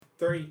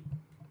3,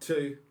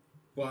 2,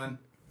 1.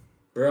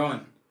 We're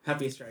on.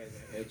 Happy Australia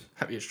Day, Hedge.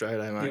 Happy Australia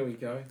Day, mate. Here we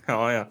go. How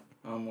are you?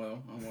 I'm well.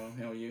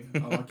 How are you? I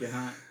like your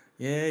hat.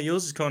 Yeah,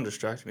 yours is kind of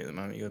distracting me at the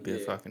moment. You got a bit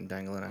of Yeah. fucking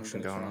dangling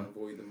action going I'm on. going to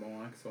try and avoid the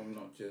mic so I'm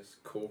not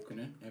just corking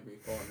it every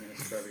 5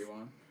 minutes for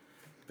everyone.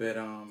 But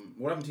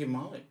what happened to your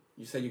mullet?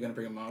 You said you're going to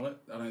bring a mullet.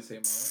 I don't see a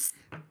mullet.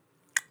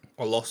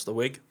 I lost the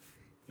wig.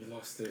 You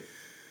lost it.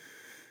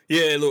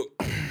 Yeah, look,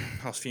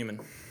 I was fuming.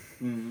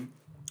 Mm-hmm.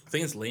 I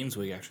think it's Liam's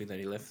wig, actually, that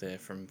he left there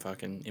from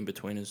fucking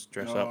In-Betweeners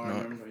dressed up. I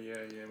remember, yeah.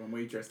 When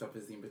we dressed up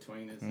as the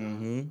In-Betweeners.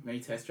 Mm-hmm. Me,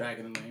 Test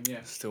Dragon and Liam,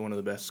 yeah. Still one of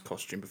the best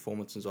costume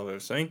performances I've ever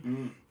seen.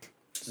 Mm.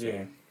 So,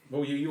 Yeah.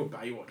 Well, you were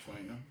Baywatch,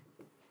 weren't you?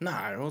 No,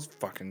 it was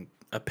fucking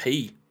a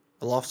pea.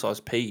 A life-size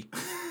pea.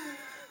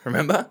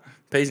 Remember?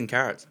 Peas and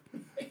carrots.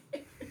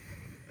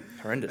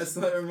 Horrendous.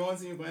 That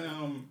reminds me of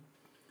when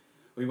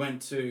we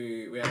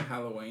had a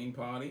Halloween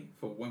party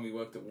for when we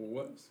worked at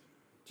Woolworths.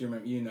 Do you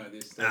remember? You know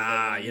this.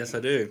 Yes, I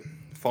do.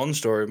 Fond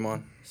story of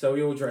mine. So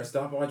we all dressed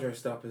up. I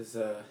dressed up as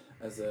a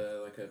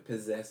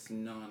possessed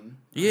nun.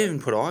 You even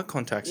put eye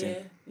contacts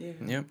in. Yeah.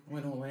 Yep.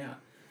 Went all out.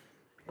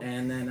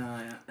 And then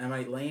our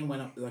mate Liam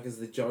went up like as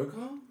the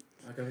Joker.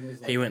 Like I think it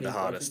was, like, He went the his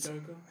hardest.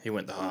 Joker. He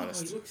went the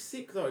hardest. He looked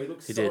sick though. He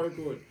looked He so did.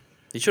 good.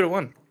 He should have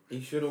won.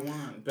 He should have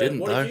won. But Didn't,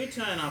 what though. did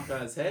you turn up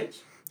as, Hedge?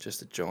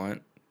 Just a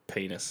giant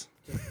penis.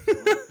 Exactly.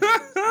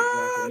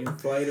 An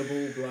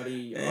inflatable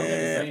bloody. I've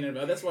never seen it,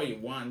 but that's why you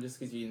won, just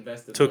because you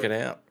invested. Took it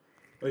out.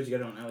 Where'd you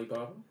get it on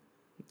Alibaba?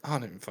 I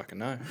don't even fucking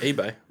know.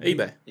 eBay.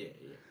 eBay. Yeah.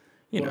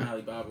 You On know.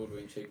 Alibaba would have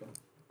been cheaper.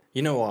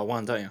 You know why I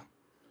won, don't you?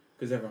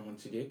 Because everyone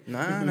wants your dick.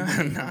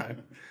 No.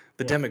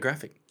 The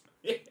demographic.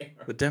 Yeah.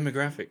 The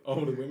demographic.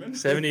 Older women.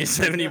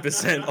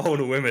 70%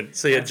 older women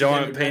see a That's the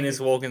giant demographic. penis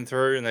walking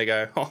through and they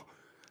go, oh,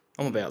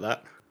 I'm about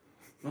that.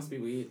 Must be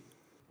weird.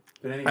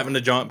 But anyway, Having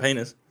a giant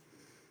penis.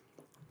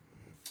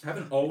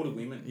 having older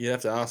women. You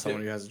have to ask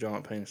someone who has a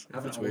giant penis.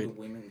 Having It's older weird.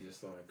 women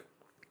just like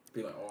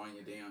be like eyeing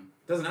you down.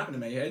 Doesn't happen to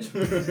me, Hedge.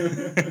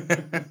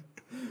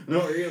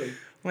 Not really.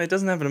 Well, it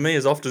doesn't happen to me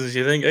as often as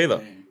you think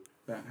either.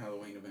 Yeah, about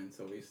Halloween events,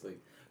 obviously.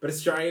 But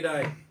Australia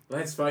Day.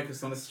 Let's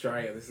focus on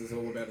Australia. This is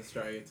all about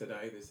Australia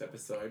today, this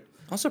episode.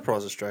 I'm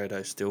surprised Australia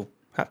Day's still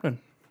happening.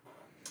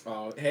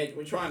 Oh, Hedge,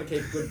 we're trying to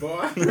keep a good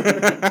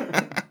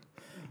vibe.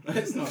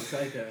 Let's not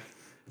take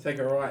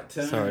a right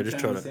turn. Sorry, just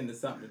trying this to- into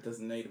something it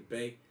doesn't need to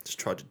be. Just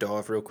tried to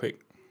dive real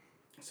quick.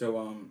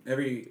 So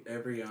every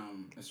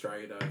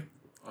Australia Day,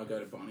 I go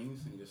to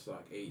Bunnings and just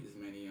like eat as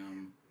many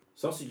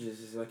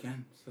sausages as I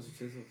can. Sausage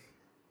sizzles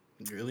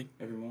Really?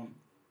 every morning.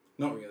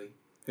 Not really.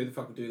 Who the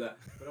fuck would do that?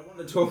 But I want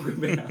to talk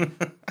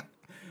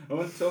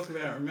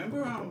about.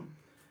 Remember I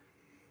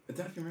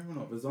don't know if you remember or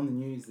not. It was on the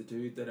news. The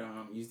dude that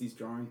used his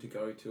drone to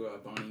go to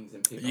Bunnings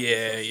and pick up.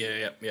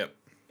 Yep. Yeah.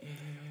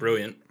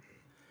 Brilliant. I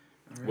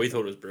reckon We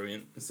thought it was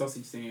brilliant. the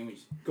sausage sandwich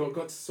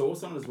got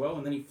sauce on it as well,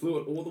 and then he flew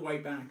it all the way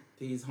back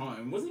to his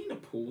home. Wasn't he in a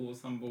pool or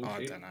some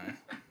bullshit?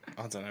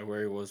 I don't know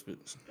where he was, but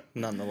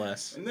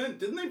nonetheless. And then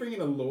didn't they bring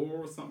in a law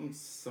or something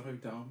so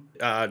dumb?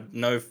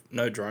 No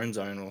drone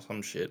zone or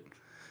some shit.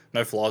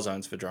 No fly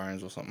zones for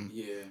drones or something.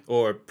 Yeah.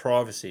 Or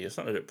privacy. It's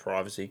not about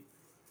privacy.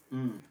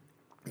 Mm.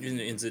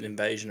 It's an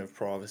invasion of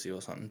privacy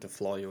or something to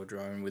fly your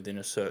drone within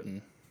a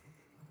certain...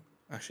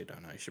 Actually,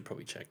 don't know. You should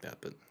probably check that,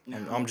 but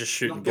I'm just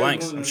shooting Not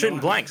blanks. Googling I'm it shooting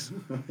tonight. blanks.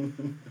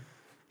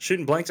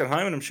 Shooting blanks at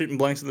home and I'm shooting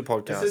blanks in the It's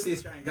podcast. just the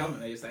Australian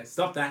government. They just say,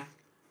 stop that.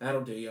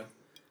 That'll do you.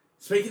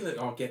 Speaking of...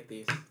 Oh, get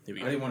this. Here we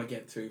I go. didn't want to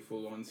get too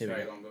full on Here we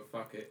straight go. on, but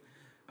fuck it.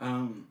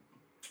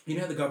 You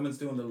know how the government's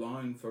doing the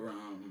loan for...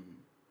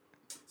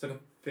 It's like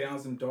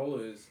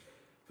 $1,000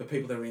 for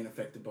people that are being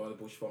affected by the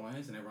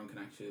bushfires, and everyone can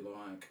actually,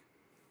 like,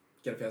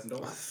 get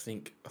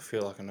 $1,000. I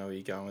feel like I know where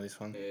you're going with this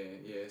one.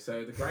 Yeah.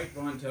 So the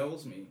grapevine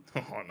tells me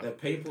Oh, no.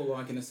 that people,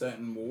 like, in a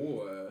certain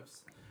Woolworths,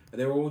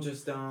 they're all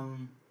just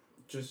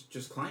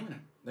claiming it.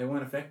 They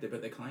weren't affected,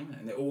 but they're claiming it,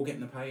 and they're all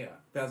getting the payout,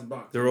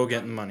 $1,000. They're all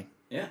getting money.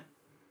 Yeah.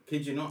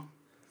 Kid you not.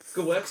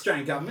 Good work,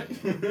 Australian government.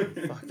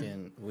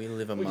 Fucking, we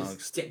live We amongst...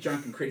 just get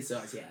drunk and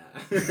criticise, yeah.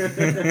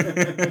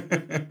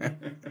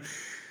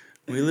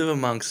 We live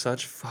amongst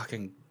such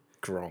fucking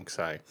gronks,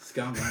 eh?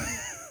 Scum, mate.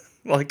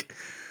 Like,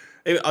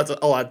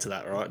 I'll add to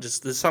that, right?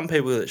 Just there's some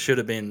people that should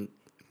have been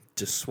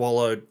just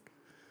swallowed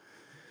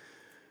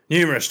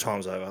numerous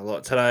times over.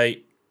 Like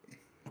today,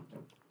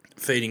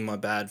 feeding my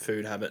bad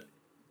food habit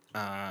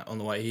on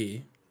the way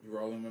here. You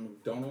rolling with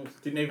McDonald's.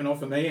 Didn't even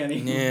offer me any.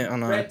 Yeah, I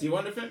know. Brett, do you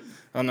want anything?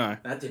 I know.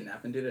 That didn't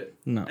happen, did it?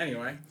 No.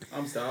 Anyway,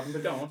 I'm starving,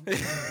 but go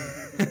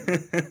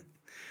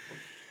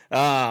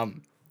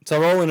on. So I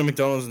roll into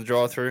McDonald's in the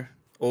drive-through,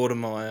 order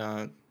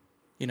my,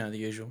 the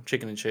usual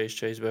chicken and cheese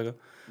cheeseburger,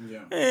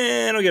 Yeah.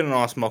 and I'll get a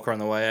nice mocha on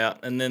the way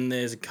out. And then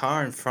there's a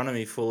car in front of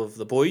me full of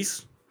the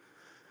boys.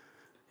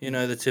 You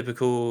know, the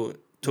typical,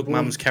 took Boys.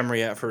 mum's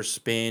Camry out for a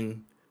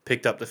spin,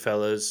 picked up the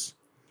fellas.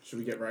 Should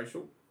we get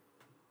racial?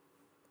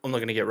 I'm not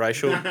going to get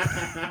racial.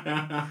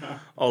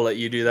 I'll let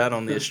you do that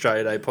on the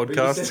Australia Day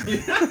podcast.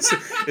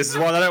 This is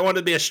why they don't want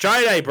it to be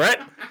Australia Day, Brett.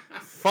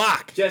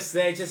 Fuck. just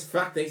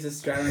fuck these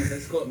Australians.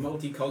 Let's call it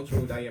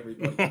Multicultural Day,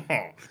 everybody.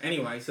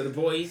 Anyway, so the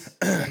boys,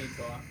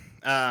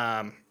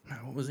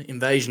 What was it?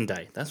 Invasion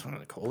Day. That's what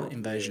I call it.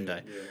 Invasion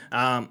Yeah, Day.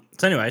 yeah.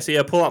 So anyway, so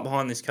yeah, pull up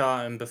behind this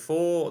car, and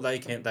before they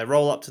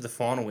roll up to the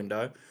final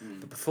window,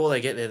 but before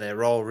they get there, they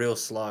roll real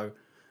slow,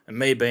 and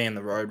me being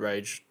the road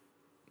rage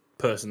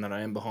person that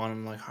I am behind them,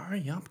 I'm like,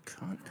 hurry up,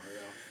 cunt.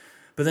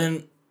 But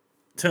then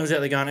turns out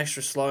they're going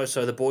extra slow,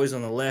 so the boys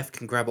on the left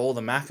can grab all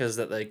the Maccas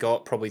that they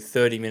got probably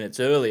 30 minutes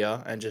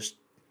earlier and just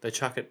they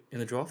chuck it in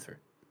the drive-through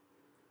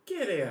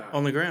Get out.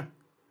 on the ground.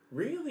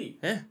 Really?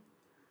 Yeah.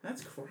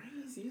 That's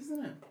crazy,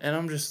 isn't it? And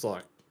I'm just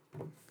like,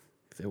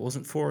 if there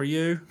wasn't four of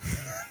you,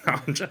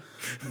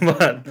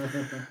 but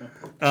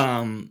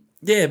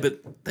yeah,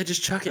 but they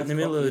just chuck it in the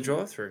middle of the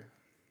drive-through.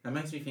 That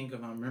makes me think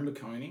of remember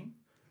coning,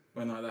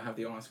 when like they have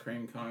the ice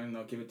cream cone,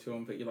 they'll give it to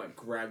them, but you like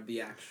grab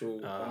the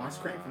actual ice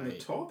cream from the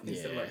top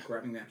instead of like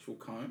grabbing the actual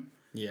cone.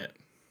 Yeah.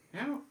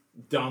 How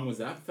dumb was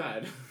that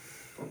fad?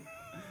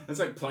 It's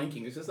like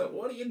planking. It's just like,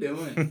 what are you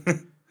doing?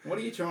 What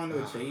are you trying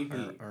to achieve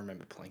here? I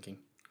remember planking.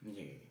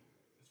 Yeah,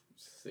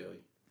 silly.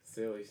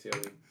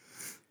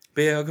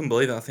 But yeah, I couldn't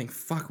believe it. I think,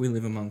 fuck, we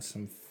live amongst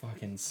some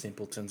fucking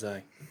simpletons,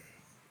 eh?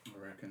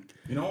 I reckon.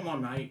 You know what my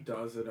mate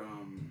does at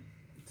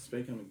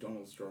speaking of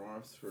McDonald's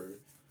drive-through,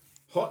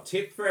 hot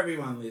tip for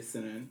everyone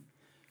listening: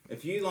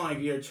 if you like,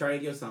 you're a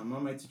tradie or something. My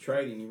mate's a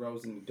tradie and he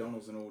rolls in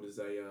McDonald's and orders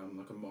a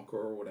like a mocha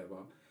or whatever,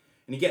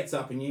 and he gets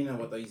up and you know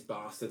what these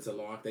bastards are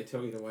like. They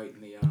tell you to wait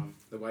in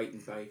the wait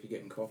and bay if you're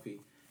getting coffee,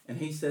 and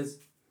he says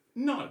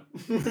no.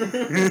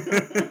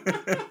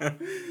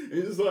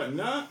 He's just like,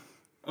 nah.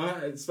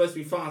 It's supposed to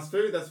be fast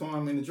food. That's why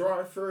I'm in the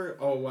drive-through.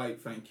 Oh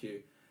wait, thank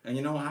you. And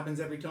you know what happens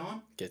every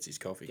time? Gets his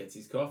coffee. Gets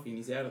his coffee and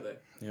he's out of there.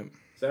 Yep.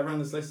 So everyone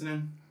that's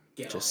listening,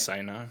 just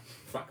say no.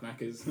 Fuck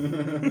Maccas.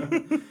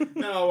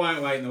 No, I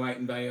won't wait in the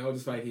waiting bay. I'll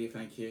just wait here,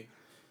 thank you.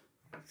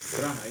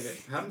 But I hate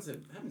it. Happens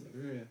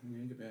everywhere when you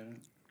think about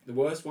it. The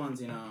worst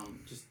ones in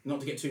just not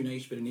to get too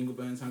niche, but in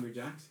Ingleburns Hungry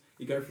Jacks,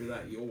 you go through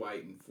that, you're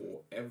waiting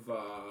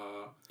forever.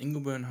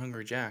 Ingleburn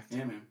Hungry Jack.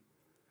 Yeah, man.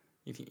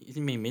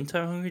 You mean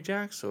Minto Hungry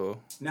Jacks or?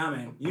 Nah,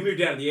 man. You moved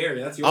out of the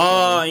area. That's your.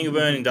 Oh,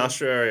 Ingleburn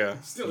Industrial Area.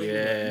 Still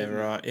yeah,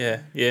 right.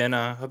 Yeah.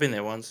 No, I've been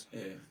there once. Yeah.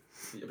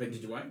 But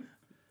did you wait?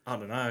 I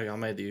don't know. I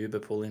made the Uber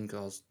pull in because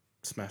I was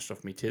smashed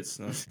off my tits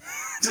and I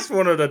just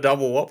wanted a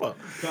double whopper.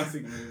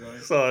 Classic move, though.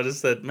 So I just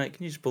said, mate,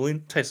 can you just pull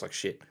in? Tastes like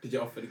shit. Did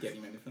you offer to get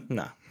him anything?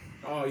 No.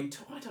 Oh, you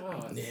tight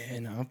ass. Yeah,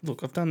 no.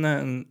 Look, I've done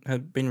that and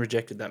have been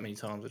rejected that many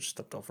times. I just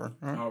stopped offering.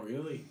 Right? Oh,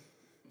 really?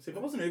 So if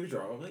I was an Uber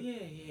driver, I'd be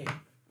like, yeah.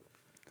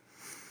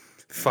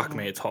 Fuck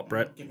me, it's hot,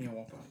 Brett. Give me a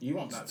whopper. You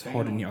want that It's fan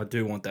hot in on. here. I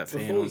do want that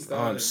fan Before we on.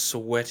 started- I'm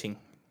sweating.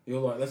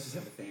 You're like, let's just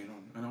have the fan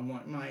on. And I'm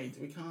like, mate,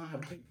 we can't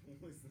have people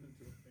listening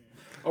to a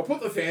fan. I'll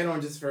put the fan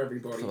on just for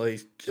everybody.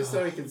 Please. Just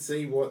so we can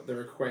see what the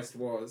request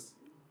was.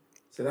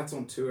 So that's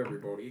on to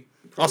everybody.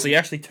 Oh, so you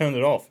actually turned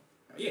it off?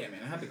 Yeah,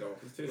 man, I had to go off.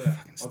 It's too loud.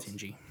 Fucking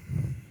stingy.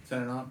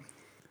 Turn it up.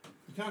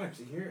 You can't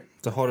actually hear it.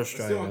 It's a hot It's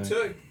still Australia. on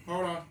two.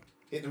 Hold on.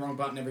 Hit the wrong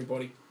button,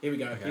 everybody. Here we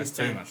go. Okay, Here's that's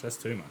too 10. much. That's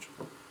too much.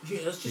 Yeah,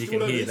 let's just You do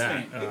can it over hear this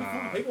that.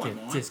 fan. People won't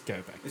mind. Just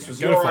go back. This down. was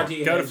Go your to 5.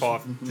 idea, Go to Ash.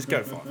 5. Just go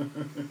to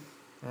 5.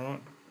 All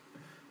right.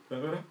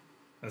 But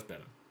That's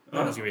better.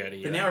 That was going to be out of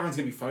here. now everyone's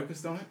going to be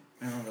focused on it.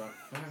 And I'm like,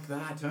 fuck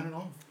that, turn it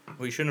off.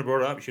 Well, you shouldn't have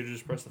brought it up. You should have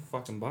just pressed the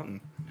fucking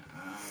button.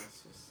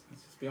 Let's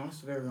just be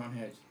honest with everyone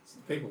here. It's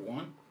the people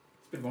want.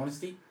 It's a bit of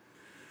honesty.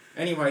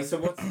 Anyway, so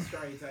what's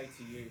Australia Day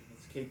to you?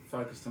 Let's keep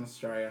focused on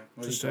Australia.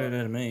 What do you Just straight got?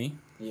 out of me.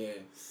 Yeah.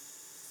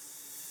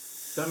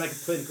 Don't make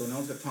it political. No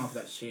one's got time for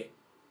that shit.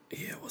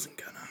 Yeah, I wasn't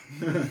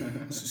gonna.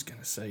 I was just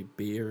gonna say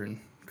beer and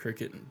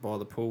cricket and by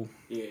the pool.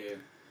 Yeah.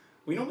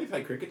 We normally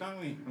play cricket, don't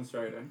we, on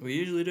Australia Day? We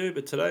usually do,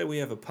 but today we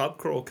have a pub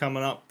crawl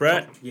coming up,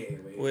 Brett. Yeah,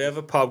 We have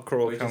a pub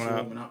crawl we're coming just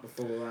up. warming up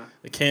before that.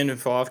 The Camden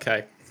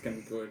 5K. It's going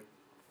to be good.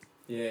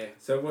 Yeah.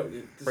 So what?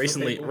 This is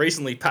Recently what people-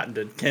 recently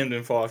patented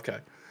Camden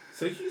 5K.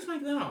 So you just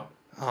make that up?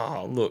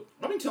 Oh, look.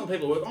 I've been telling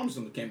people, look, I'm just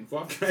on the Camden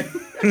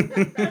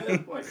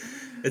 5K. Like,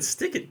 It's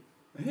sticking.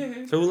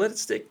 yeah. So we'll let it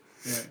stick.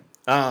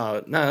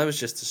 Yeah. No, that was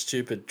just a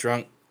stupid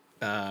drunk,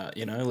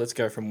 let's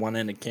go from one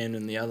end of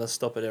Camden to the other,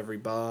 stop at every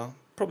bar.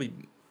 Probably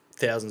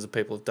thousands of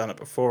people have done it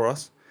before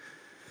us.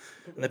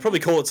 And they probably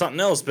call it something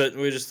else, but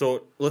we just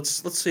thought, let's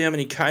see how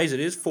many Ks it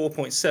is,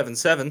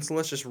 4.77, so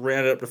let's just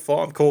round it up to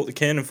 5, call it the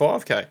Camden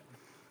 5K.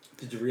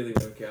 Did you really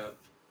work out?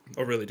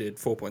 I really did,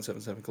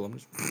 4.77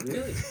 kilometres.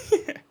 Really?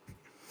 Yeah.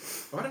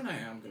 I don't know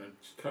how I'm going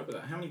to cope with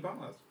that. How many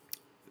bars?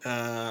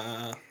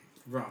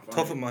 Rough.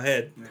 Top of my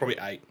head, Yeah. probably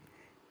 8.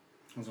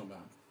 That's not bad.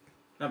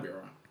 That'd be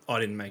alright. I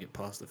didn't make it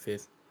past the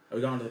 5th. Are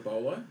we going to the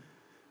bowler?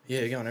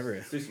 Yeah, we're going everywhere.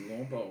 Let's do some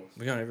lawn bowls.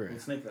 We're going everywhere. We'll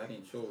sneak that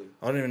in, surely.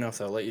 I don't even know if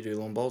they'll let you do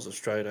long bowls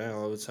Australia.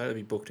 I would say they'd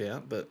be booked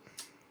out, but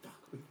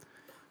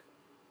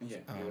Yeah,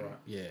 you're right.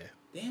 yeah.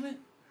 Damn it.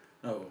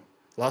 Oh,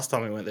 Last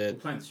time we went there, we'll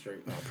play in the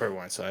street. I probably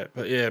won't say it,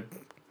 but yeah,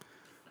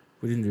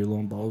 we didn't do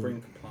long bowls.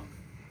 Bring Kaplunk.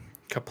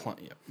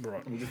 Kaplunk, yeah,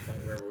 right. We'll just play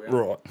wherever we are.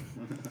 Right.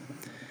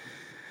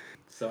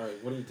 So,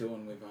 what are you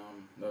doing with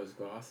those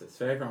glasses?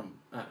 For everyone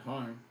at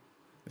home,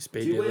 My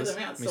speed do you wear dealers.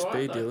 them My outside,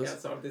 speed like, dealers.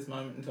 outside of this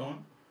moment in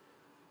time?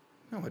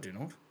 No, I do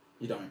not.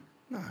 You don't?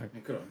 No. Yeah,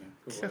 good on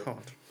you. Good work.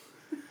 God.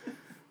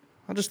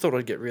 I just thought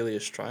I'd get really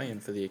Australian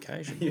for the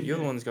occasion. You're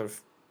the one that's got a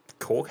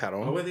cork hat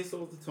on. I wear this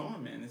all the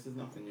time, man. This is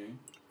nothing new.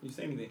 You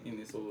see me in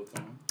this all the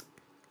time.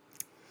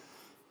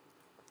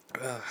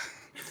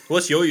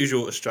 What's your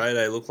usual Australia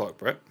Day look like,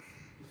 Brett?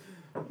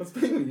 I've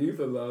been with you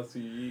for the last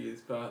few years,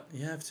 but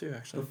You have too,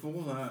 actually.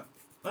 before that,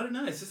 I don't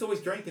know. It's just always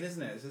drinking,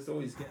 isn't it? It's just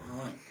always getting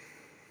on.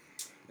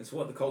 It's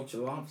what the culture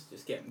loves.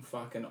 Just getting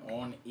fucking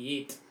on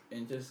it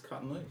and just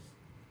cutting loose.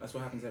 That's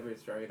what happens every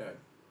Australia Day.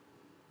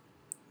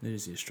 It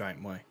is the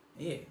Australian way.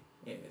 Yeah,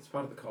 it's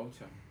part of the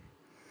culture,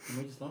 and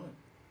we just love it.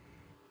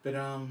 But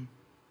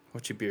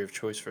What's your beer of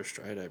choice for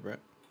Australia Day, Brett?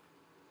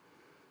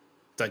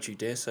 Don't you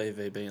dare say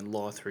VB and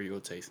lie through your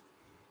teeth.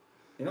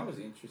 you know what's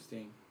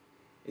interesting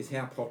is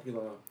how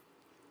popular.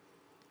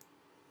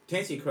 To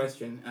answer your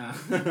question,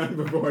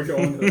 before I go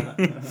on to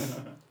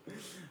that,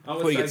 I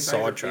Before you would get say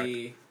favourite sidetracked.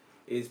 beer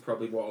is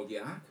probably Wild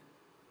Yak.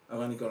 I've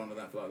only got onto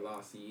that for like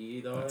last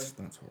year though. That's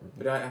horrible.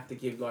 But I have to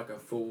give like a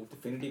full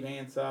definitive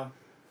answer.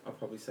 I'll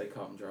probably say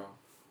Carlton Draft.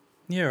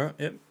 Yeah, right,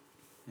 yep.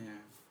 Yeah.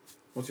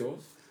 What's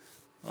yours?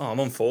 Oh, I'm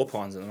on 4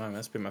 Pines at the moment.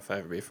 That's been my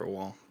favourite beer for a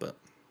while. But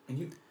And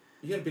you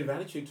got a bit of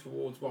attitude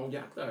towards Wild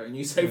Yak though, and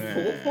you say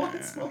Yeah. 4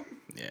 points.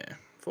 yeah,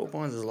 4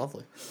 Pines is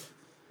lovely.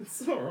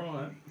 It's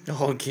alright.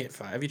 Oh, get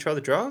fine. Have you tried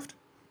the draft?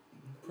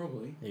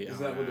 Probably. Yeah, Is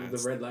that with the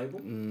it's- red label?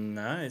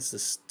 No, it's the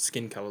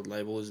skin coloured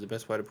label is the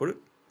best way to put it.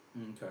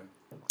 Okay.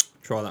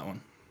 Try that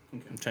one.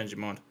 Okay. Change your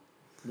mind.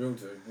 Will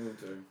do. Will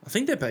do. I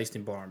think they're based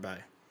in Byron Bay.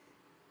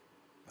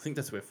 I think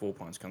that's where 4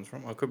 Pines comes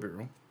from. I could be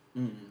wrong.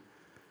 Mm.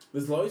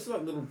 There's loads of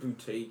like little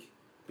boutique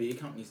beer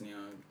companies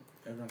now.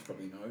 Everyone's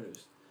probably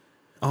noticed.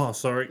 Oh,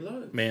 sorry.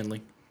 Loads.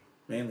 Manly.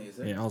 Manly, is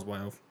it? Yeah, I was way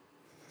off.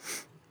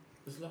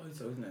 There's loads,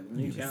 though, isn't there?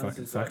 You Newtown's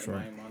fucking is like facts the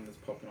right. main one that's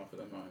popping off at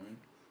the moment.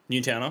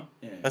 Newtowner.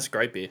 Yeah. That's a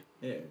great beer.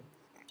 Yeah.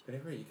 But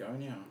everywhere you go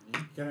now,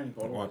 you get any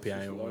bottle. IPA there's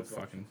just or loads of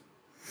fucking-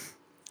 options.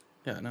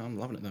 Yeah, no, I'm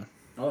loving it though.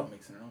 I love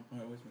mixing it up.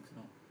 I always mix it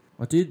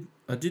up.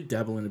 I did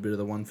dabble in a bit of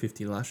the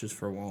 150 lashes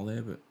for a while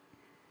there, but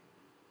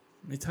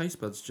my taste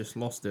buds just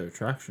lost their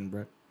attraction,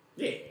 Brett.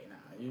 Yeah,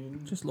 nah, you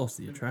Just lost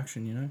the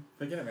attraction, you know.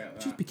 forget about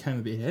that. Just became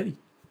a bit heavy.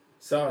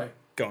 So,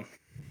 Gone.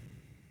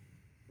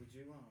 would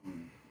you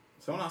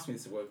someone asked me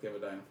this at work the other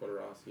day, and I thought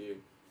I'd ask you.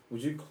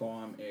 Would you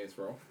climb Ayers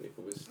Rock if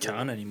it was?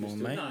 Can't anymore,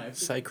 just- mate. No, if it-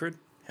 Sacred.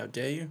 How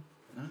dare you?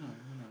 no.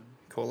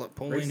 Call up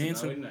Pauline Recent,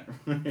 Hanson.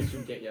 though, isn't it?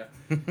 She'll get you.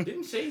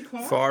 Didn't she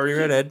climb? Fiery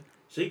redhead.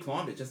 She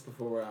climbed it just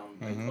before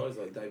they Mhm. closed,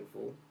 like the day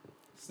before.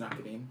 Snuck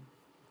it in.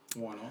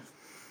 Why not?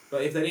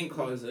 But if they didn't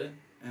close it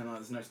and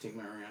there's no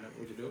stigma around it,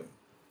 would you do it?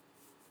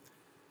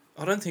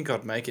 I don't think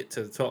I'd make it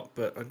to the top,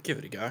 but I'd give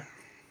it a go.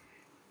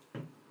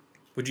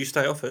 Would you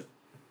stay off it?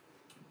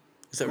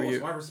 Is that Of where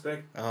course, you? I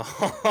respect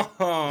Oh,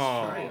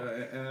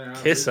 Australia. And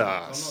Kiss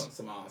I'm us. not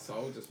some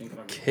arsehole just thinking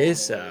I'm gonna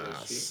kiss climb all this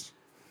ass. shit.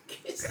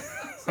 Kiss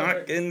ass.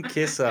 Fucking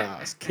kiss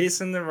ass.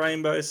 Kissing the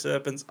rainbow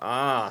serpent's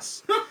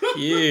ass.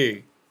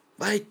 You.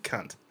 Late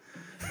cunt.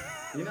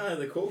 You know,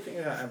 the cool thing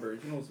about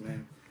Aboriginals,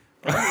 man,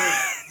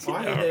 I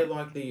hear they're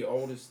like the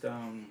oldest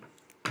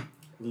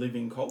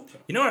living culture.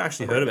 You know what I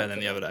actually heard about them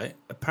the other day?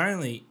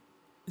 Apparently,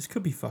 this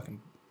could be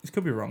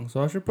wrong,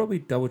 so I should probably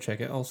double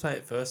check it. I'll say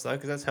it first though,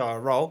 because that's how I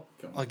roll.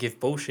 Go on. I give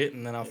bullshit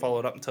and then I'll follow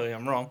it up and tell you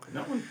I'm wrong.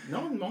 No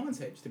one minds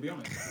hedge, to be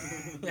honest.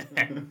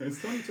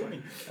 It's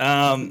 2020.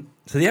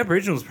 So the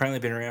Aboriginals apparently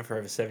been around for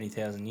over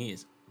 70,000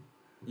 years.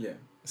 Yeah,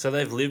 So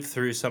they've lived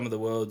through some of the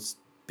world's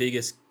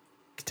biggest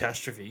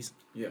catastrophes,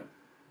 yeah.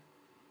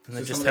 and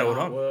they've So just some of held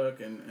the on.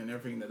 artwork and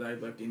everything that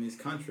they've left in this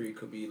country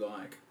could be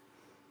like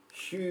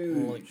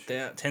huge,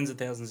 Like tens of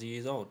thousands of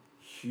years old.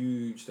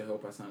 huge to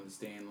help us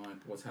understand like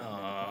what's happening. in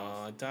the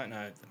past. I don't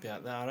know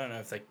about that. I don't know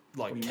if they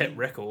What do you kept mean?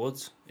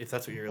 records, if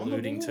that's what you're On the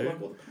alluding wall, to.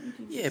 like all the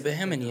paintings Yeah, and but stuff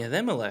how like many that. of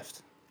them are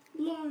left?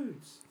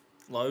 Loads.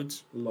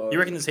 Loads. Loads. You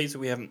reckon there's heaps that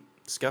we haven't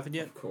discovered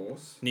yet? Of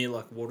course. Near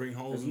like watering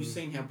holes? Have you and-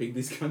 seen how big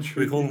this country Should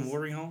we call them is?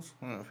 watering holes?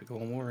 I don't know if we call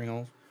them watering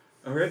holes.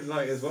 I read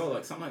like as well,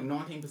 like something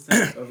like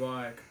 19% of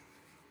like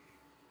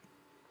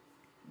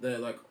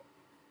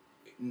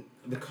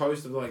the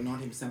coast of like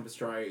 19% of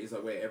Australia is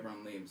like where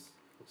everyone lives.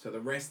 So the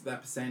rest of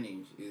that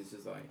percentage is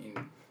just like in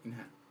no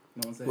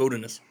one's there.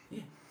 Wilderness.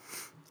 Yeah.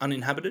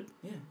 Uninhabited?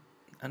 Yeah,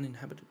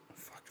 Uninhabited.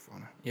 Fuck if I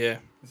know. Yeah.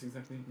 that's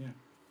exactly yeah.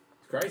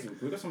 It's crazy.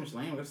 We've got so much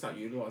land. We've got to start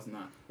utilising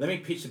that. Let me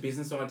pitch the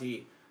business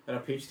idea that I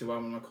pitched to one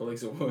of my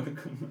colleagues at work.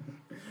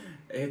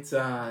 It's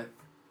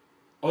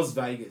Oz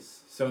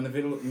Vegas. So in the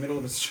middle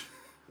of Australia.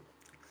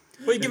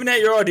 What are you giving out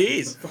your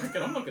ideas?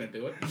 Fucking, I'm not gonna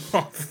do it.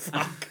 Oh,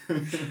 fuck.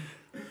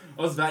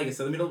 Las Vegas,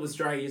 so the middle of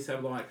Australia used to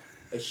have like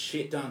a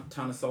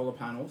ton of solar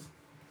panels,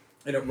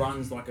 and it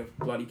runs like a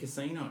bloody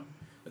casino,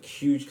 like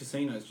huge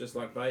casinos just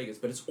like Vegas,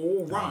 but it's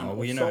all run Oh, on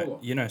well, solar.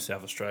 you know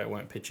South Australia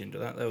won't pitch into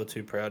that. They were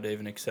too proud to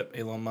even accept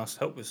Elon Musk's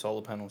help with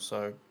solar panels,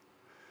 so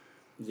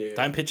Yeah,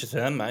 don't pitch it to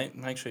them, mate.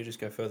 Make sure you just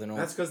go further north.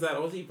 that's because that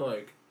Aussie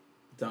bloke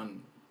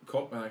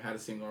had a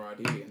similar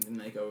idea, and didn't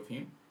they go with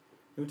him?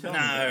 Who tell me?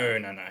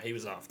 No, he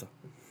was after.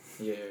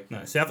 Yeah.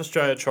 No, South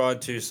Australia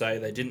tried to say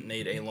they didn't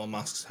need Elon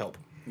Musk's help,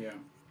 Yeah.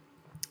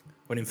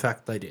 when in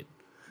fact they did.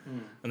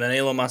 And then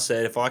Elon Musk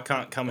said, if I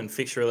can't come and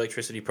fix your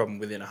electricity problem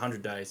within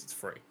 100 days, it's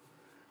free.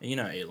 And you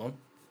know Elon.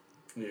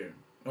 Yeah.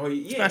 Oh,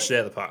 yeah. Smashed it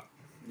out of the park.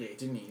 Yeah,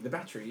 didn't he? The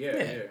battery, yeah.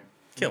 Yeah.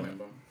 Kill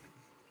him.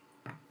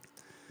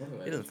 What are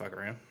they? He doesn't fuck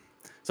around.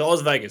 So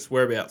Las Vegas,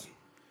 whereabouts?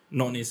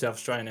 Not near South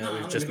Australia now. No, We've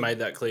in the just middle. made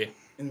that clear.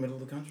 In the middle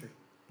of the country.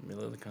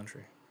 Middle of the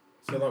country.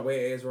 So, like, where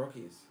Ayers Rock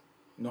is.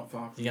 Not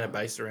far from You're going to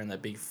that. base it around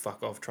that big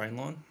fuck off train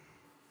line?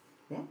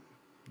 What?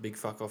 Big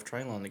fuck off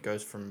train line that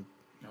goes from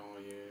Oh,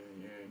 yeah.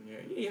 Yeah,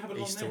 you have it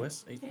along east to there.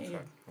 west? East, Yeah, yeah.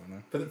 fuck, I don't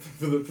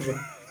know.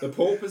 For the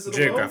paupers of the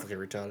world. Geographically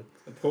retarded.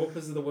 The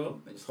paupers of the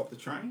world, they just hop the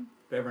train.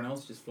 But everyone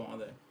else just fly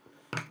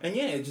there. And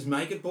yeah, just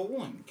make it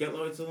balling. Get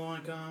loads of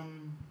like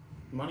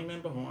money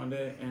men behind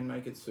it and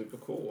make it super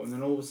cool. And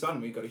then all of a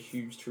sudden we've got a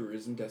huge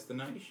tourism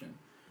destination.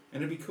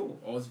 And it'd be cool.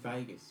 Oz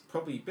Vegas.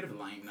 Probably a bit of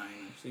a lame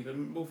name actually, but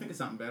we'll think of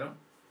something better.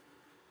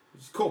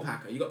 Just call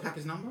Packer. You got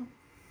Packer's number?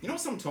 You know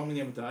what someone told me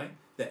the other day?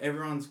 That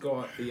everyone's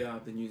got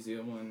the New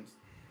Zealand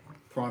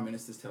Prime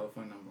Minister's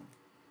telephone number.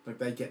 Like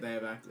they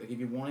have back. Like if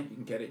you want it, you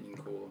can get it and you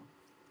can call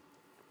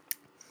her.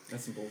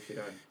 That's some bullshit,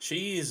 eh?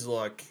 She is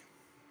like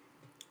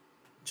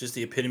just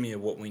the epitome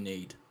of what we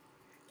need.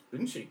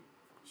 Isn't she?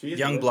 She is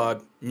Young the-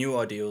 blood, new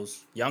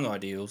ideals, young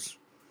ideals.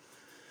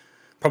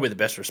 Probably the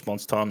best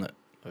response time that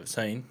I've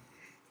seen.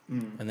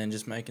 And then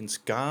just making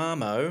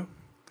Scarmo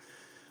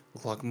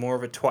look like more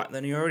of a twat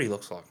than he already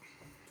looks like.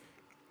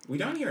 We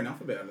don't hear enough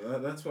about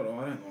it. That's what I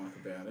don't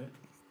like about it.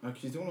 Like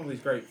she's doing all these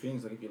great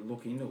things. Like if you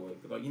look into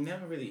it, but like you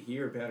never really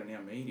hear about it in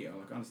our media.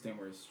 Like I understand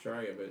we're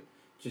Australia, but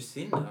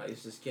Jacinda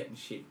is just getting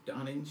shit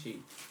done, isn't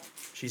she?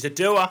 She's a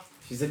doer.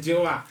 She's a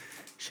doer.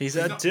 She's She's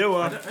a not-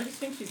 doer. I just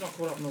think she's not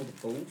caught up in all the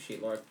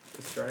bullshit like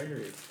Australia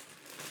is.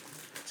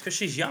 It's because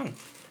she's young.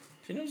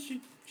 She knows.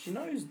 She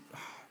knows.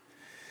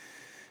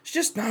 She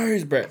just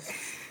knows, Brett.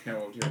 How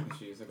old do you reckon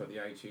she is? I've got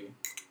the age here.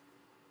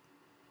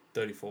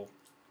 34.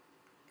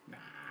 Nah,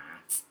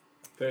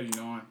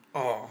 39.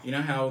 Oh, You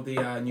know how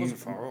the new wasn't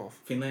far off.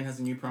 Finland has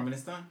a new prime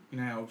minister? You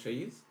know how old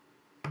she is?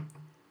 Oh,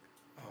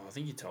 I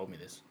think you told me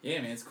this.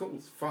 Yeah, man, it's cool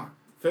as fuck.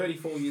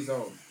 34 years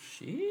old.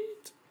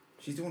 Shit.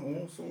 She's doing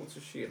all sorts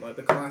of shit, like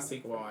the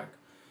classic, like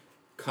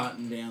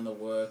cutting down the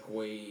work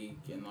week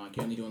and like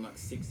you're only doing like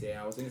 6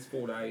 hours. I think it's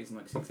 4 days and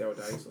like 6 hour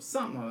days or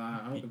something like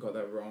that. I hope I got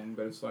that wrong,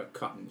 but it's like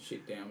cutting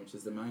shit down, which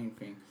is the main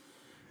thing.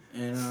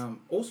 And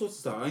all sorts of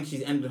stuff. I think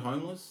she's ended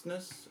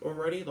homelessness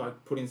already,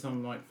 like put in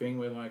some like thing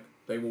where like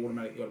they've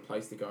automatically got a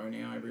place to go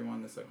now.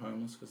 Everyone that's like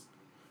homeless because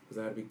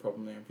they had a big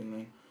problem there in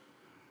Finland.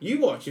 You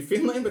watch if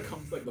Finland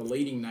becomes like the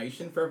leading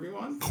nation for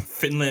everyone.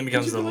 Finland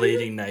becomes you the believe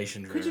leading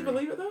nation. Could you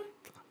believe it though?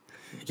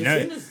 You know-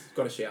 Jacinda's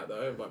got a shout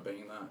though, like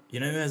being that.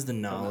 You know who has the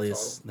that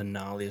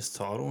gnarliest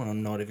title, and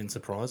I'm not even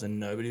surprised, and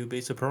nobody would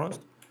be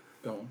surprised?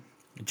 Go on.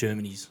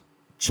 Germany's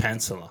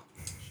Chancellor.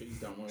 She's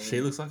done well.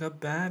 She looks like a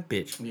bad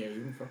bitch. Yeah,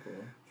 you can fuck with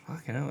her.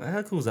 Fucking hell,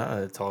 how cool is that,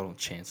 the title,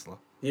 Chancellor?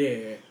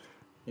 Yeah.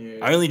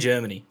 Only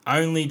Germany.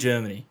 Only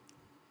Germany.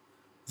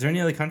 Is there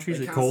any other countries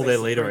They that can't call say their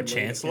leader a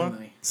Supreme Leader, Chancellor? can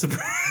they?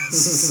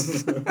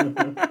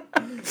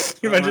 Can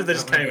you imagine if they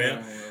just came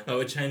out? Yeah. Oh,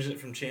 we changed it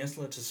from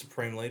Chancellor to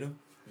Supreme Leader.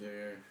 Yeah.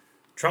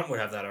 Trump would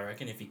have that, I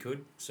reckon, if he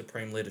could.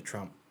 Supreme Leader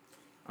Trump.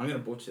 I'm gonna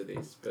butcher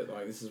this, but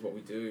like this is what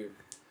we do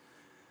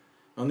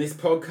on this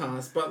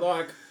podcast. But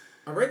like,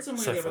 I read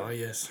somewhere So the far, other,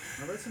 yes.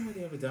 I read somewhere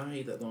the other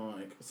day that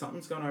like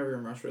something's going over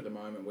in Russia at the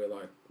moment, where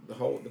like the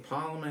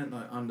parliament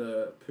like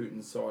under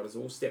Putin's side has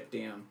all stepped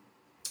down.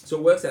 So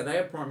it works out they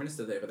have prime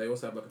minister there, but they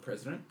also have like a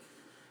president,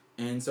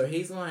 and so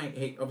he's like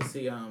he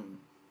obviously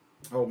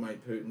old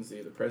mate Putin's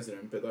the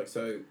president, but like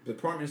so the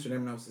prime minister and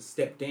everyone else has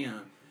stepped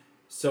down,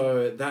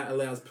 so that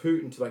allows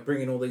Putin to like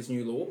bring in all these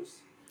new laws.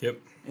 Yep.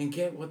 And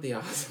get what the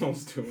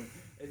arsehole's doing.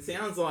 It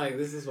sounds like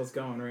this is what's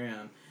going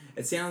around.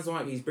 It sounds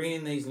like he's bringing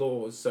in these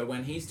laws, so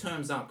when his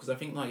term's up, because I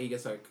think like he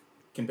gets like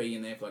can be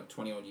in there for like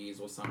 20 odd years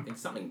or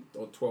something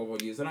or 12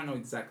 odd years. I don't know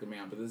exactly the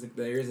amount, but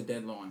there is a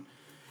deadline.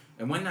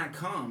 And when that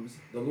comes,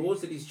 the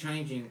laws that he's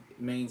changing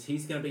means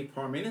he's going to be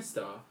prime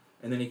minister,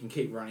 and then he can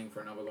keep running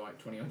for another like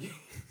 20 odd years.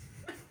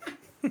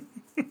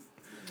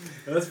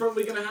 That's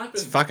probably going to happen.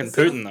 It's fucking It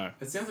sounds- Putin, though.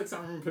 It sounds like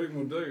something Putin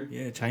would do.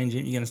 Yeah, change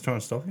him. You going to try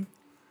and stop him?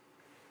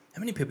 How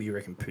many people you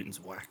reckon Putin's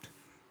whacked?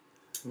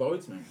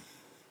 Loads, man.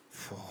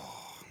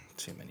 Oh,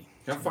 too many.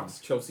 How fuck's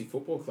Chelsea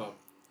Football Club?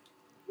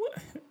 What?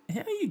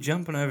 How are you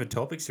jumping over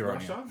topics right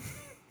Russia?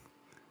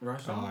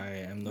 Russia? now? I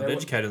am not They were-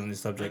 educated on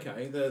this subject.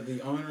 Okay,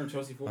 the owner of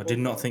Chelsea Football I did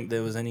not Club- think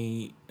there was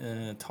any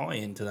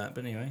tie-in to that,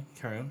 but anyway,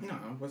 carry on. No,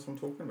 that's what I'm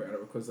talking about.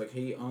 It because like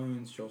he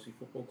owns Chelsea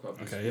Football Club.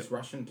 Okay, This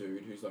Russian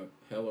dude who's like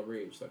hella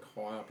rich, like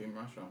high up in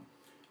Russia,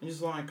 and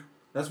just like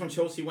that's when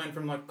Chelsea went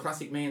from like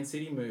classic Man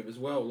City move as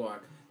well.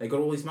 Like they got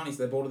all this money,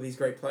 so they bought all these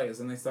great players,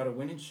 and they started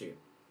winning shit.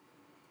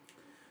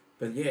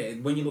 But yeah,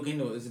 when you look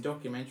into it, there's a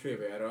documentary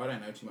about it. I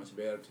don't know too much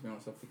about it, to be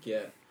honest. I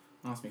forget.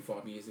 Asked me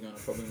 5 years ago, and I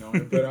probably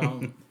know.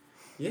 But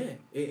yeah,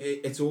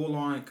 it's all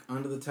like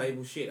under the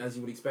table shit as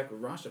you would expect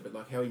with Russia. But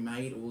like how he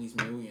made all these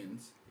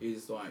millions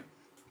is like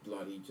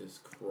bloody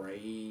just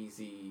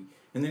crazy.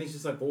 And then he's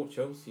just like bought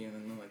Chelsea and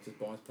then like just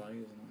buys players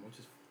and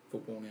watches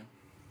football now.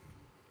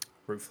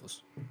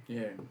 Ruthless.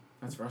 Yeah,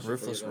 that's Russia.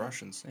 Ruthless for you, though.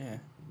 Russians, yeah.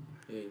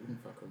 Yeah, you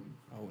wouldn't fuck with them.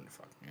 I wouldn't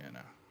fuck, yeah, no.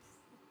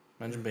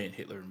 Imagine being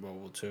Hitler in World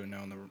War II and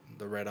knowing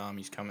the Red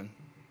Army's coming.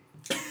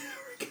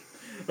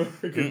 Like,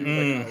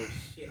 oh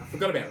shit, I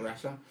forgot about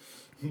Russia.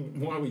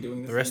 Why are we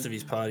doing this? The rest of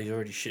his party's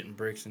already shitting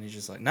bricks and he's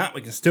just like, nah,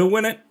 we can still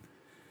win it.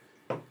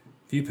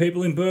 Few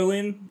people in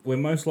Berlin, we're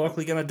most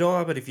likely going to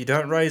die, but if you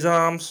don't raise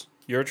arms,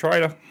 you're a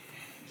traitor.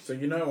 So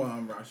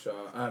Russia,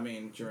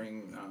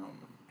 during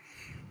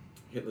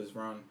Hitler's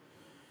run,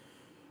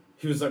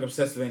 he was like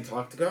obsessed with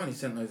Antarctica and he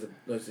sent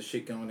loads of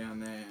shit going down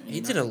there. And,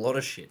 He did a lot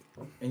of shit.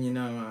 And you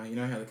know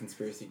how the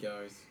conspiracy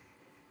goes.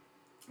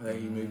 That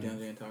he moved down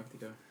to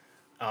Antarctica.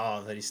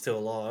 Oh, that he's still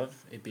alive.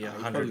 It'd be He'd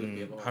 100 probably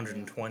be alive,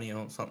 120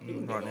 or He something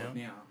wouldn't be right alive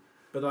now.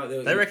 But like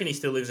They reckon he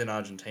still lives in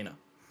Argentina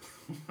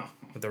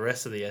with the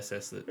rest of the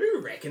SS. That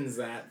Who reckons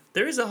that?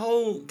 there is a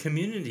whole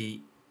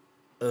community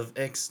of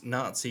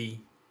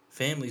ex-Nazi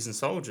families and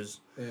soldiers.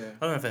 Yeah.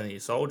 I don't know if any of the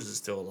soldiers are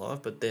still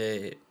alive, but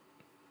their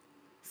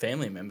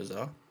family members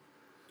are.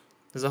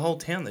 There's a whole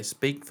town. They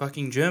speak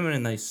fucking German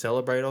and they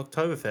celebrate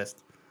Oktoberfest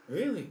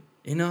Really?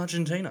 in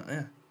Argentina.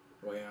 Yeah,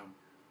 Wow.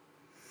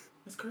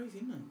 That's crazy,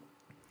 isn't it?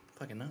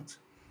 fucking nuts.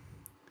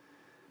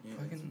 Yeah,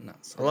 Fucking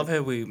nuts. I love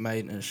how we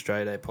made an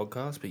Australia Day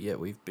podcast, but yet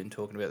we've been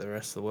talking about the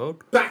rest of the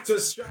world. Back to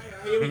Australia.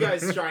 Here we go,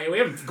 Australia. We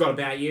haven't forgot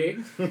about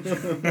you.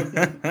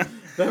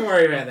 Don't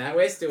worry about that.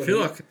 We're still I feel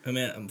here.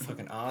 like I'm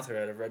fucking Arthur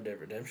out of Red Dead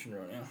Redemption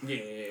right now. Yeah,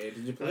 did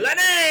you play?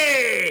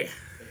 Lenny! Yeah.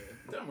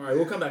 Don't worry,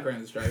 we'll come back around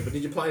to Australia. But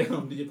did you play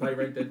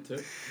Red Dead 2?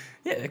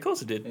 Yeah, of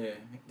course I did. Yeah.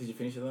 Did you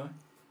finish it though?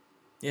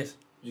 Yes.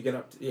 Did you get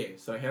up to, yeah,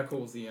 so how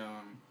cool is the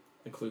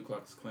Ku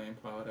Klux Klan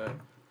part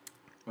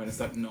when it's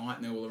like night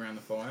and they're all around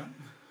the fire?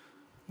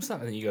 What's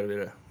that? I think you got a bit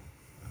of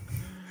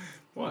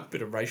What?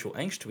 bit of racial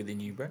angst within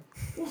you, bro.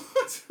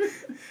 What?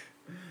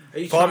 Are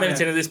you 5 minutes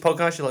into this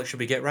podcast, you're like, should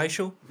we get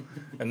racial?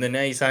 And then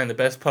now you're saying the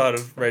best part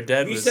of Red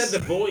Dead You was... said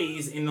the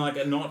boys in like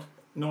a not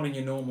in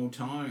your normal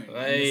tone.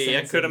 Hey,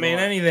 that could have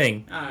meant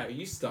anything. Oh,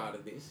 you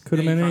started this. Could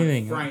have Now meant you can't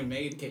anything. Frame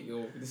me to get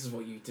your. This is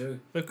what you do.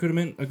 That could have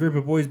meant a group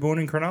of boys born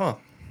in Cronulla.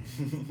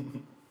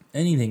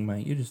 Anything,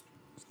 mate. You just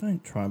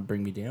don't try and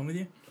bring me down with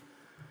you.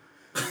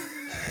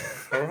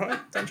 Alright?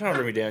 Don't try and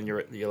bring me down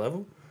your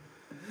level.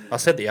 I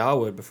said the R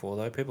word before,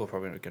 though. People are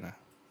probably not going to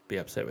be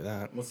upset with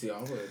that. What's the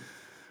R word?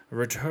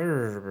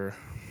 Retarded.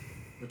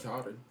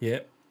 Retarded. Yeah.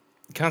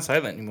 You can't say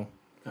that anymore.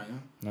 Can't you?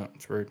 No,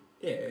 it's rude.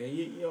 Yeah,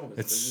 you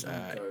obviously.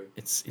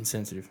 It's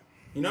insensitive.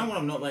 You know what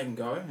I'm not letting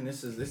go, and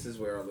this is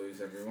where I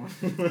lose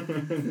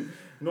everyone.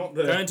 Not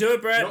the. Don't do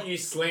it, Brad. Not you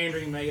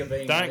slandering me or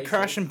being. Don't racist.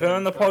 crash and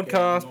burn the Fucking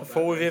podcast not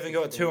before that we've even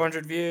got racist.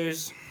 200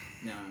 views.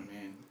 No,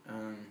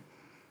 man.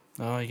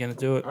 Oh, you're going to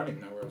do it. I don't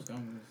even know where I was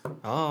going with this.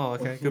 Oh,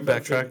 okay. Good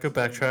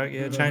backtrack.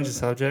 Yeah, change the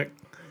subject.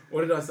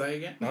 What did I say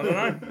again? I don't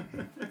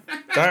know.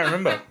 Don't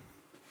remember.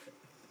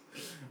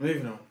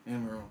 Moving on,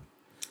 and we're on.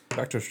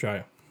 Back to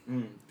Australia.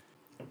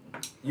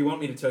 You want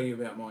me to tell you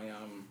about my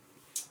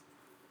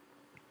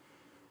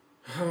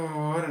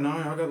Oh, I don't know.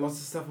 I got lots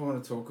of stuff I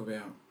want to talk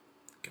about.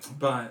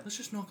 But Let's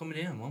just knock them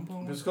down one by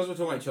one. just because we're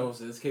talking about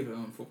Chelsea, let's keep it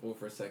on football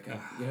for a second.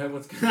 You heard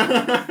what's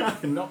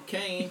not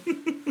keen.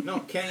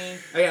 Not keen.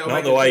 Oh, yeah,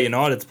 Not the way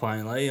United's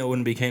playing, Lee. I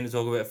wouldn't be keen to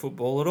talk about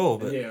football at all.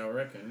 But Yeah, I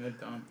reckon. They're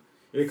done.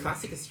 You're a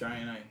classic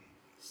Australian, eh?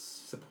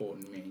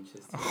 Supporting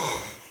Manchester.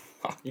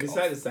 You can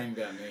say the same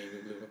about me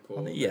with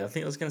Liverpool. I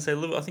think I was going to say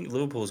I think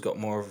Liverpool's got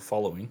more of a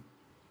following.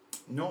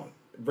 Not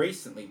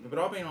recently, but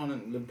I've been on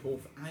in Liverpool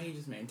for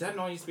ages, man. Dad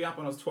and I used to be up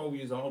when I was 12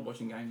 years old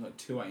watching games like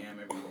 2 a.m.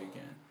 every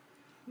weekend.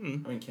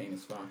 I've been keen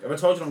as fuck. Have I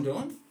told you what I'm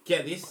doing?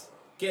 Get this,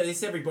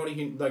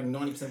 everybody, like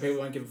 90% of people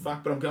don't give a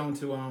fuck, but I'm going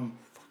to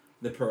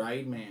the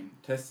parade, man.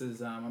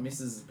 Tessa's, my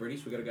missus is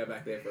British, we've got to go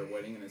back there for a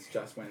wedding, and it's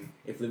just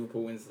if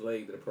Liverpool wins the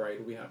league, that a parade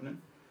will be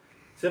happening.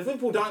 So if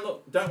Liverpool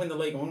don't win the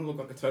league, I want to look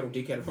like a total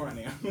dickhead right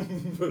now.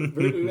 But if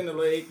we win the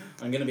league,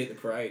 I'm going to be at the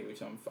parade,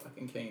 which I'm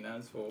fucking keen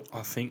as for.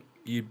 I think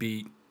you'd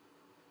be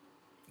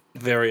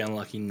very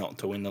unlucky not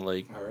to win the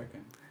league. I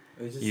reckon.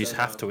 You just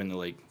have to win the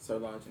league. So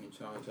large and in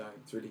charge, eh?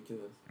 It's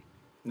ridiculous.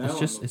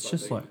 It's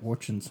just like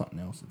watching something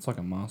else. It's like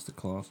a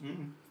masterclass.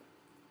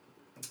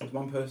 There's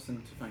one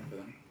person to thank for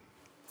that.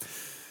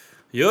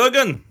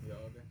 Jürgen!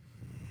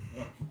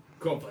 Oh,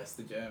 God bless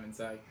the Germans,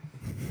 eh?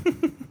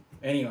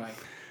 Anyway,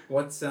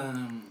 what's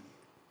some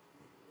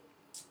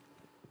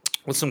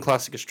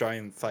classic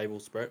Australian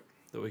fables, Brett,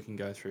 that we can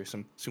go through?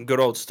 Some good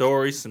old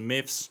stories, some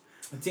myths.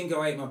 I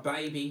Dingo ate my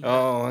baby.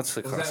 Oh, that's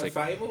the Was classic.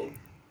 that a fable?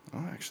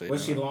 Oh, actually,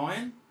 Was she no.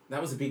 lying? That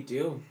was a big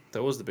deal.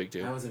 That was the big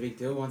deal. That was a big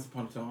deal once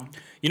upon a time.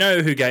 You know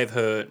who gave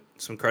her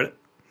some credit?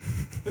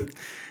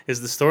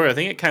 Is the story. I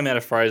think it came out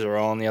of Fraser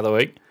Island the other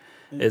week.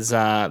 Is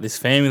this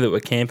family that were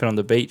camping on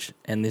the beach,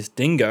 and this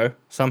dingo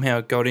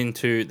somehow got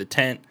into the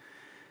tent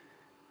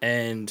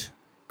and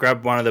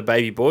grabbed one of the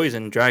baby boys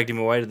and dragged him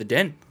away to the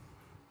den.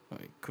 I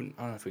don't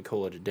know if we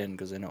call it a den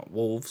because they're not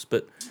wolves,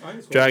 but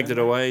dragged it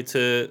away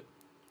to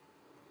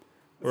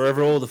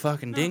wherever all the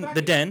fucking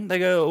the den. They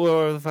go where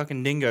all the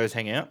fucking dingoes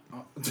hang out.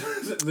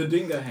 The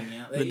dingo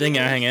hangout. The dingo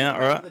hangout,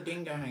 right? The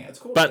dingo hangout. It's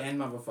called But- Den,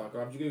 motherfucker.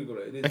 I've googled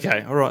it. It is.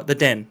 Okay, all right, the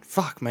den.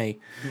 Fuck me.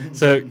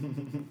 So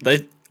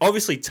they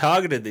obviously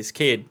targeted this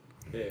kid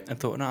Yeah. and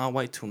thought, no, I'll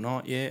wait till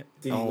night. Yeah,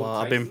 Did he look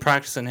I've been tasty?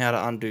 practicing how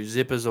to undo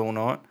zippers all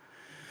night.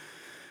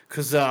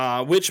 Because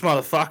which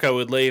motherfucker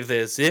would leave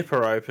their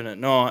zipper open at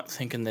night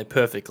thinking they're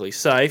perfectly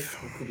safe?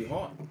 It could be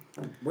hot.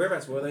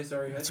 Whereabouts were they?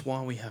 Sorry, That's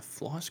why we have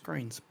fly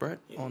screens, Brett,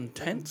 on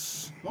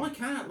tents. My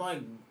cat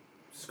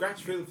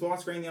scratched through the fly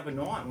screen the other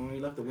night when we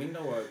left the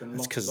window open.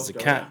 That's because it's a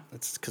locked her cat. out.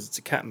 That's because it's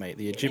a cat, mate.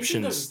 The dingoes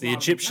Egyptians, are the smarter than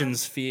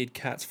Egyptians feared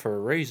cats for a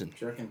reason. Do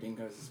you reckon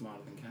dingoes are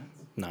smarter than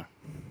cats? No,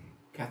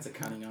 Cats are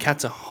cunning.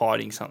 cats are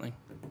hiding something.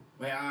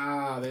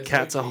 They're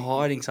Cats so are cheeky.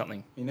 hiding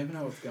something. You never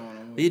know what's going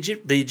on. The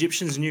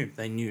Egyptians knew.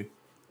 They knew.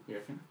 You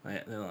reckon?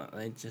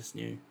 They just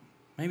knew.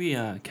 Maybe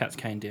cats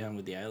came down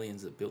with the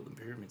aliens that built the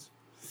pyramids.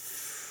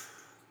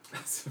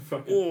 That's a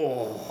fucking.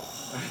 Oh.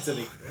 That's a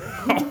big.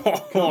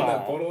 Come on,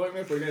 that bottle opener.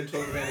 If we're going to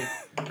talk about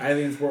if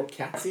aliens brought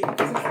cats in.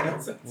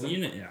 That's Well, you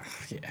know,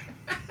 yeah.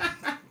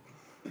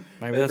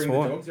 Maybe They that's bring the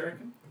why. dogs, you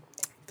reckon?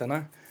 Don't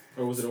know.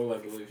 Or was it all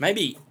evolution?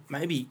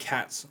 Maybe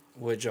cats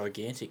were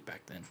gigantic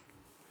back then.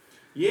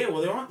 Yeah,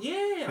 well, they're on. Yeah.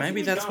 I think Maybe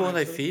we've that's done, why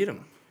they actually. feared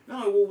them.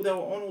 No, well, they were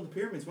on all the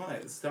pyramids, weren't they,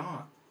 at the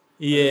start?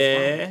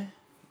 Yeah.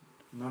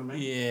 You know what I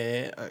mean?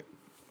 Yeah.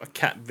 A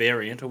cat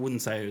variant. I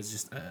wouldn't say it was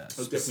just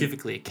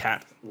specifically a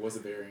cat. It was a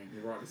variant.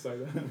 You're right to say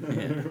that.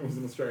 Yeah. It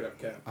wasn't a straight up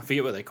cat. I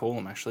forget what they call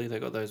them, actually. They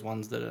got those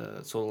ones that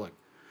are sort of like...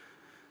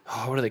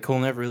 Oh, what do they call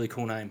them? They have a really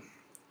cool name.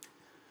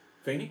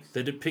 Phoenix?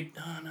 They're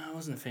Oh, no, it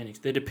wasn't a phoenix.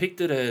 They're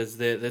depicted as...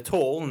 They're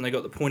tall, and they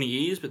got the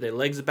pointy ears, but their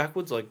legs are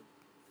backwards, like...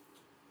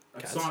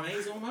 Like Cats.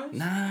 Siamese almost?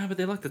 Nah, but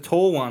they're like the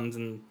tall ones,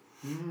 and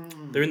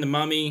they're in the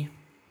Mummy.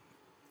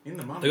 In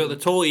the Mummy? They got the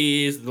tall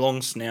ears, the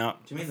long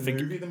snout. Do you mean the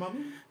movie The Mummy?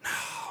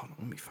 Oh,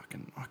 let me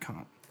fucking... I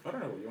can't... I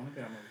don't know what you want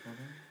about, motherfucker.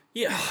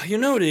 Yeah, you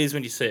know what it is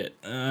when you see it.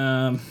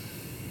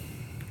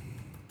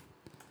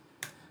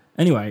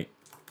 Anyway,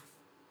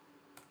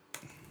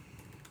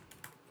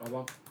 I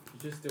love...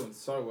 You're just doing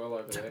so well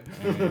over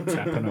there.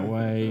 tapping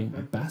away.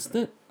 A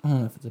bastet? I don't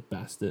know if it's a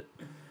bastet.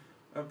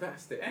 A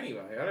bastard.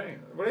 Anyway, I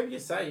don't... Whatever you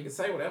say, you can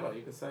say whatever.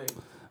 You can say...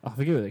 I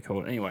forget what they're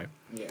called. Anyway,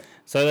 Yeah.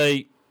 So they...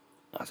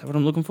 is that what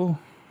I'm looking for?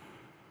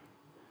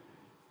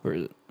 Where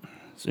is it?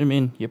 Zoom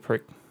in, you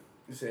prick.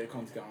 This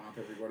aircon's going up,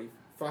 everybody.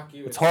 Fuck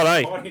you. It's hot, eh?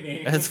 in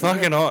here. It's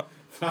fucking hot.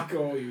 Fuck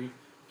all you.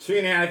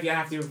 Tune out if you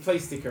have to.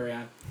 Please stick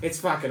around. It's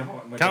fucking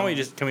hot.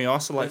 Can we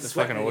isolate the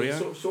fucking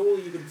audio?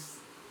 Surely you could...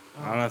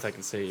 I don't know if they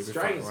can see you.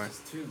 Australia's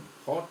just too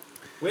hot.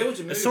 Where would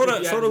you move? It sort if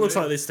of you had to looks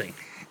move? like this thing.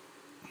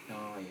 Oh,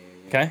 yeah.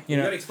 Okay, You you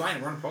know. gotta explain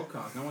it. We're on a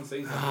podcast. No one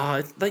sees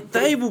it.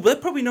 They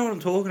probably know what I'm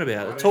talking about. I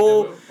They're don't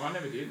tall. know. I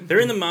never did. They're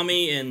in the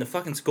Mummy, and the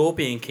fucking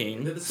Scorpion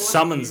King They're the size of a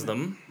summons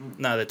human. them.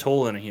 No, they're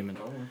taller than a human.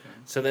 Oh, okay.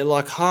 So they're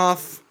like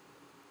half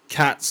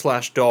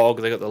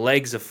cat/dog. They got the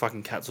legs of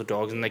fucking cats or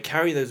dogs, and they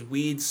carry those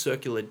weird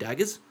circular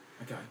daggers.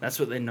 Okay. That's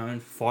what they're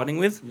known for fighting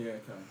with. Yeah,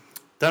 okay.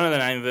 Don't know the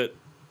name of it.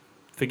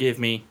 Forgive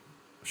me.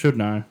 Should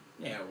know,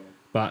 Yeah, well.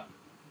 but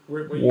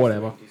We're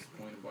Whatever. usually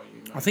disappointed by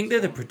you, mate. I think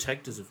they're the It's fine.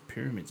 protectors of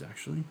pyramids,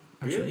 actually.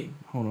 Really?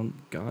 Hold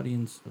on.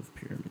 Guardians of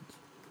pyramids.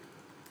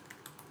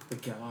 The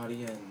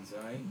Guardians,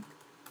 eh?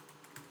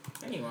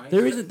 Anyway.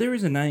 There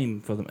is a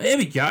name for them. There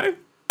we go.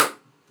 I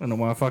don't know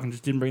why I fucking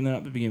just didn't bring that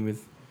up to begin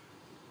with.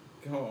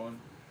 Go on.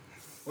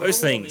 Those We're all on the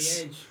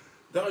things. edge.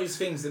 Those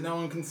things that no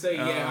one can see.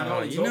 Yeah, I know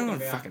what you you're know talking what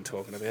I'm about. fucking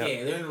talking about.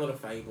 Yeah, they're in a lot of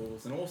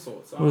fables and all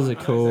sorts. What is it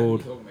I know called? exactly what you're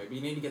talking about, but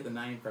you need to get the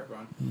name for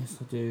everyone. Yes,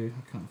 I do.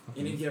 I can't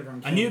You need to fucking... get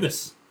everyone.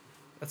 Anubis.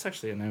 That's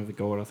actually a name of a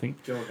god, I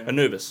think. Jordan.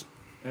 Anubis.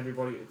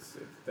 Everybody,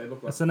 they look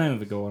like. That's the name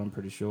of a god, I'm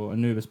pretty sure.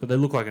 Anubis, but they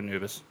look like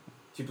Anubis.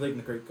 Do you believe in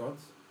the Greek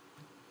gods?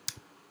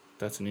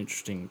 That's an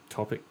interesting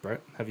topic,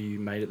 Brett. Have you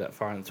made it that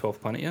far in the 12th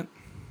planet yet?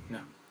 No.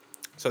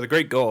 So the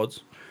Greek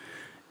gods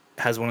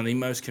has one of the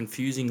most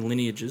confusing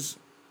lineages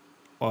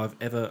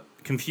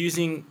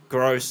confusing,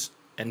 gross,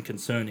 and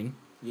concerning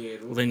Yeah,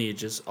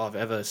 lineages I've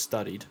ever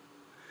studied.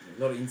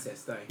 a lot of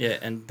incest, eh? Yeah,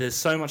 and there's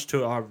so much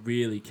to it, I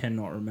really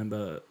cannot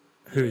remember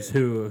who's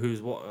who or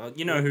who's what.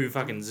 You know who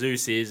fucking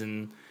Zeus is,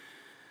 and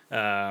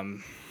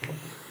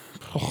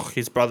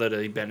his brother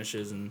that he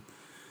banishes, and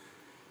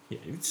yeah,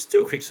 just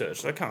do a quick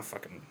search. I can't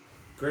fucking...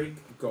 Greek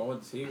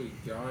gods, here we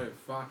go.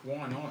 Fuck,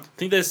 why not? I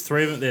think there's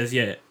three of them. There's,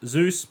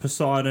 Zeus,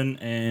 Poseidon,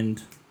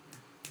 and...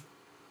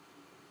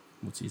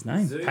 What's his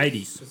name? Zeus,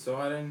 Hades.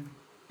 Poseidon,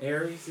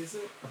 Ares, is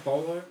it?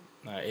 Apollo?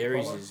 No,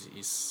 Ares Apollo? is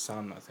his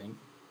son, I think.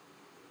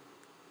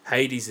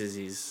 Hades is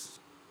his...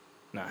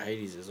 No,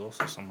 Hades is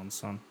also someone's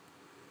son.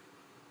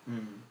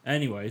 Mm.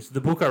 Anyways,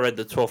 the book I read,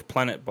 The 12th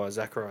Planet by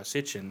Zachariah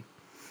Sitchin,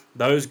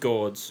 those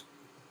gods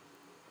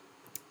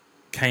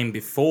came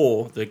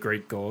before the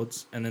Greek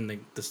gods, and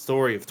then the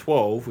story of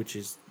 12, which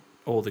is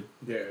all the...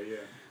 Yeah.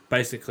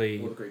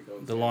 Basically, All the Greek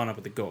gods. the lineup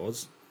of the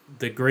gods.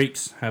 The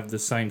Greeks have the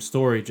same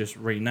story, just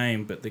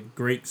renamed, but the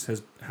Greeks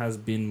has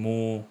been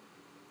more,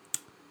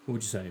 what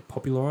would you say,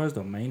 popularized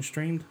or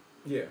mainstreamed?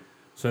 Yeah.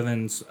 So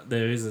then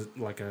there is a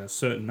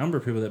certain number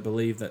of people that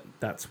believe that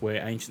that's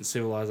where ancient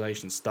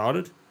civilization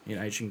started in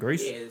ancient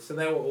Greece. Yeah, so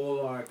they were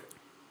all like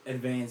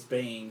advanced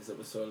beings that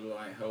were sort of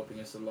like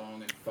helping us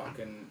along and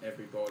fucking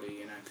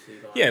everybody and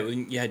actually like. Yeah, well,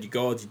 you had your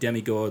gods, your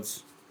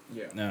demigods,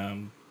 Yeah.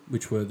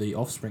 which were the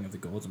offspring of the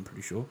gods, I'm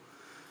pretty sure.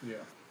 Yeah.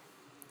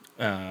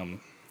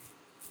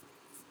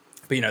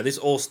 But you know, this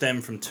all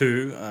stemmed from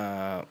two,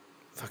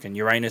 fucking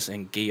Uranus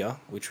and Gaia,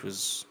 which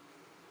was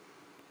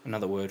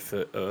another word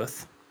for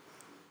Earth.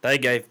 They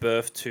gave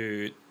birth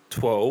to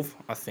 12,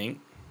 I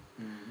think.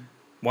 Mm.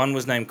 One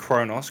was named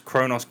Kronos.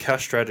 Kronos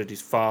castrated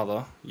his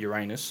father,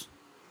 Uranus.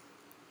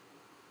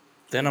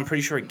 Then I'm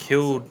pretty sure he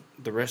killed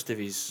the rest of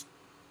his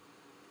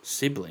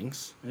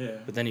siblings. Yeah.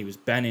 But then he was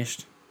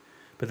banished.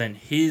 But then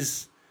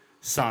his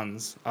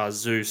sons are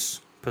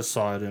Zeus,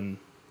 Poseidon,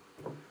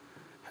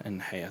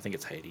 and hey, I think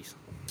it's Hades.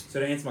 So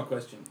to answer my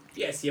question,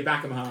 yes, you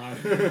back 'em hard.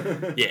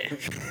 Yeah.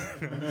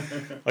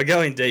 I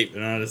go in deep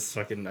and I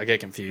get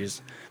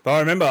confused. But I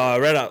remember I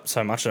read up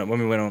so much on it when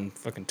we went on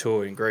fucking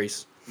tour in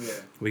Greece. Yeah.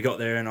 We got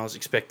there and I was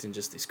expecting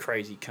just this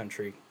crazy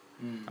country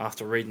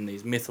after reading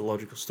these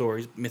mythological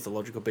stories,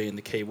 mythological being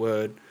the key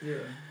word. Yeah.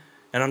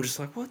 And I'm just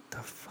like, what the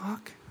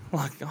fuck?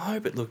 Like, I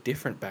hope it looked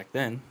different back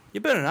then. You're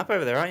burning up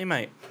over there, aren't you,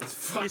 mate? It's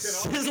fucking You're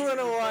hot. sizzling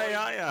away,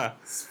 aren't you?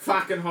 It's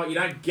fucking hot. You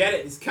don't get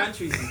it. This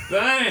country's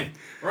burning.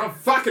 We're on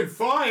fucking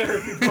fire,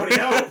 everybody.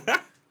 Help.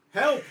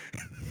 Help.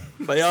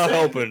 They are Send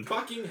helping.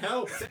 Fucking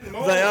help. Send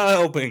more. They are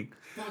helping.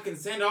 Fucking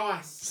send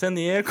ice. Send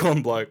the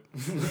aircon bloke.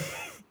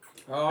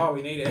 Oh,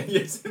 we need it.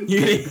 Yes.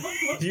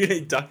 You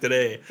need ducted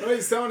air. We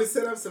need someone to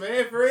set up some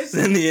air for us.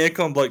 Send the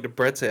aircon bloke to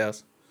Brett's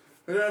house.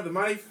 We don't have the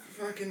money.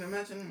 Fucking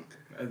imagine.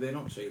 They're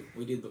not cheap.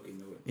 We did look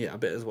into it. Yeah, I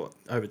bet it's what?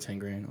 Over 10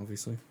 grand,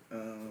 obviously. Nah.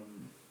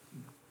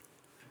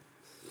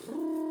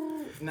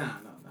 I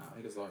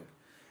think it's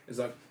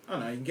like I don't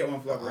know. You can get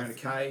one for like around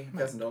 $1,000.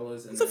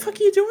 What the fuck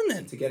are you doing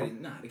then? To get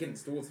it, to get it in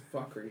stores,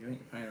 fuckery. I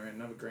think you're paying around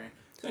another grand.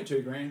 It's only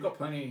 $2,000. Got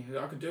plenty.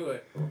 I could do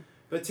it.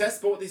 But Tess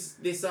bought this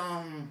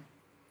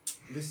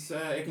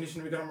air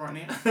conditioner we got on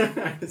right now.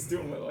 It's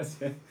doing well, I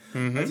said.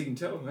 As you can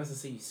tell, as I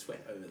see you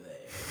sweat over there.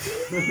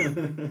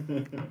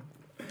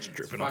 It's It's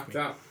dripping off fucked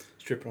me. up.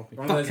 It's dripping off me.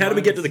 One of Fuck, those how did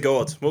we get to moments- the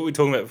gods? What were we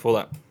talking about before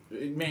that?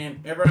 Man,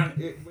 everyone,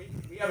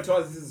 we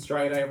advertise this as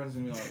Australia Day. Everyone's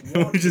going to be like,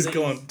 what? we just is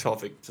go this? on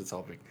topic to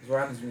topic. This is what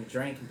happens when you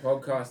drink and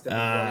podcast.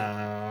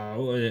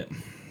 Everybody. What is it?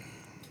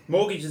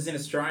 Mortgages in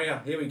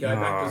Australia. Here we go.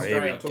 Back to here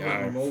Australia. we I'll talk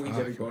about my go. mortgage,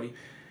 Fuck. everybody.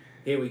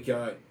 Here we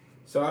go.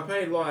 So I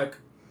paid like...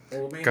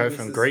 Go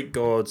from Greek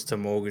gods to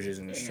mortgages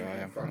in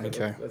Australia.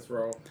 Okay. Let's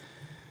roll.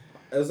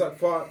 It was like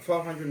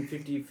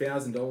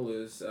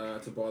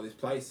 $550,000 to buy this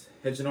place.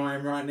 Hedge and I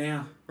am right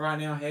now. Right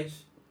now, Hedge.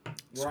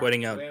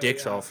 Sweating our where we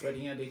dicks are, off.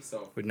 Sweating our dicks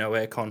off. With no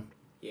aircon.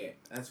 Yeah,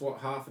 that's what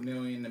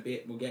 $500,000 a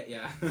bit will get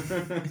ya.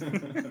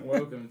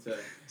 Welcome to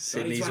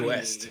Sydney's 2020.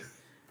 West.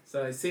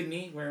 So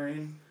Sydney, we're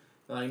in,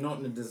 like not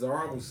in a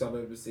desirable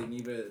suburb of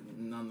Sydney, but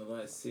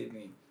nonetheless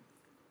Sydney.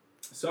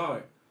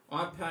 So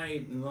I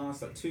paid in the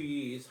last 2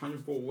 years,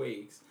 104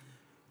 weeks.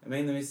 I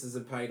mean the missus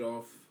have paid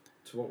off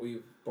to what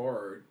we've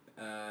borrowed,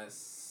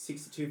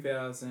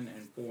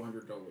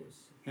 $62,400.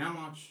 How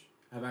much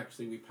have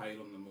actually we paid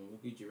on the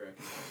mortgage? You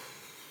reckon?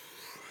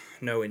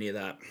 Nowhere near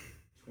that.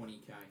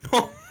 20K.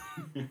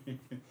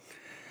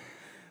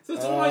 So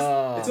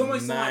it's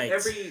almost like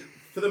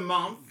for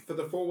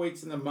the 4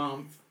 weeks in the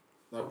month,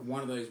 like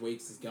one of those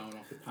weeks is going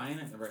off to paying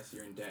it, and the rest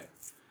you're in debt.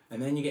 And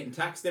then you're getting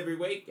taxed every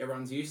week.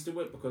 Everyone's used to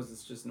it because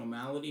it's just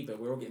normality, but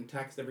we're all getting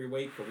taxed every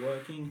week for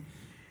working.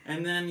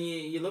 And then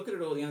you look at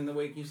it all at the end of the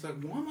week and you're just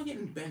like, why am I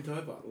getting bent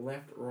over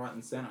left, right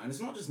and centre? And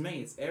it's not just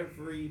me, it's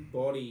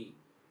everybody.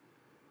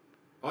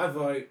 I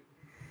vote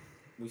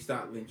we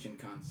start lynching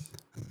cunts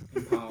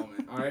in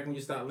Parliament. I reckon we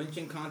just start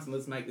lynching cunts and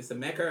let's make this a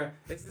Mecca.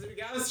 This is we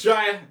go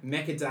Australia.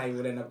 Mecca Day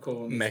would end up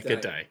calling this Mecca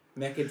Day.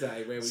 Mecca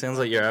Day. Where we Sounds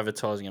like you're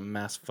advertising a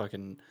mass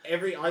fucking I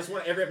just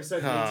want every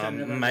episode to be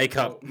turning everyone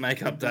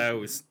makeup day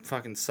with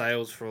fucking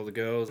sales for all the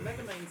girls.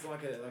 Mecca means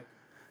like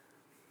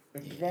a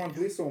divine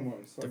bliss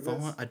almost. Like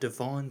A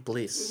divine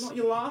bliss.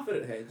 you laugh at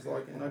it, Hedge.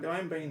 Like I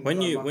ain't been.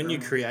 When you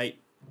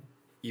create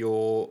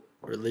your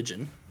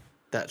religion,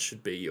 that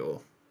should be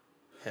your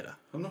header.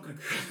 I'm not going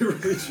to create a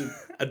religion.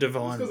 A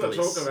divine Just because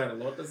I bliss. talk about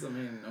it a lot doesn't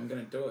mean I'm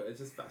going to do it. It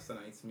just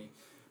fascinates me.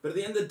 But at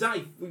the end of the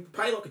day, we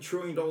pay like $1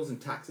 trillion in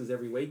taxes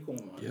every week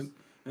almost. Yep.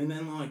 And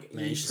then like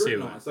Man, you you should see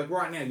scrutinise. Like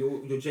right now,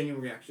 your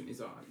genuine reaction is,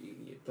 you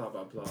idiot, blah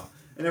blah blah,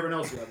 and everyone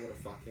else is like, what a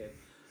fuckhead.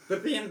 But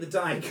at the end of the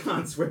day,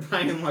 cunts, we're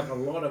paying like a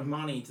lot of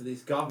money to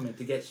this government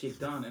to get shit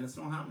done, and it's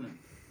not happening.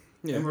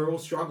 Yeah. And we're all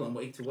struggling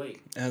week to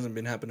week. It hasn't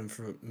been happening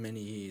for many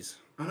years.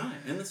 I know,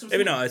 and that's what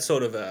Maybe no, it's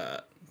sort of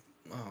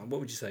what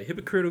would you say,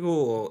 hypocritical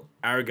or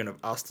arrogant of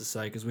us to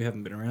say because we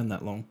haven't been around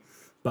that long.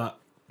 But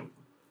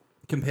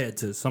compared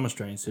to some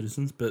Australian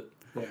citizens, but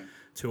Yeah.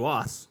 to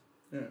us,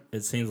 Yeah.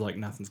 it seems like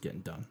nothing's getting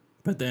done.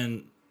 But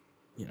then,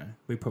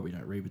 we probably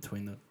don't read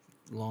between the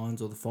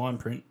lines or the fine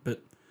print.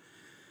 But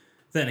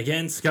then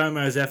again,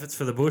 ScoMo's efforts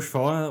for the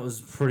bushfire, that was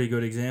a pretty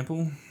good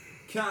example.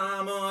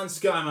 Come on,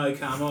 ScoMo,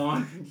 come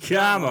on.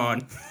 Come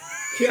on.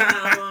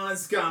 Come on,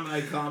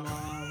 Scummo, come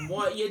on.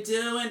 What you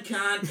doing,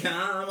 cunt?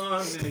 Come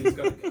on. And he's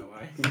got to go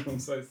away. I'm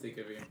so sick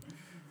of him.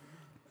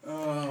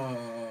 Oh,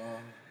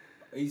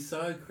 he's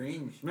so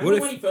cringe. Remember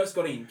when he first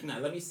got in? No,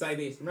 let me say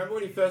this. Remember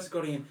when he first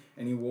got in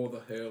and he wore the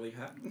Hurley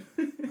hat?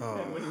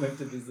 When he went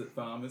to visit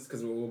farmers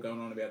because we were all going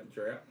on about the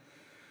drought.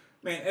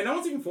 Man, and no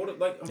one's even thought it.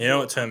 Like, You know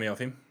what turned me off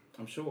him?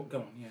 I'm sure. Go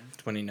on, yeah.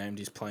 It's when he named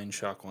his plane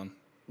Shark One.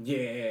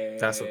 Yeah.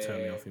 That's what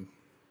turned me off him.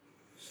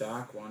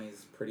 Shark One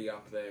is pretty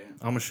up there.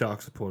 I'm a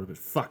Shark supporter, but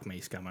fuck me,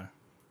 Scummo.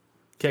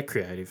 Get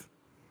creative.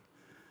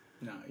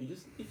 No, he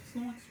just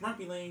likes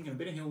rugby league and a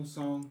bit of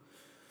Hillsong.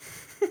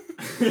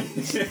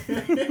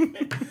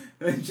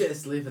 And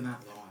just living that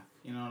life.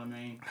 You know what I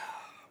mean?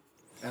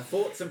 Our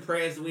thoughts and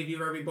prayers are with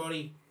you,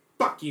 everybody.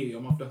 Fuck you.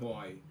 I'm off to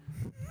Hawaii.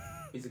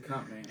 He's a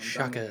cunt, man.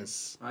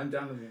 I'm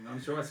done with him.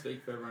 I'm sure I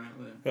speak for everyone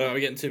out there.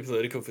 We're getting too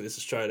political for this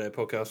Australia Day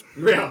podcast.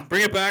 Yeah.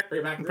 Bring it back.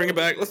 Bring it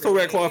back. Let's talk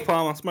about Clive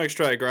Palmer. Make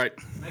Australia great.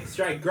 Make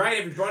Australia great,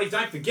 everybody.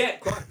 Don't forget,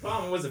 Clive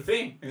Palmer was a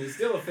thing, and he's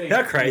still a thing.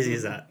 How crazy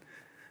is that?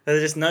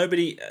 There's just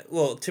nobody.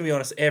 Well, to be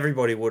honest,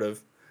 everybody would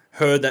have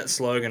heard that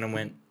slogan and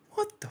went,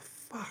 "What the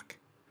fuck?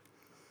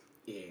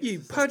 Yeah, You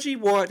pudgy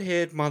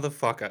white-haired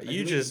motherfucker! You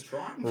we just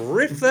tried.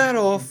 ripped that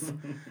off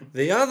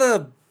the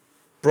other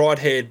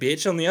bright-haired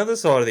bitch on the other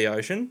side of the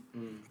ocean."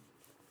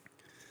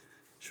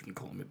 Shouldn't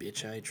call him a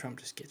bitch, eh? Trump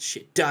just gets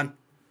shit done.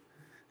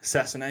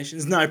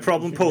 Assassinations, no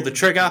problem. Pull the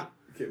trigger.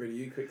 Get rid of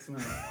you quick,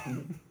 mate.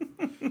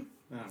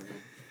 No, man.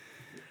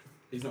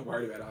 He's not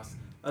worried about us.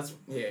 That's,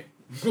 yeah.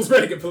 Let's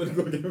ready to get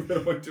political again, but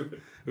I won't do it.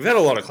 We've had a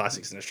lot of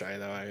classics in Australia,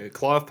 though. Eh?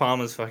 Clive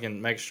Palmer's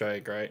fucking Make Australia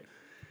Great.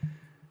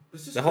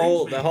 It's just The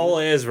cringe, man. whole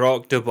Ayers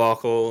Rock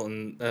debacle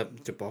and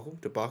debacle.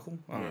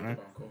 I don't know.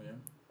 Debacle, yeah.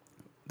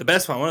 The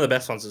best one, one of the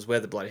best ones, is Where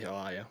the Bloody Hell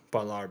Are You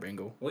by Lara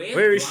Bingle. Where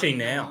Where is she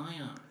bloody now? hell are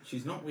ya?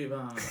 She's not with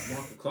Michael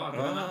Clark. I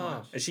don't know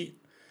much. Is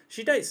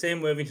she dates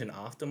Sam Worthington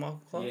after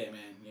Michael Clark? Yeah, man.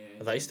 Yeah.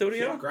 Are they still She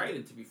together?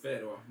 upgraded, to be fair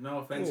to her. No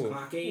offense, Ooh.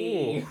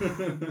 Clarky.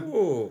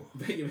 Ooh.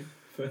 Be your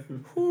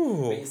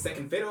Ooh.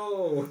 second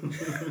fiddle. We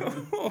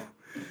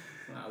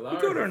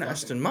got her an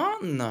Aston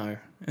Martin though,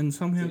 and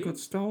somehow Did he? got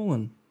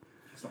stolen.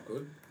 It's not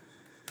good.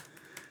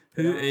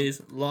 Who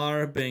is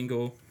Lara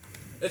Bingle?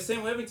 It's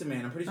Sam Worthington,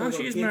 man. I'm pretty sure. Oh, they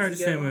got she is kids married to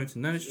together. Sam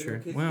Worthington. That is They got true.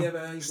 kids Wow.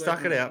 together. He's Stuck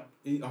it working- out.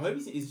 I hope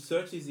his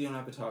search is on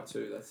Avatar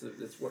too.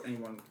 That's what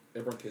everyone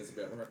cares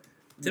about, right?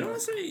 Did I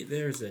say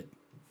there's a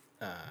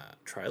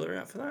trailer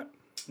out for that?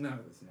 No,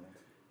 there's not.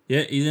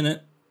 Yeah, he's in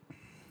it.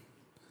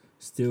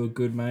 Still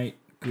good mate.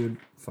 Good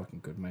fucking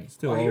good mate.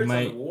 Still I hear old it's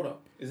mate. underwater.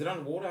 Is it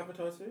underwater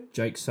Avatar too?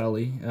 Jake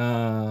Sully.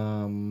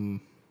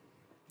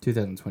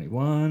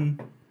 2021.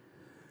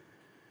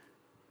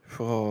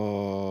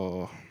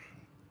 Oh,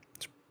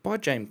 it's by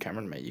James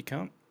Cameron, mate. You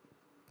can't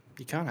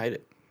hate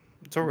it.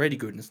 It's already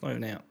good and it's not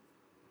even out.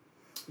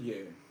 Yeah.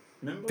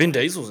 Remember? Vin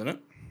Diesel's in it.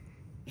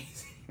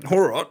 All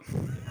right.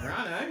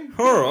 Righto.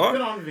 All right.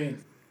 Good on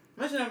Vin.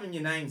 Imagine having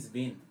your name's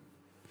Vin.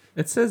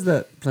 It says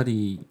that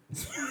bloody.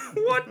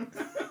 What?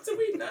 That's a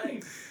weird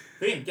name.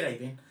 Vin. G'day,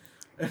 Vin.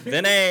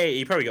 Vinny.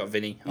 You probably got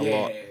Vinny a yeah,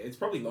 lot. it's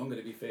probably longer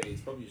to be fair.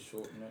 It's probably just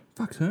short, you know.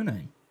 Fuck's her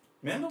name?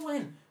 Remember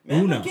when?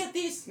 Una. Get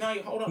this. No,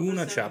 hold on. for a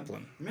Una second.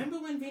 Chaplin. Remember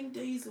when Vin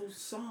Diesel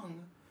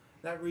sung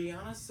that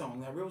Rihanna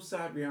song, that real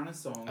sad Rihanna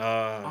song, Oh,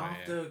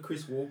 after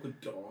Chris Walker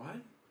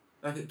died?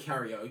 Like at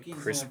karaoke.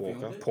 Chris someone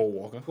filmed Walker. it? Paul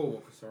Walker. Paul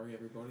Walker, sorry,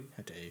 everybody.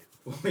 How dare you?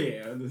 Oh,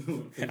 yeah. there's a lot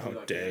of people How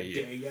like, dare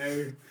you. Dare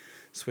you.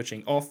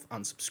 Switching off.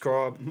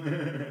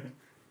 Unsubscribe.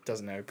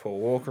 Doesn't know who Paul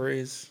Walker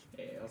is.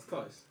 Yeah, I was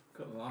close.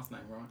 Got the last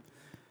name right.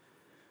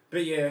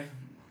 But yeah,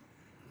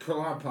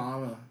 Clive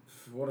Palmer.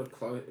 What a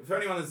close. For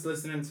anyone that's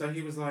listening, so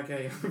he was like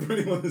a. For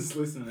anyone that's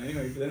listening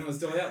anyway, but anyone's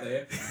still out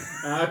there.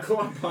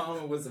 Clive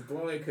Palmer was a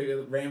bloke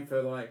who ran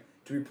for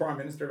to be Prime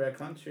Minister of our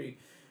country.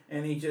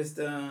 And he just,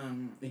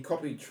 he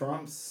copied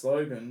Trump's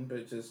slogan,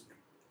 but just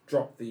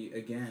dropped the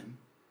again.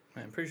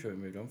 Man, I'm pretty sure we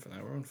moved on from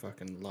that. We're on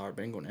fucking Lara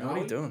Bingle now. What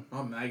are you doing?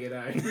 I'm maggot,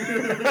 eh?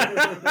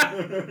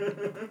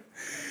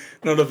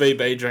 Not a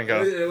VB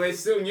drinker. We're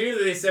still new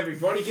to this,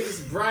 everybody. Give us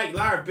a break.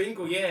 Lara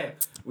Bingle, yeah.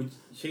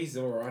 She's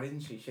alright,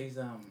 isn't she? She's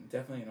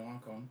definitely an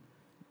icon.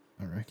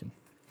 I reckon.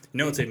 You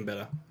know what's even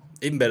better?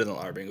 Even better than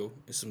Lara Bingle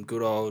is some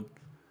good old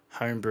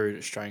homebrewed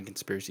Australian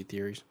conspiracy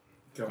theories.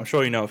 Go on. I'm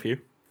sure you know a few.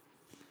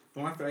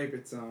 My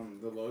favourite's the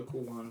local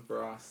one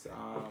for us.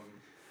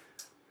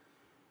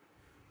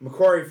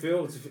 Macquarie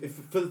Fields.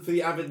 For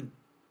the avid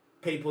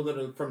people that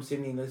are from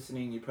Sydney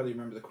listening, you probably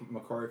remember the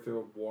Macquarie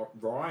Field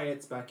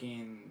riots back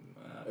in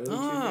early 2000s.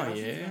 Oh,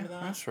 yeah. Remember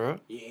that? That's right.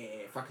 Yeah,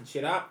 fucking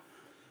shit up.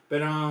 But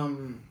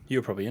You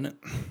were probably in it.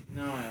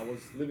 no, I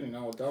was living in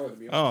Oladella, to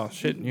be Oh, honest.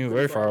 shit. You were Pretty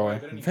very far away.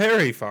 but anyway.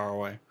 Very far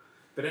away.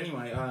 But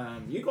anyway,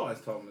 you guys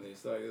told me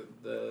this,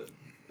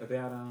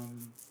 about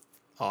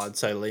Oh, I'd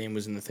say Liam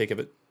was in the thick of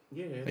it.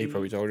 yeah. He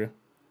probably told you.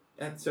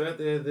 At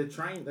the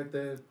train, like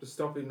the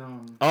stop in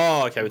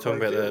Oh, okay. We're talking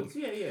about the Fields.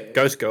 Yeah.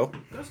 Ghost Girl.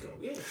 Ghost Girl,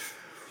 yeah.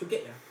 She'll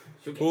get you.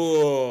 She'll get you.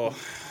 Oh,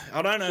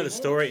 I don't know She the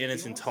story was, in she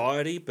its was.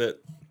 entirety,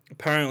 but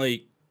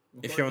apparently,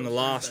 if you're on the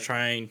last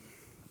train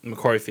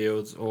Macquarie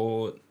Fields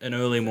or an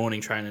early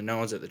morning train and no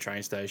one's at the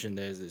train station,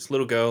 there's this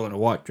little girl in a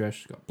white dress.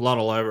 She's got blood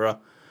all over her.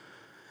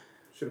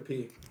 Should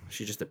appear.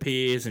 She just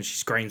appears and she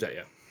screams at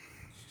you.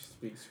 Just a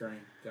big screen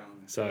going.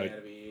 So- Get out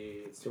of here.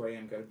 It's 2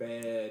 a.m. Go to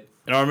bed.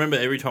 And I remember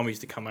every time we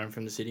used to come home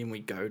from the city and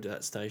we'd go to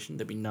that station,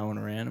 there'd be no one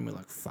around and we're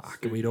like, fuck.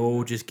 And we'd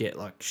all just get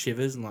like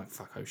shivers and like,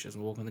 fuck, I hope she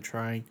doesn't walk on the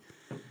train.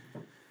 Yeah.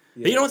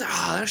 But you know what?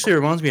 That actually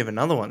reminds me of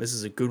another one. This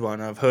is a good one.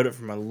 I've heard it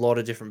from a lot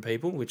of different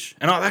people,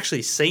 and I've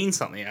actually seen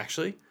something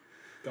actually.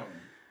 Go on.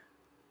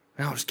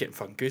 Now I'm just getting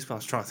fucking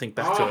goosebumps trying to think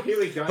back to Oh, it. here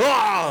we go. Oh,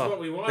 That's what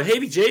we want. the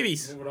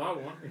heebie-jeebies. What would I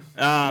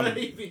want? Um,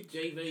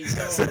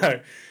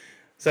 heebie-jeebies.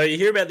 So you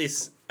hear about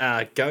this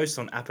ghost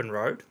on Appin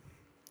Road.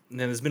 And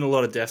then there's been a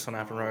lot of deaths on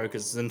Appin Road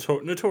because it's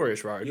a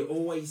notorious road. You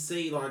always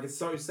see, like, it's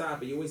so sad,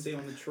 but you always see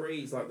on the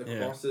trees, like, the Yeah.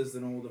 crosses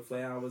and all the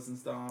flowers and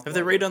stuff. Have they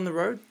redone the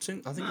road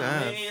soon? I think they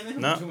have. Man, they're No.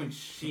 not doing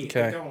shit.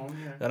 Okay. Go on,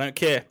 yeah. They don't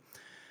care.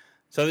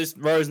 So this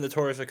road's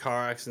notorious for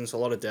car accidents, a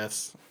lot of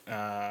deaths.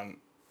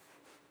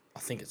 I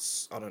think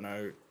I don't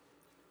know,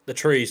 the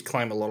trees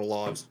claim a lot of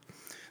lives.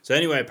 So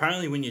anyway,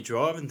 apparently when you're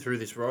driving through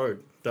this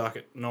road, late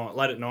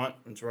at night,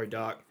 it's very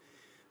dark,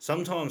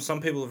 sometimes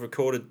some people have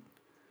recorded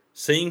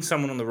seeing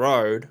someone on the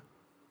road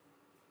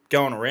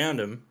going around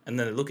him, and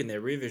then they look in their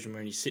rear vision mirror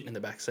and he's sitting in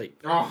the back seat.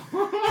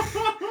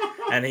 Oh.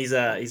 And he's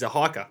a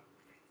hiker.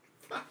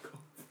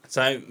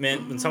 So,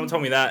 man, when someone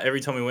told me that,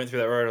 every time we went through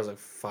that road, I was like,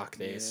 fuck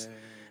this. Yeah.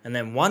 And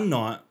then one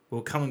night, we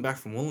were coming back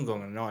from Wollongong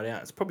on a night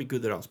out. It's probably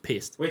good that I was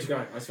pissed. Where'd you go?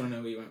 I just want to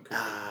know where you went.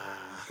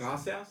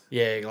 Glass House?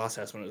 Yeah, Glass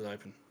House when it was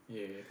open.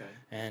 Yeah, okay.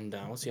 And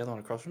what's the other one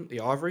across from it? The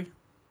Ivory?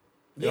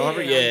 The Yeah,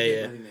 Ivory? I Yeah, didn't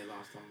yeah. get in there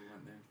last time we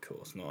went there. Of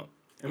course not.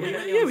 And Yeah, we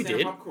went yeah, there on we Sam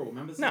did. Pub Crawl.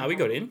 Remember No, Sam we Pub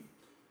got Crawl? in.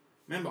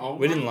 Remember old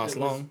We didn't mate last that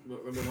long.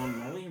 Was on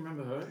Molly,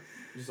 remember her?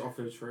 Just off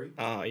her tree.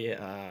 Oh,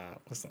 yeah.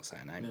 Let's not say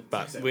her name. No,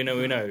 But say we know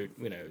it. who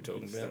we're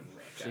talking Just about.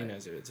 say She it.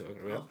 knows who we're talking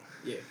about.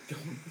 Yeah,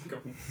 go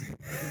on.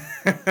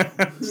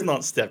 Let's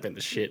not step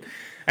into shit.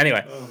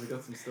 Anyway. Oh, we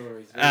got some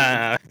stories. Go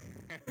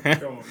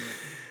Go on, man.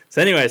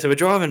 So anyway, so we're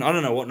driving. I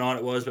don't know what night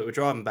it was, but we're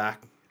driving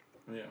back,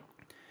 Yeah.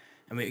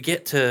 and we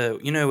get to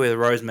where the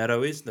Rose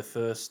Meadow is,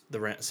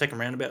 second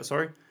roundabout.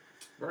 Sorry,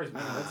 Rose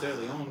Meadow, that's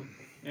early on.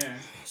 Yeah.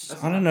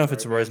 That's I don't know if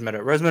it's a Rose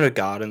Meadow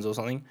Gardens or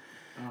something.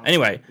 Oh,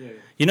 Anyway, yeah.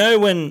 you know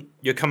when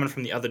you're coming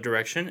from the other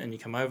direction and you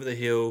come over the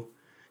hill,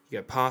 you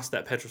go past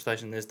that petrol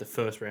station. There's the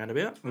first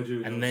roundabout, I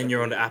do. and then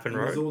you're onto Appin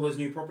And there's Road. all those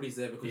new properties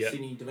there because Yep.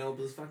 Sydney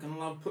developers fucking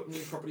love putting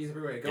new properties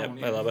everywhere. Go Yep, on,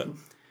 they love it.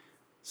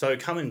 So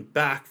coming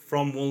back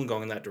from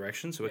Wollongong in that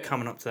direction, so we're Yeah.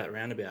 coming up to that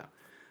roundabout.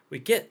 We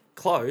get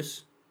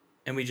close,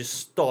 and we just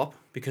stop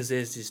because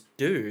there's this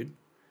dude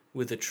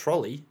with a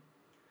trolley.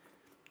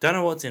 Don't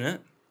know what's in it.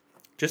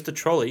 Just a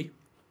trolley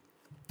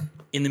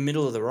in the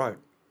middle of the road.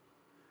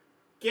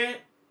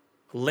 Get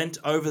Leant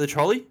over the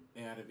trolley,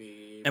 out of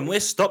here. and we're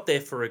stopped there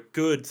for a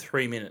good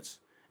 3 minutes.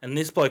 And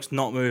this bloke's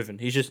not moving.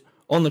 He's just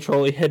on the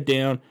trolley, head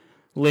down,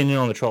 leaning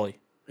on the trolley.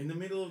 In the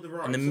middle of the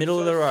road. In the middle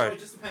of the road. So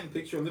just to paint the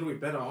picture a little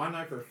bit better, I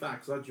know for a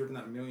fact, because I've driven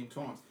that a million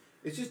times,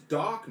 it's just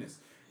darkness.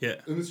 Yeah.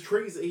 And there's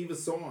trees either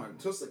side.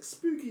 So it's like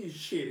spooky as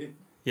shit.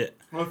 Yeah.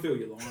 I feel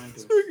you're lying to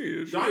us.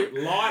 Spooky as Don't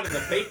lie to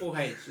the people,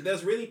 H.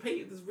 There's really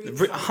people. There's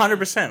really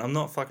 100%. I'm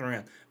not fucking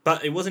around.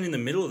 But it wasn't in the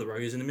middle of the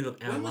road. It was in the middle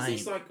of our When was lane.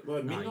 this, like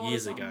midnight or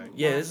Years something? ago. Like,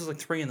 Yeah, this was like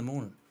 3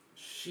 a.m.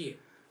 Shit.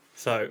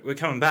 So we're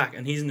coming back,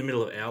 and he's in the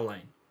middle of our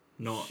lane,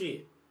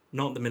 Shit.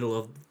 not the middle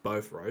of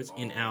both roads,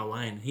 in our Oh.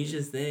 lane. He's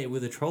just there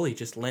with a trolley,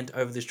 just leant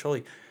over this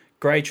trolley.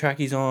 Grey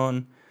trackies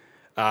on,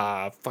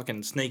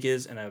 fucking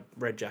sneakers, and a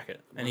red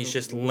jacket. And he's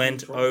just Was it leant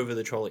trolley? over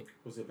the trolley.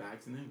 Was there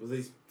bags in there? Was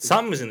these...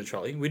 Something was in the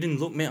trolley. We didn't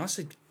look, man. I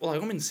said, well,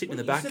 I'm sitting in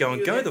the Well, you back said going,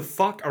 you were go there- the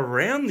fuck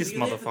around this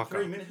You were there for 3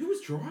 motherfucker. minutes. Who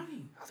was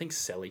driving? I think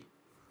Sally.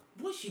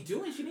 What's she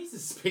doing? She needs to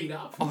speed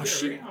up. And Oh,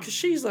 get around. because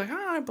she's like,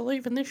 I don't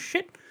believe in this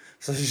shit.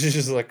 So she's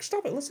just like,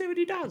 stop it, let's see what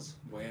he does.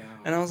 Wow.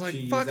 And I was like,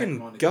 She is fucking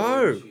that kind of go.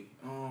 girl, isn't she?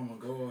 Oh my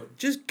god.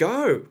 Just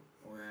go.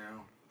 Wow.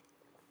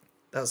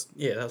 That was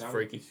That would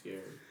freaky. be scary.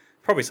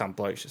 Probably some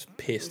bloke's just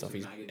pissed off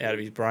out of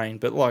his brain.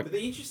 But like, But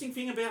the interesting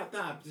thing about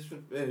that, just for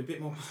a bit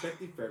more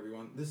perspective for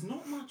everyone, there's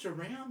not much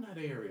around that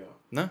area.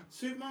 no.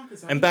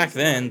 Supermarkets. And back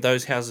then,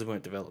 those houses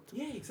weren't developed.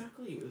 Yeah,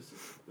 exactly. It was.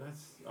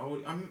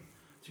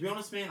 To be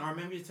honest, man, I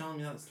remember you telling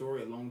me that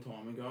story a long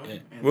time ago. Yeah.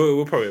 and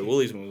We're probably at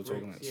Woolies when we were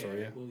talking freaks, that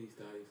story. Yeah. Woolies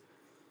days.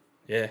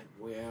 Yeah.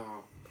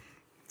 Wow.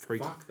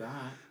 Freaky. Fuck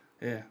that.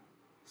 Yeah.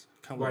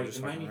 Can't believe I Wait, just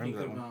it made fucking me think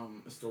remember of that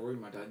one. a story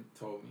my dad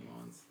told me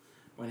once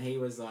when he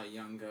was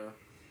younger,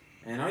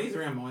 and he's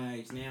around my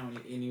age now,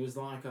 and he was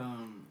like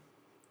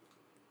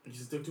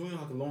he's doing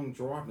like a long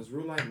drive. It was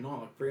real late at night,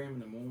 like 3 a.m. in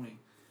the morning,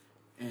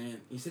 and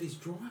he said he's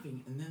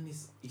driving, and then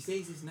he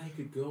sees this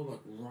naked girl like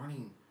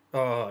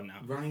Oh no.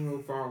 running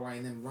real far away,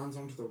 and then runs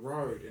onto the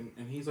road,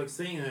 and he's like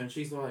seeing her, and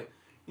she's like,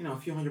 you know, a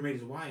few hundred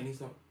meters away, and he's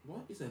like,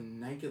 what is a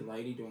naked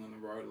lady doing on the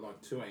road at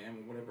like 2 a.m.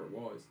 or whatever it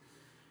was?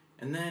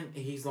 And then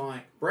he's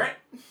like, Brett,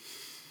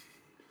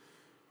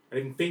 I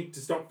didn't think to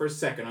stop for a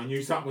second. I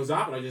knew something was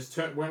up, and I just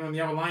went on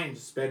the other lane and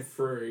just sped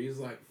through. He's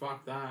like,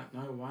 fuck that.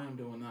 No way I'm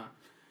doing that.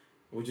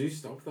 Would you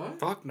stop though?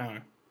 Fuck no.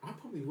 I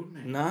probably wouldn't,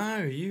 man. No,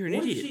 you're an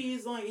What if idiot. she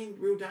is like in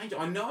real danger?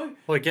 I know.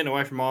 Like getting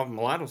away from Ivan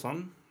Milat or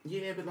something.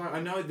 Yeah, but like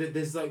I know that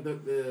there's like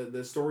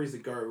the stories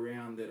that go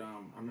around that I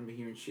remember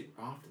hearing shit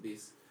after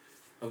this,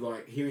 of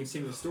like hearing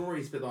similar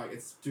stories, but like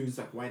it's dudes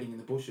like waiting in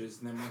the bushes,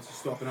 and then once you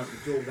stop and open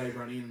the door, they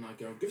run in and like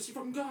go, "Give us your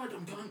fucking gun,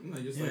 I'm gun," and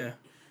they just like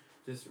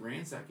just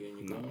ransack you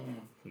and you're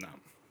gone.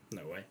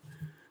 No way.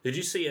 Did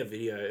you see a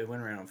video? It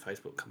went around on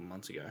Facebook a couple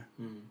months ago.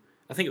 Mm.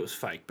 I think it was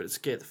fake, but it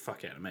scared the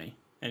fuck out of me.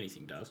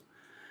 Anything does.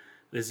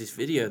 There's this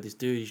video. This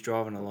dude, he's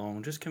driving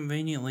along. Just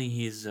conveniently,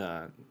 his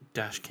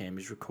dash cam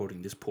is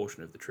recording this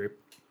portion of the trip.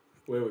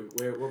 Where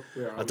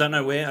are I don't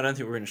know where. I don't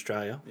think we're in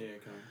Australia. Yeah,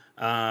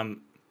 okay.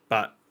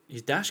 But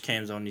his dash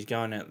cam's on. He's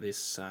going out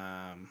this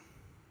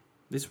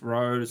this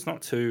road. It's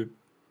not too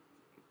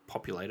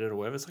populated or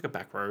whatever. It's like a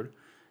back road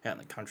out in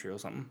the country or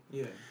something.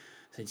 Yeah.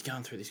 So he's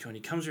going through this corner.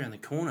 He comes around the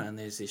corner and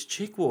there's this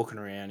chick walking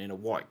around in a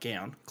white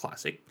gown.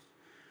 Classic.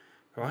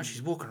 Right?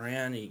 She's walking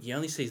around. He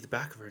only sees the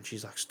back of her and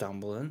she's like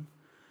stumbling.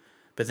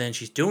 But then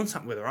she's doing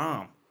something with her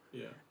arm.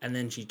 Yeah. And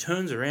then she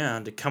turns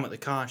around to come at the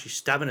car and she's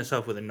stabbing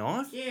herself with a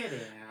knife. Get out.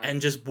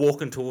 And just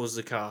walking towards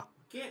the car.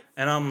 Get.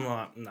 And I'm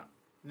like, no.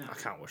 No. I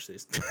can't watch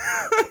this.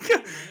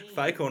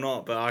 Fake or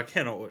not, but I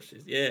cannot watch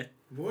this. Yeah.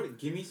 What?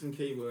 Give me some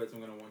keywords. I'm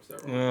gonna watch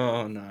that. Right.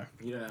 Oh no.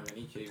 You don't have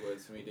any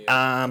keywords for me, do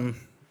you?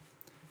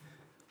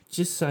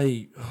 Just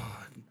say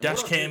dash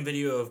What? cam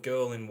video of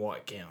girl in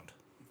white gown.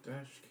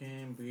 Dash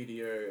cam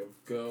video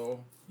of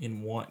girl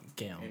In white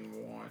gown. in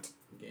white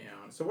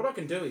gown. So what I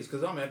can do is,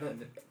 because I'm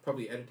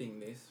probably editing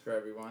this for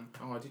everyone.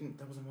 Oh,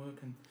 that wasn't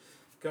working.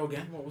 Go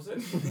again. What was it?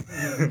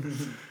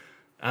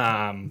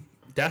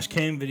 Dash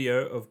cam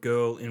video of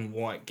girl in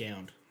white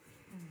gown.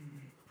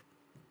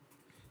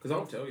 Because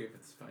I'll tell you if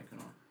it's fake or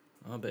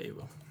not. I bet you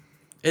will.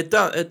 It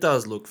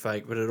does look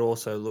fake, but it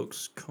also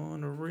looks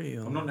kind of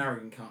real. I'm not an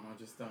arrogant cunt. I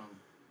just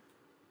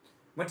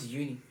went to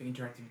uni for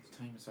interactive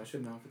entertainment, so I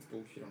should know if it's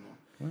bullshit or not.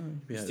 Well,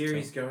 you'd be able to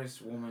Mysterious tell.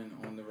 ghost woman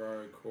on the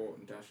road caught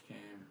in dash cam.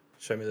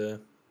 Show me the.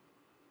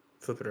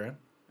 Flip it around.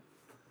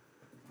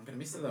 I'm gonna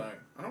miss her though.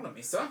 I don't want to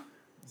miss her.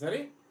 Is that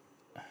it?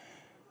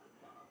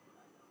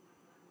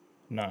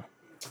 No.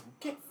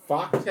 Get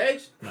fucked,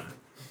 Hedge.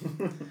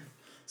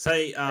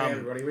 Say Hey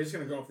everybody, we're just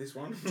gonna go off this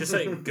one. just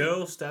say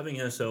girl stabbing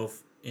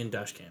herself in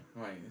dash cam.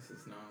 Wait, this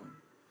is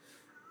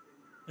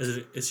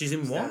gnarly. Is she's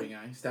in what? Stabbing, eh?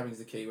 Stabbing's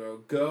the key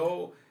word.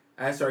 Girl,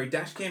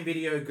 dash cam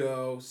video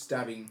girl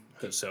stabbing.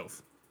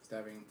 Herself.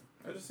 Stabbing.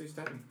 I just say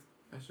stabbing.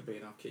 That should be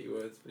enough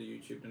keywords for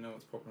YouTube to know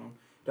what's popping on.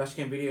 Dash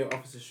cam video,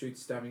 officer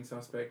shoots stabbing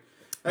suspect.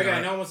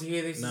 Okay, no one wants to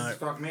hear this. No. This is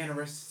fuck man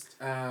arrest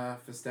for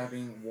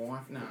stabbing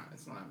wife. Nah,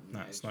 it's not happening.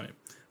 No, it's not it.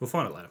 We'll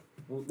find it later.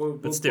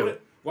 We'll still. put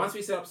it, once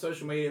we set up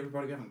social media,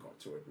 everybody, we haven't got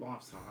to it.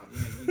 Life's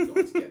hard. You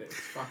guys get it. It's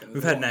fucking,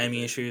 We've had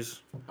naming issues.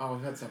 Oh,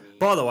 we've had something.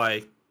 By the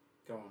way,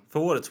 Go on.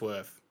 for what it's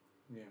worth,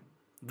 Yeah.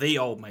 the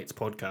Old Mates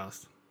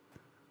podcast.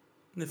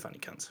 They're funny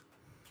cunts.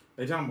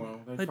 They done well.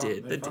 They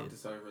did. They fucked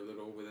us over a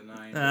little with a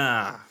name.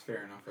 Ah. It's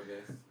fair enough, I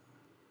guess.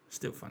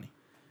 Still funny.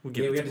 We'll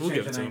Yeah, we had to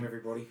change the to name, them.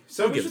 everybody.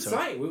 So We'll we give should it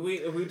to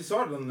say we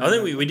decided on that. I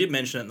think we did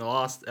mention it in the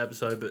last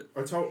episode, but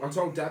I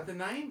told Dad the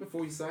name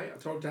before you say it. I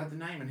told Dad the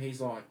name, and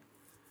he's like,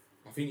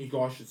 "I think you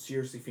guys should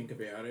seriously think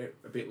about it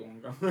a bit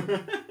longer."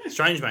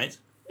 Strange Mates.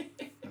 Oh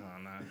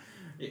no.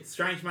 Yeah,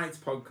 Strange Mates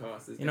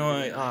podcast. Is You know,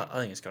 gonna be the name. I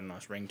think it's got a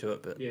nice ring to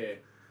it, but Yeah.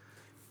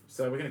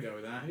 So we're gonna go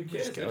with that. Who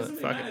cares? It go with doesn't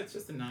it. really Fuck matter. it. It's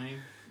just a name.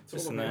 It's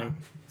Just all a about. name.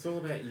 It's all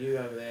about you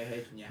over there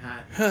hedging your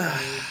hat.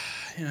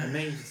 you And know.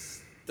 me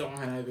just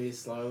dying over here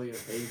slowly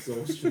of heat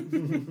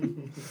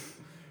exhaustion.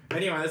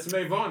 Anyway, let's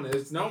move on.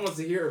 No one wants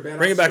to hear about.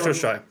 Bring us it back to struggling-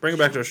 Australia. Bring it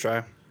back to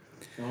Australia.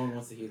 No one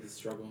wants to hear this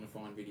struggling to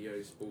find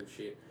videos.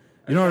 Bullshit.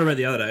 You know what I read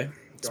the other day?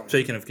 Go on.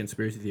 Speaking of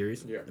conspiracy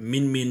theories, Yeah. the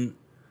Min Min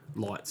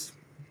lights.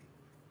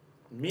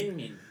 Min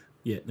Min.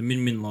 Yeah, the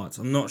Min Min lights.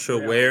 I'm not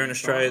sure Yeah, where in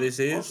Australia China. this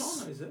is. Oh,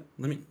 China, is it?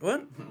 Let me. What?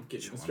 I'm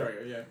kidding. China.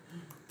 Australia, yeah.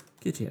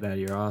 Get your head out of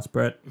your ass,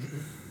 Brett.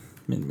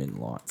 Min Min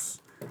lights.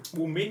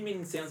 Well, Min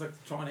Min sounds like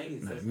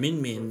Chinese. No, doesn't Min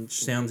it? Min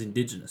sounds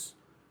indigenous.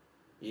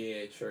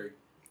 Yeah, true.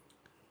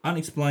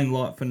 Unexplained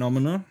light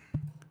phenomena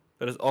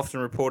that is often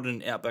reported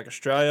in outback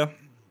Australia.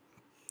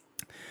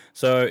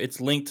 So it's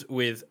linked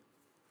with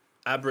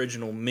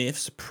Aboriginal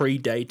myths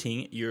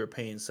predating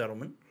European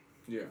settlement,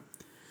 Yeah.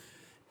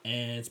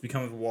 and it's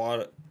become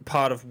a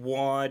part of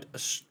wider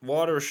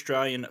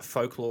Australian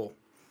folklore.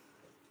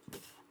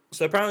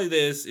 So apparently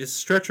there's this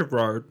stretch of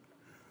road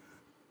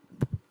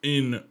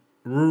in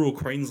rural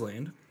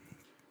Queensland,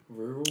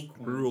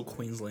 Rural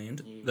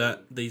Queensland. Yeah.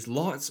 that these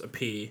lights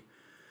appear.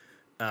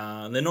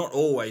 They're not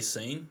always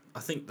seen.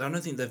 I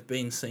don't think they've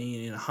been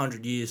seen in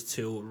 100 years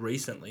till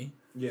recently.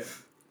 Yeah.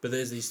 But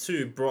there's these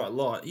two bright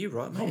lights. You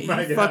right, mate?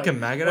 maggot, You fucking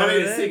maggot I over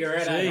need a there.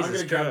 cigarette. I'm Jesus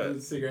going to grab Christ.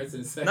 the cigarettes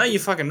in a second. No, you're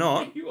fucking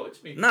not. You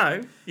watch me.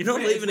 No, you're not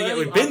Man, leaving it's it yet.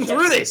 early. We've been I through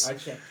checked. this. I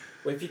checked.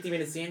 We're 50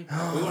 minutes in.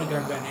 We want to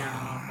go about an hour and a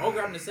half. I'll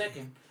grab in a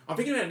second. I'm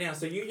thinking about it now.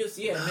 So you just,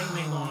 Mean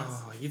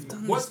lights. Oh, you've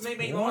done What's this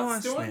Mean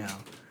lights twice doing? now.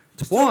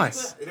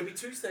 Twice. It'll be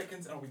 2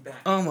 seconds and I'll be back.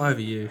 I'm over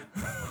you.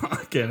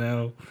 Fucking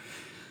hell.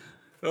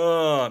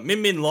 Oh,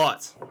 Min Min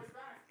lights.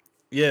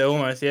 Yeah,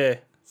 almost, yeah.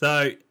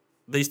 So,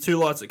 these two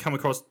lights that come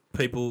across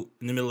people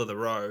in the middle of the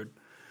road,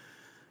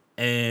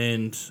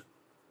 and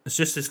it's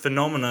just this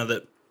phenomena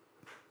that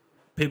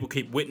people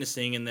keep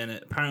witnessing, and then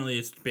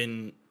apparently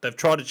they've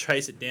tried to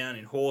chase it down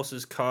in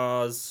horses,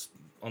 cars,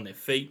 on their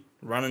feet,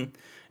 running,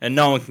 and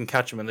no one can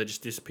catch them, and they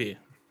just disappear.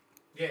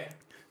 Yeah.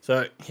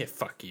 So, yeah,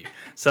 fuck you.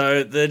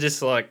 So they're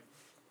just like,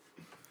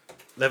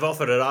 they've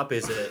offered it up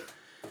as a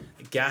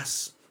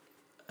gas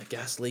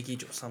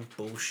leakage or some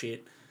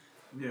bullshit.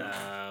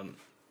 Yeah.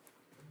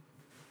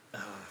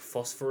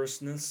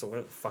 Phosphorousness, or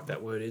whatever the fuck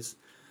that word is.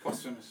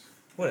 Phosphorus.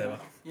 Whatever.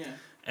 Yeah.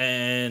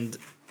 And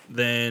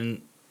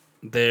then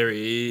there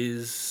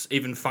is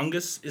even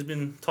fungus has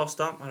been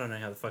tossed up. I don't know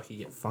how the fuck you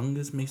get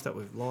fungus mixed up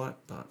with light,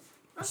 but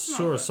I'm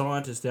sure a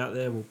scientist out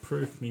there will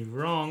prove me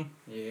wrong.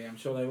 Yeah, I'm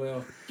sure they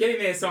will. Get in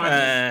there,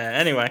 scientist.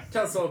 Anyway.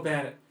 Tell us all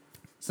about it.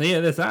 So yeah,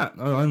 there's that.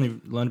 I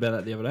only learned about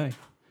that the other day.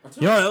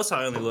 You know what else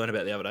I only learned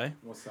about the other day?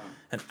 What's that?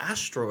 An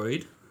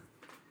asteroid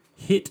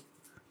hit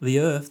the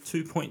Earth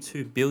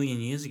 2.2 billion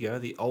years ago,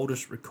 the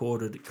oldest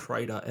recorded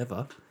crater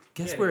ever.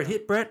 Guess where it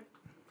hit, Brett?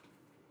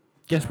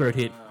 Guess where it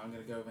hit? I'm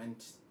going to go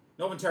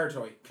Northern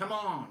Territory. Come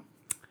on.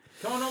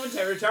 Come on, Northern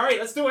Territory.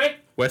 Let's do it.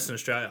 Western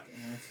Australia.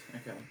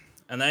 Yes. Okay.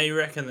 And they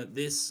reckon that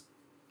this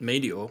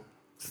meteor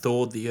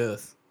thawed the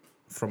Earth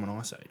from an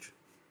ice age.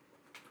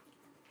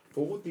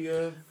 Thawed the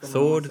Earth.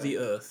 Thawed the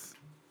Earth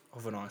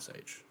of an ice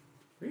age.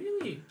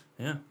 Really?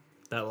 Yeah,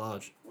 that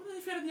large. What did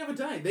they found the other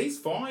day? These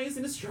fires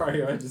in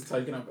Australia are just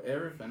taking up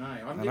everything, eh?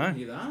 I didn't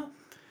hear that.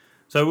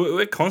 So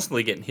we're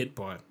constantly getting hit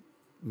by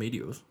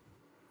meteors.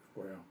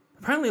 Wow.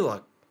 Apparently,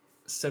 like,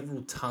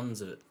 several tons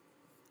of it,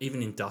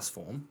 even in dust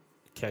form,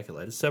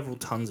 calculated, several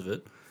tons of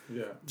it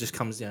just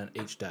comes down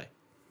each day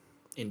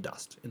in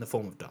dust, in the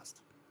form of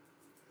dust.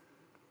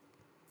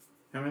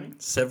 How many?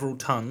 Several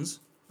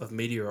tons of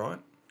meteorite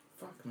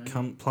Fuck,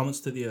 man. plummets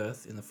to the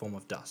Earth in the form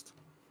of dust.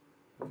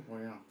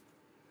 Wow.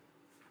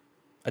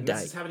 A day.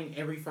 This is happening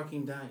every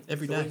fucking day.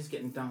 Every day. We're just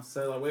getting dust.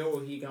 So, like, we're all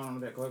here going on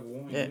about global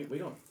warming. Yeah. We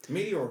got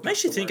meteor.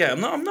 Makes you think,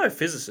 I'm no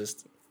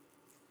physicist,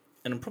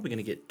 and I'm probably going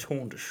to get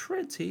torn to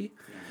shreds here,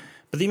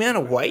 but the amount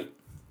of weight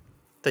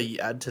that you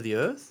add to the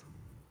Earth,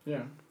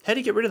 Yeah. how do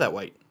you get rid of that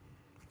weight?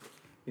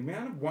 The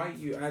amount of weight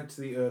you add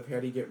to the Earth,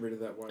 how do you get rid of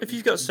that weight? If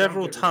you've got You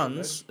several don't get rid of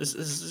tons,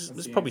 this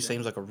the probably answer.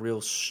 seems like a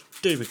real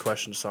stupid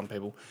question to some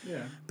people, it.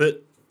 Yeah.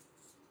 but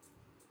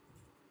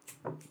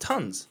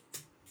tons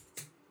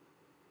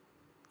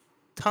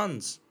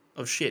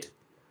of shit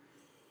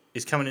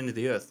is coming into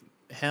the Earth.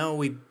 How are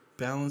we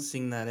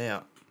balancing that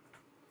out?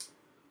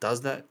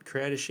 Does that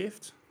create a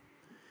shift?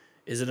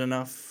 Is it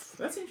enough?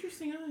 That's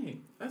interesting, eh?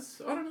 I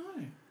don't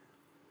know.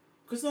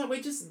 Because,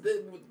 like,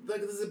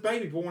 there's a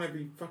baby born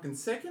every fucking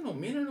second or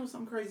minute or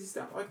some crazy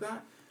stuff like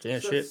that. Yeah,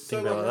 so, shit. So,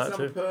 Think about that's that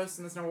another too.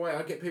 person, that's another way.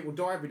 I get people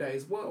die every day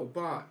as well,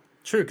 but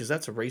True, because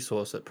that's a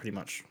resource that pretty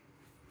much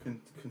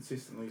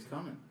consistently is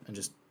coming. and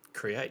just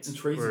creates. And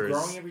trees are Whereas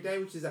growing every day,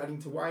 which is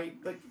adding to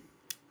weight. Like,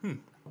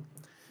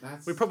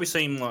 that's we probably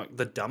seem like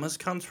the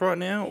dumbest cunts right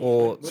now,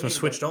 or we some need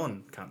switched to-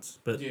 on cunts.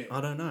 But Yeah. I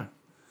don't know.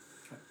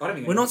 I don't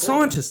think We're anyone not thought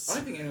that. scientists. I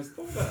don't think anyone's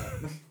thought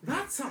that.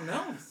 That's something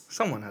else.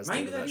 Someone has to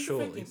Maybe do that that, is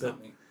surely. affecting But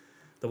something.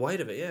 the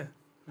weight of it, yeah.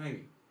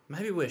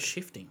 Maybe. We're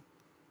shifting.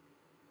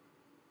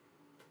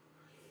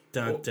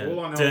 Dun, All dun,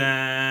 I know-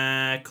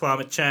 dun.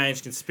 Climate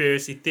change,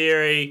 conspiracy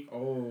theory.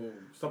 Oh,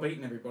 stop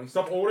eating, everybody.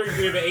 Stop ordering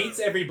Uber Eats,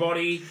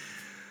 everybody.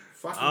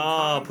 Fucking Oh,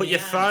 calm put your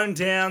down. phone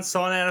down,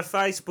 sign out of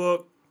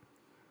Facebook.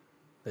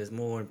 There's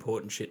more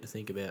important shit to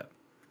think about.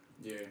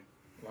 Yeah.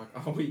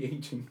 Like, are we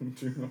eating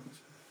too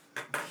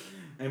much?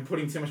 And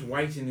putting too much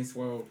weight in this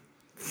world?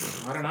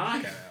 I don't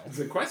know. It's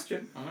a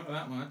question. I don't know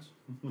that much.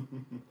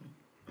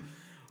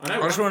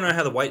 I just want to know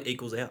how the weight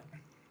equals out.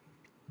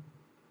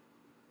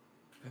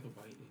 How the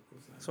weight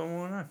equals that. That's what I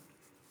want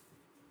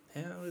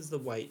to know. How is the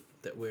weight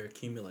that we're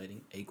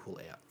accumulating equal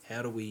out?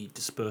 How do we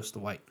disperse the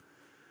weight?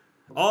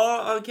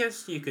 Oh, I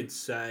guess you could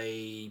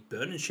say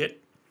burning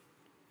shit.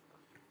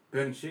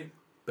 Burning shit.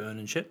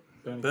 Burning shit.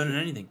 Burning Burning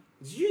anything.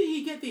 Did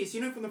you get this?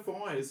 You know, from the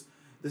fires,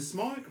 the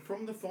smoke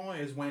from the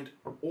fires went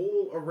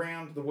all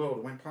around the world.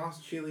 It went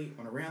past Chile,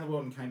 went around the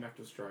world, and came back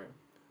to Australia.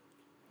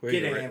 Where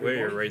Get are out, you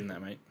everybody. reading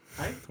that, mate?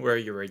 Hey? Where are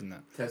you reading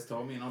that? Tess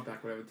told me, and I'll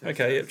back whatever Tess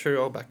Okay, yeah, says.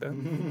 true. I'll back that.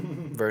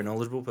 Very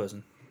knowledgeable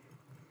person.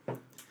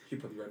 She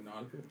probably read an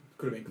article.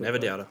 Could have been. Never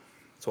doubt her.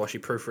 That's why she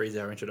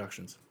proofreads our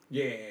introductions.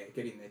 Yeah,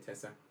 get in there,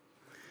 Tessa.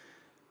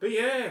 But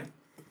yeah.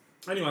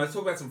 Anyway, let's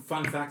talk about some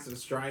fun facts of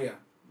Australia.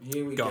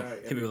 Here we Go go, on,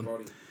 hit me with 'em.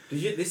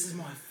 everybody. This is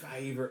my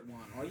favourite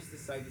one. I used to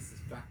say this is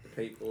fact to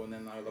people, and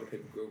then a lot of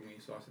people Googled me,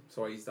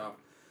 so I used up.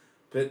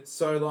 But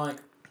so, like,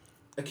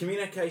 a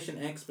communication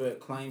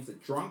expert claims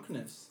that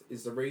drunkenness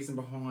is the reason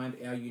behind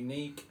our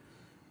unique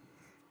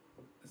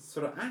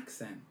sort of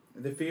accent.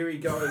 The theory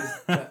goes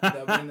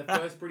that when the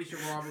first British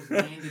arrivals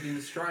landed in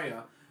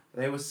Australia,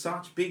 they were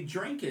such big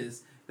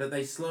drinkers that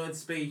they slurred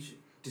speech.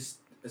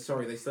 They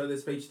slurred their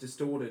speech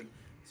distorted,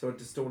 so it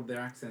distorted their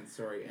accent.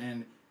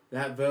 And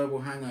that verbal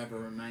hangover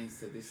remains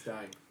to this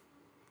day.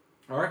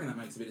 I reckon that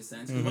makes a bit of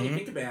sense. 'Cause when you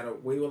think about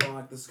it, we were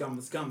like the scum of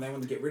the scum. They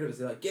wanted to get rid of us.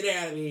 They're like, get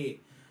out of here.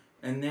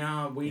 And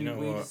now we You know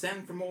we what?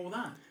 descend from all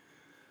that.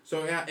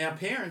 So our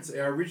parents,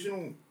 our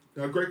original,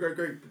 our great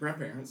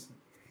grandparents,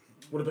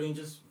 would have been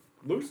just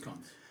loose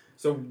cunts.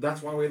 So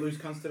that's why we're loose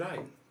cunts today.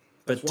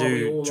 That's But why we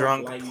do all like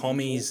drunk lazy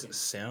pommies talking.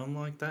 sound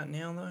like that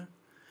now, though?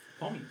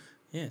 Pommies.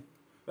 Yeah.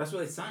 That's what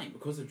they're saying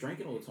because they're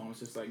drinking all the time. It's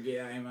just like,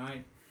 yeah, hey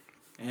mate,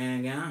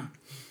 and yeah.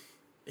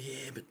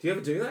 Yeah, but Do you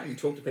ever do that? You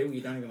talk to people,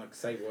 you don't even like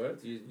say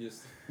words. You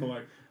just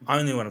like,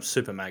 only when I'm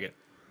super maggot.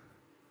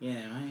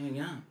 yeah, mate,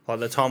 yeah. Like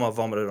the time I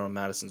vomited on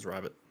Madison's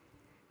rabbit.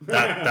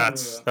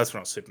 That's when I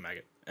was super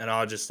maggot. And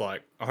I just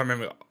like, I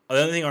remember, the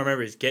only thing I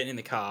remember is getting in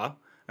the car.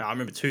 And I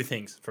remember two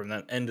things from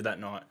that end of that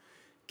night.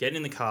 Getting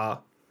in the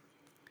car.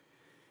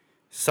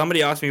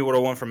 Somebody asked me what I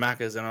want from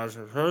Macca's, and I was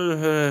like,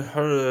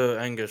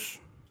 Angus.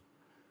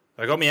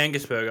 I got me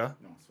Angus burger.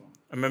 Nice one.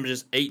 I remember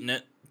just eating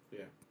it.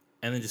 Yeah.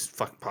 And then just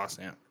fucking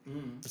passing out.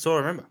 Mm. That's all I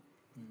remember.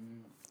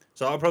 Mm.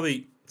 So I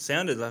probably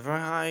sounded like,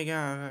 how you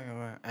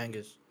going,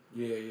 Angus?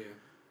 Yeah, yeah.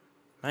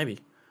 Maybe.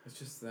 It's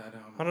just that.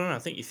 I don't know. I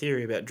think your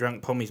theory about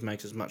drunk pommies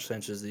makes as much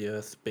sense as the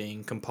Earth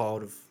being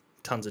compiled of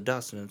tons of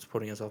dust and it's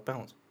putting us off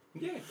balance.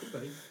 Yeah, it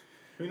could be.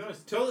 Who knows?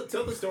 Tell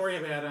the story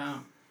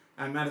about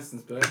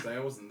Madison's birthday. I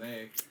wasn't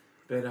there,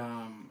 but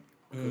I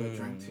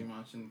drank too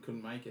much and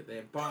couldn't make it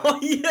there. But Oh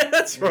yeah,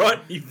 that's right.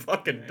 You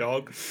fucking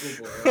dog.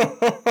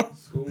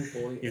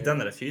 Schoolboy. You've done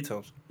that a few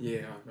times. Yeah, I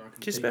It's your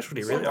can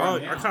specialty, it's really. like Oh,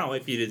 right I now. can't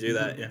wait for you to do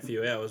that in a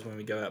few hours when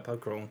we go out pub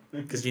crawling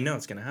because you know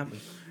it's going to happen.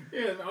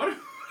 Yeah, I don't.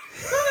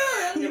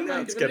 You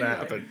know it's going to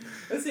happen.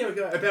 Let's see how we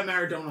go. About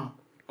Maradona.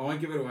 I won't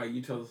give it away.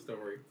 You tell the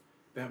story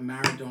about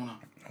Maradona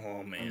Oh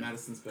on man.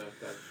 Madison's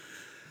birthday.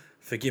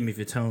 Forgive me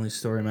for telling this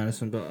story,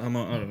 Madison, but I don't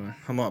know.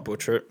 I might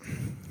butcher it.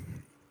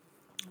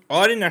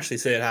 I didn't actually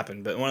see it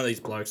happen, but one of these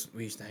blokes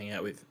we used to hang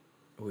out with,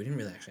 well, we didn't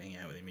really actually hang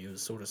out with him. He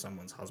was sort of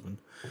someone's husband.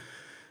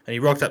 And he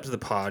rocked up to the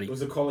party. It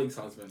was a colleague's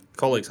husband.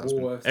 Colleague's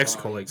husband. Or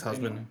Ex-colleague's sorry,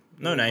 husband. anyway.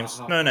 No Or names.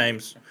 half- No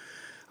names.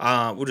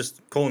 We'll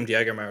just call him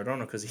Diego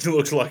Maradona because he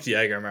looks like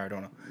Diego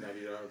Maradona. No,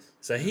 he does.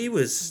 So he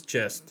was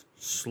just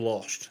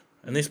sloshed.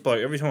 And this bloke,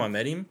 every time I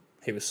met him,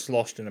 he was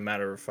sloshed in a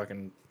matter of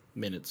fucking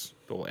minutes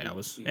or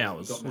hours. He got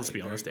Let's married be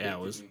very honest, quick,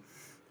 hours. didn't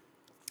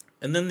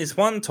And then this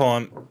one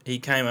time, he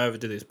came over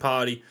to this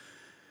party,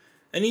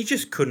 and he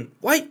just couldn't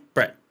wait,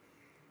 Brett.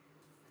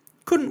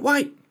 Couldn't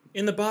wait.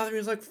 In the bathroom, he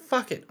was like,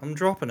 fuck it, I'm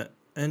dropping it.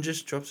 And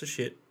just drops a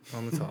shit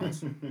on the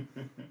tiles.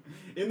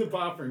 In the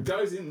bathroom,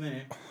 goes in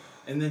there,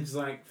 and then just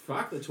like,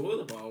 fuck the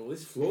toilet bowl,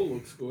 this floor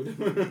looks good.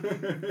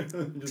 It's Just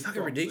fucking drops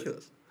it.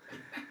 ridiculous.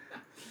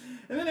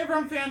 And then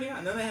everyone found out,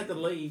 and then they had to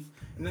leave,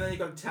 and then they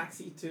got a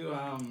taxi to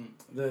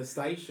the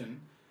station.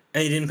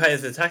 And he didn't pay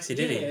for the taxi,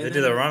 did he? Yeah, They and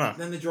did then- the runner.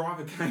 Then the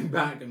driver came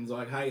back and was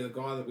like, hey, the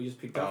guy that we just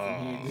picked up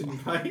from here didn't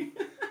pay.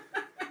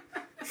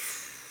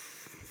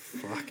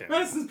 Fucking.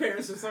 Madison's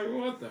parents were like,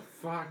 what the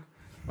fuck?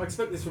 I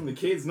expect this from the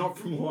kids, not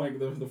from like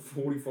the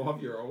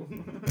 45-year-old.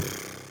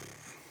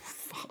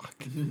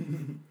 Fuck.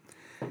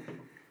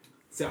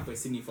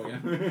 Southwest Sydney for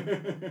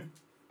you.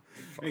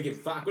 We get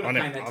fucked. We're I not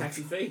know- paying that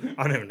taxi fee.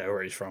 I don't even know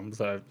where he's from,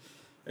 so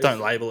don't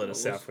label it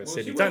as Well, Southwest well,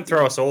 Sydney. she Don't worked throw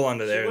in- us all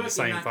under she there in the worked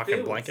same Mac fucking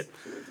Fields. blanket.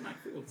 She worked in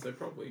Macfield, so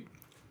probably.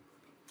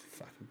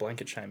 Fucking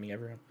blanket shaming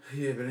everyone.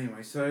 Yeah, but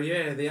anyway, so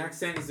yeah, the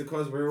accent is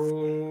because we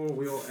all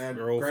our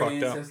We're all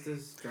great fucked up.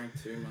 ancestors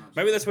drank too much.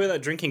 Maybe that's where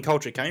that drinking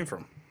culture came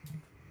from.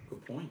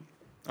 Good point.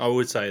 I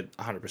would say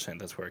 100%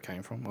 that's where it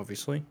came from,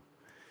 obviously.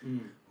 Mm.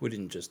 We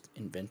didn't just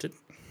invent it.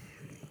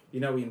 You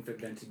know we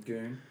invented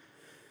goon.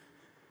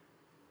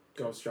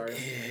 Go Australia.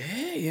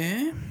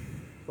 Yeah.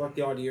 Like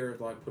the idea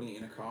of like putting it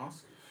in a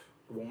cask,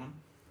 wine.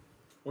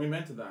 We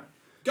invented that.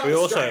 Go We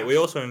Australia!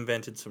 also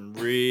invented some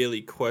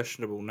really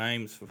questionable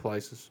names for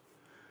places.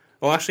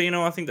 Well, actually, you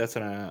know, I think that's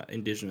an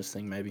indigenous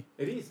thing, maybe.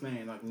 It is,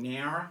 man. Like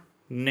Nowra. I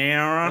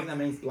Nara. think that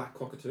means black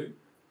cockatoo.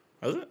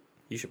 Was it?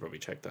 You should probably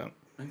check that.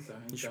 I think so.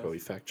 You should probably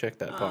fact check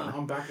that, Ah, partner.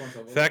 I'm back once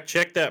I was. Fact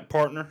check that,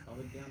 partner. I'll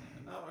look down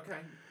there. Oh, okay.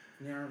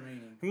 Nowra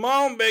meaning. Come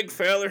on, big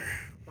feller.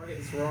 If I get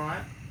this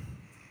right,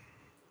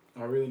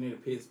 I really need a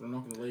piss, but I'm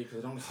not going to leave because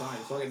I don't want to say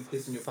it. So I get a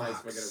piss in your face if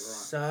I get it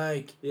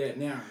right. Sake. Yeah,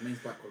 Nowra means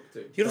black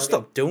cockatoo. You gotta So I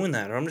stop doing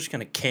that, or I'm just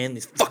gonna can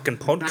this fucking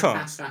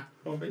podcast.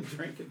 I've been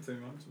drinking too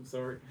much. I'm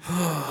sorry.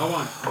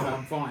 I won't.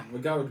 I'm fine.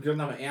 We've got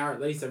another hour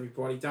at least,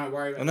 everybody. Don't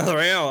worry about Another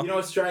hour. You know,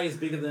 Australia's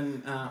bigger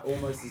than,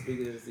 almost as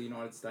big as the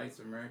United States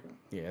of America.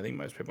 Yeah, I think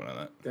most people know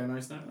that. Don't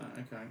most know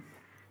that? Okay.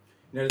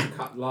 You know,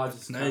 the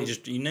largest No,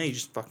 cattle- you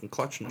just fucking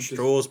clutching I'm just-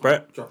 straws,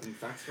 Brett. I'm dropping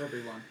facts for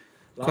everyone.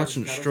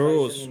 Clutching Largest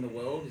cattle straws. station in the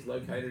world is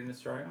located in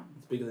Australia.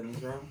 It's bigger than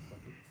Israel.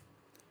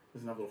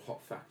 There's another little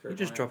hot fact. for You're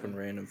just everyone out dropping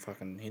random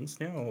fucking hints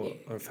now, or, there.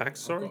 or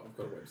facts, I've sorry?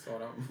 got a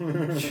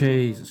website up.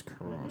 Jesus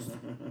Christ.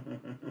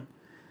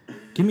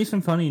 Give me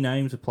some funny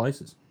names of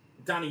places.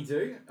 Dunny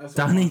Do. That's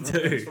Dunny one of my-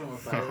 Do. That's one of my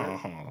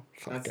favourite. Oh,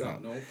 That's fucking up hell.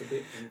 north a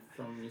bit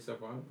from New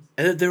South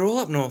Wales. They're all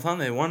up north, aren't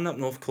they? One up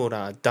north called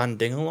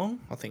Dundingalong.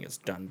 I think it's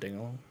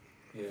Dundingalong.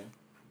 Yeah.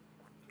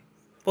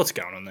 What's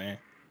going on there?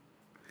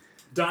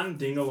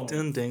 Dundingalong.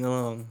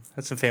 Dundingalong.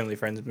 Had some family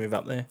friends move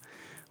up there.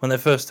 When they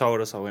first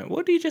told us, I went,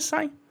 "What did you just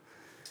say?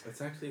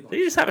 It's actually like, Did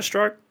you just have a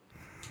stroke?"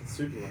 It's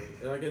super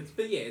late. Like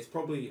but yeah, it's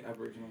probably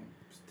Aboriginal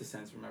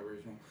descents from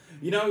Aboriginal.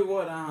 You know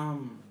what?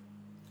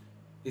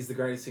 Is the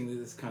greatest thing that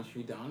this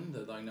country done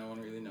that like no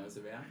one really knows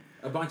about?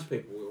 A bunch of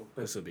people will.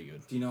 But This will be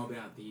good. do you know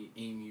about the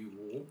Emu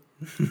War?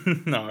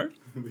 No.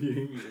 The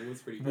Emu War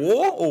was pretty good.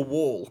 War or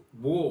wall?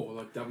 War,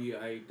 like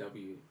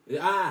W-A-W.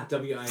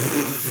 W-A.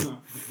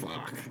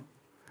 Fuck.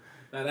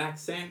 That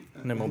accent.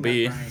 No more that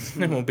beer. brain.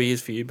 No more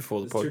beers for you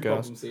before the There's two podcast.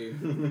 problems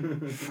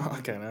here.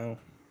 Fucking hell.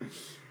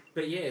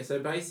 But yeah, so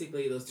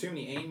basically there was too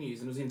many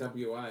emus and it was in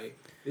WA.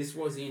 This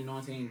was in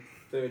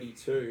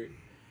 1932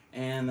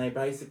 and they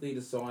basically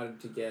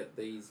decided to get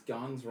these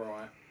guns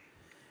right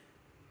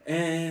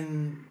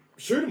and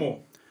shoot them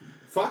all.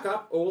 Fuck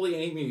up all the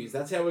emus.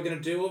 That's how we're going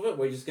to deal with it.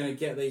 We're just going to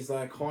get these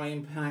like high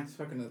impact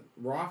fucking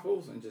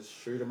rifles and just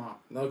shoot them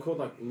up. And they were called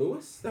like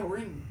Lewis. They were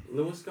in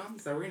Lewis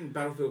guns. They were in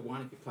Battlefield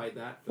 1 if you played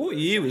that. What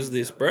year was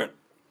this, Brett?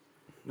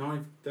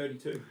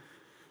 1932.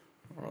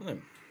 Alright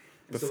then.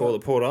 And so, Before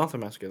like, the Port Arthur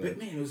massacre But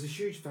then. man, it was a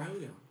huge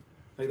failure.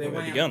 Like they What went about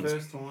out the the guns?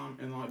 first time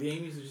and like the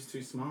emus are just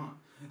too smart.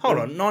 Hold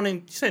on, you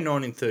say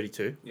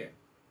 1932? Yeah.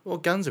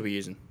 What guns are we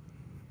using?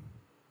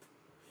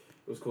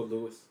 It was called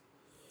Lewis.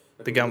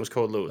 Like The a gun Lew- was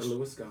called a Lewis.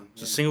 Lewis gun.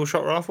 It's a Yeah. single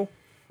shot rifle?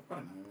 I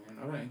don't know, man.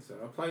 I don't think so.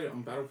 I played it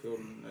on Battlefield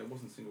and it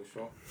wasn't single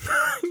shot.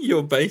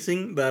 You're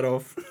basing that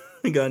off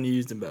the gun you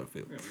used in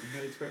Battlefield. Yeah,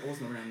 it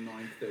wasn't around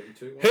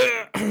 932.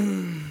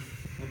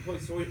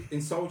 Was it?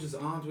 And soldiers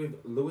armed with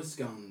Lewis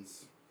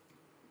guns,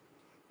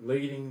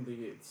 leading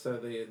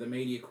the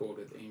media called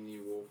it the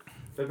Emu War.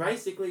 But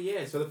basically,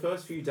 yeah. So the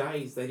first few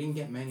days they didn't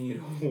get many at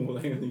all.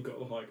 They only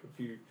got like a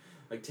few,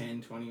 like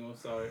 10, 20 or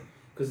so.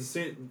 Because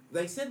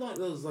they said like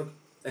there was like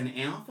an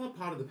alpha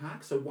part of the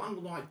pack, so one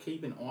would like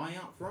keep an eye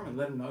out for them and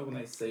let them know when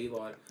they see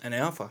like An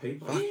alpha.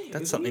 people. Fuck, Yeah,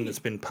 that's it's something weird. that's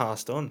been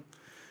passed on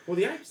Well,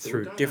 the apes do it,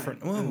 through don't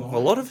different. they? And Well, a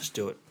lot of us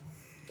do it.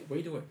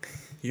 we do it.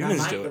 Humans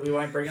Our mate do that it. we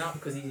won't bring up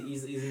because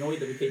he's annoyed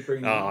that we keep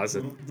bringing it Oh, up. it's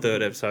the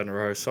third episode in a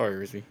row. Sorry,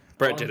 Rizby.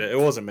 Brett did it. It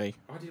wasn't me.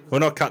 I did- We're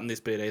not cutting this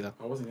bit either.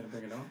 I wasn't going to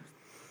bring it up.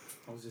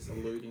 I was just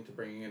alluding to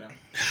bringing it up.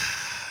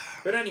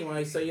 But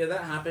anyway, so yeah,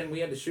 that happened. We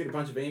had to shoot a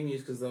bunch of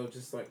emus because they were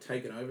just like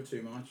taking over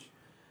too much.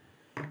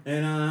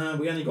 And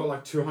we only got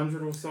like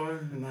 200 or so,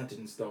 and that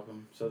didn't stop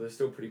them. So they're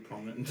still pretty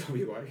prominent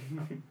in WA.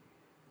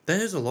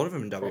 There's a lot of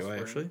them in WA,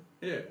 Prospering. actually.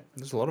 Yeah,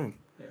 There's a lot of them.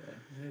 yeah,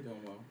 they're doing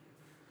well.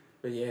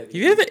 But yeah. Have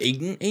you ever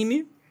eaten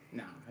emu?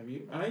 Nah, have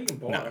you? I know you can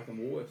buy No. it like in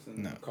Woolworths and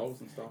No. Coles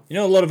and stuff. You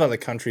know, a lot of other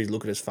countries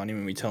look at us funny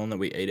when we tell them that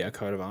we eat our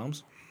coat of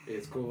arms. Yeah,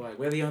 it's cool. Like,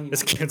 we're the only.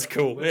 It's- nation it's that-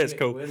 cool. we're Yeah, it's the-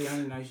 cool. We're the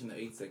only nation that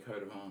eats their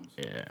coat of arms.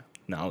 Yeah,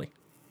 gnarly.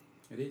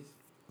 It is.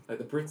 Like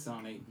the Brits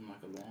aren't eating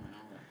like a lion,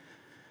 are they?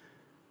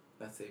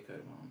 That's their coat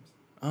of arms.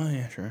 Oh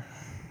yeah, sure.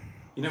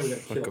 You know we got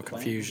a I killer got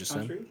plant confused in just this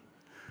then. country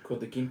called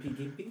the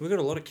Gimpy. We got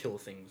a lot of killer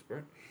things,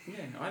 Brett. Yeah,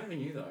 I never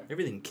knew though.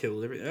 Everything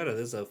killed.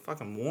 There's a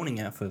fucking warning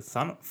out for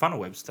funnel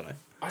webs today.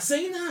 I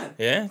seen that.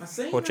 Yeah. I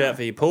seen Watch that. out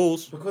for your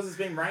pools. Because it's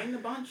been raining a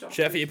bunch. Watch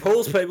out for your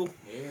pools, people.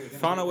 Yeah, we're gonna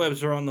Funnel get-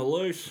 webs are on the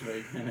loose.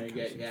 We're gonna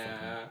get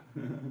yeah.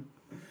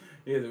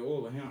 Yeah, they're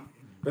all out.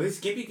 But this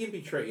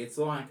Gimpy tree, it's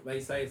like they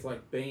say it's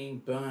like being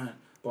burnt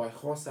by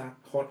hot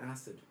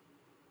acid.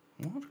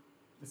 What?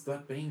 It's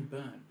like being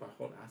burnt by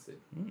hot acid.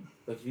 Mm.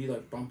 Like if you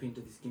like bump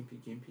into this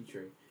Gimpy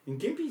tree. And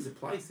Gimpy's a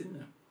place, isn't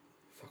it?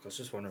 Fuck, I was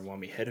just wondering why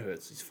my head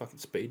hurts. These fucking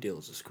speed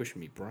dealers are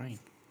squishing my brain.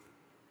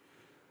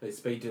 They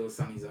speed dealer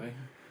Sunny's, eh?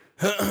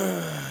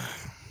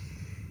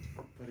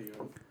 What do you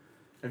have?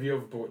 Have you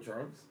ever bought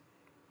drugs?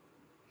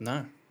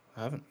 No,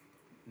 I haven't.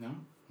 No?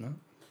 No.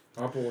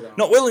 I bought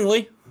Not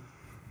willingly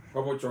I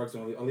bought drugs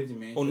when I lived in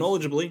Manchester. or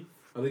knowledgeably.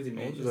 I lived in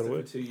Oh, is that a Manchester for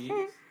word? 2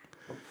 years.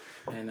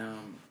 And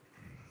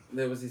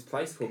there was this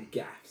place called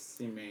Gaffs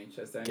in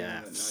Manchester. Anyone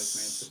that knows Gaffs.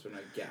 Manchester know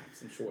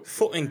Gaffs and short.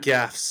 Foot and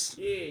gaffs.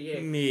 Yeah, yeah.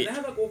 Mate. And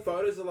they have like all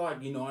photos of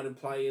like United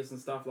players and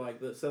stuff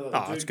like that. So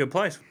like, Oh, it's a good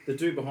place. the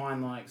dude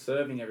behind like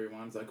serving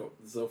everyone's like got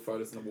there's little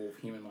photos on the wall of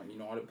him and like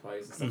United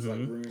players and stuff. So, like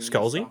Mhm. Rooney and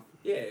Scalzi? stuff.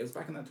 Yeah, it was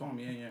back in that time.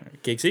 Yeah, yeah.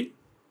 Gigsy?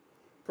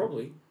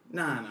 Probably.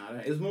 Nah.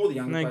 It was more the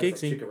younger No,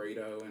 players like Giggsy.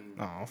 Chicharito and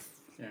Oh,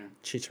 yeah.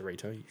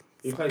 Chicharito.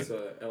 He plays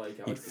for LA You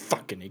Galaxy.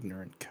 fucking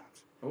ignorant cunt.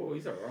 Oh,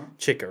 he's alright.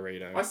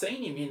 Chikorito. I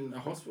seen him in a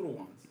hospital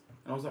once,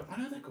 and I was like, I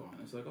know that guy.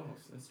 And it's like, oh,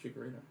 that's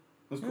Chicharito.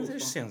 That's cool. That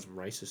it's just fun. sounds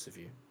racist of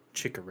you.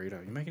 Chikorito.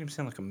 You're making him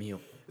sound like a meal.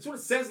 That's what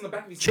it says on the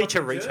back of his fucking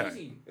Chicharito.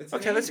 jersey. It's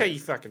Okay, that's how handy.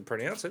 you fucking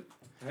pronounce it.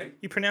 Hey,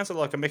 You pronounce it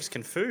like a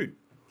Mexican food.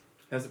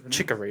 how's it pronounced?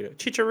 Chikorito.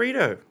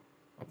 Chicharito.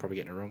 I'm probably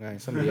getting it wrong, eh?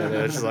 Somebody out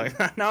there is just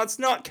like, no, it's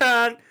not,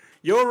 cunt.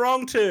 You're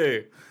wrong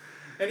too.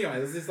 Anyway,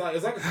 there's this like it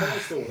was like a toy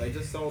store. They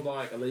just sold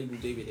like illegal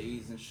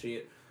DVDs and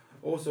shit,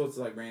 all sorts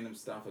of like random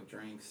stuff like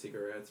drinks,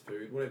 cigarettes,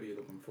 food, whatever you're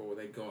looking for.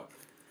 They got.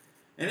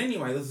 And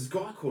anyway, there's this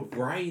guy called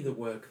Ray that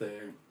worked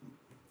there,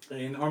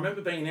 and I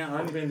remember being out. I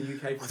only been in the UK.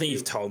 For I a think few-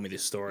 you've told me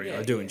this story. Yeah,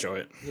 I do yeah. enjoy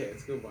it. Yeah,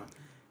 it's a good one.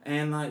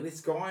 And like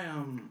this guy,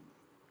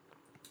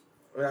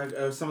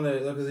 some of the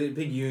like, there's a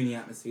big uni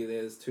atmosphere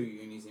there. There's 2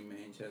 unis in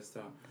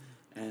Manchester,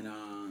 and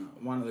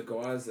one of the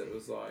guys that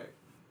was like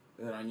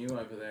that I knew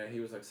over there, he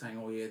was like saying,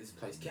 "Oh yeah, this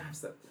place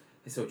Gaps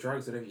they sell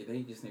drugs, whatever you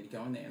need, you just need to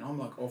go in there. And I'm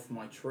like off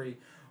my tree.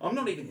 I'm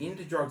not even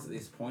into drugs at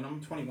this point. I'm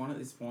 21 at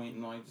this point,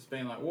 and like just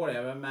being like,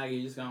 whatever,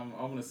 Maggie, just going,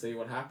 I'm gonna see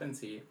what happens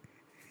here.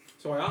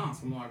 So I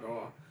asked, I'm like,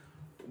 oh,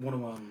 I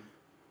want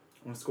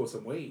to score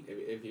some weed.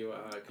 If you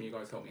can you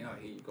guys help me out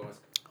here, you guys?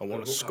 I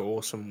want to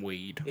score some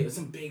weed. Yeah, it was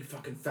some big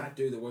fucking fat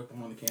dude that worked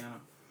behind the counter,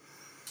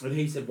 and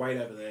he said, wait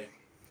over there.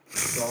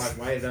 So I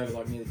waited over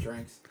like near the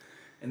drinks,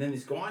 and then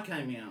this guy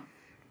came out.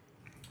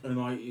 And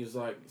like he was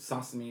like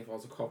sussing me if I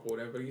was a cop or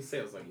whatever. But you see,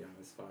 I was like young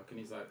as fuck, and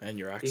he's like, And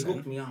your he accent.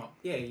 hooked me up.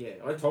 Yeah.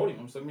 I told him,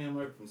 I'm just like, man, I'm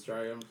over from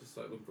Australia. I'm just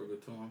like looking for a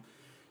good time.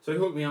 So he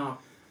hooked me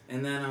up,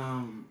 and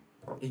then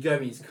he gave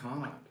me his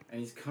card,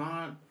 and his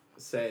card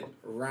said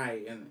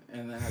Ray, and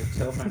then had a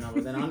telephone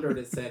number. Then under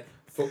it said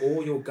for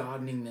all your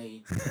gardening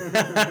needs.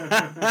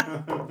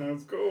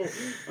 That's cool.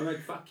 I'm like,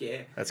 fuck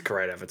yeah. That's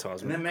great And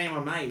advertisement. then me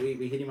and my mate,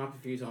 we hit him up a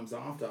few times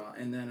after,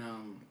 and then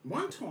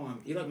one time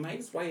he like made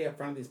his way out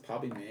front of this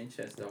pub in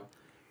Manchester.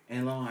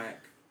 And like,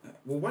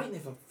 we're waiting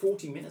there for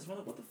 40 minutes. We're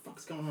like, what the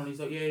fuck's going on? He's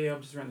like, yeah,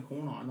 I'm just around the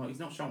corner. I'm like, he's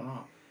not showing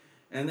up.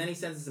 And then he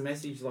sends us a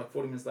message like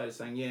 40 minutes later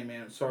saying, yeah,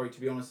 man, sorry,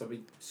 to be honest, I've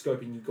been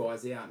scoping you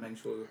guys out, making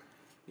sure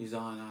he's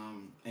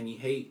on any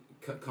heat,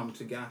 come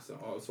to gas,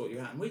 I'll sort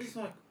you out. And we're just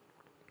like,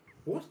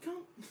 what,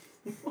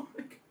 cunt?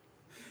 Like,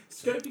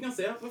 scoping us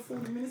out for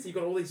 40 minutes? You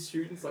got all these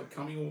students like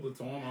coming all the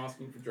time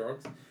asking for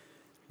drugs.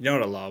 You know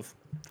what I love?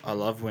 I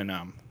love when,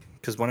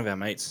 because one of our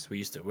mates we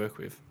used to work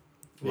with,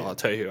 well, Yeah. I'll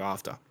tell you who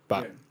after,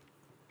 but Yeah.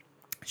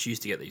 she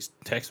used to get these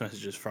text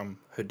messages from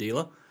her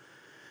dealer,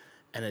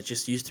 and it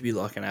just used to be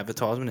like an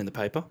advertisement in the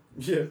paper.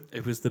 Yeah.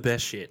 It was the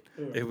best shit.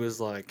 Yeah. It was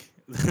like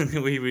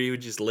we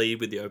would just lead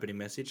with the opening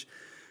message.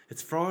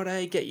 It's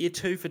Friday. Get your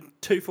two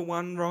for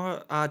one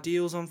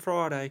deals on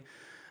Friday,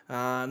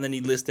 and then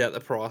he'd list out the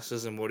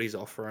prices and what he's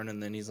offering,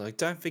 and then he's like,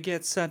 "Don't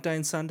forget Saturday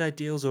and Sunday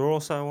deals are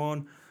also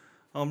on.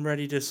 I'm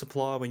ready to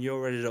supply when you're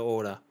ready to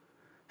order.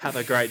 Have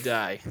a great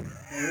day."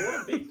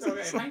 What a big dog.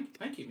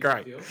 Thank you. Mr.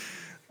 Great. Deal.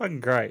 Fucking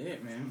great. Yeah,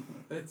 man.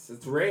 It's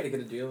rare to get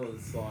a deal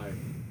that's like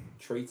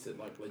treats it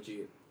like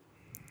legit.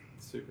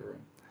 It's super rare.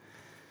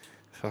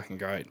 Fucking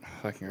great.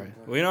 Fucking great.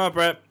 Well, you know what,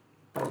 Brett?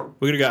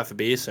 We're gonna go out for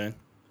beer soon.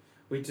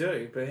 We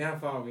do, but how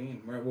far are we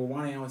in? We're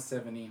 1 hour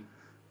 7 in.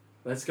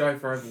 Let's go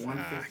for over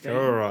 1:15.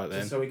 all right then.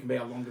 Just so we can be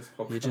our longest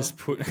podcast. You're just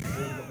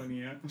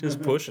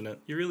just pushing it.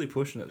 You're really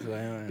pushing it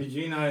today, aren't you? Did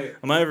you know?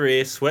 I'm over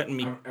here sweating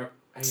me.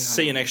 I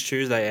See you next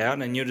Tuesday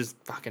out, and you're just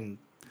fucking.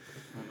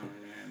 I know,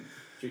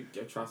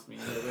 man. Trust me,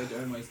 we're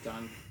almost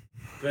done.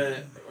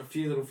 But a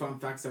few little fun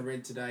facts I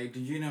read today.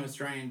 Did you know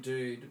Australian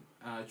dude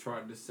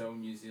tried to sell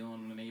New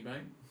Zealand on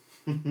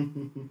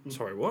eBay?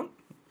 Sorry, what?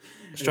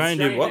 An Australian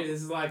dude, what?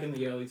 This is like in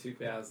the early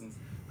 2000s.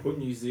 Put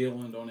New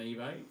Zealand on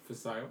eBay for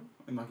sale,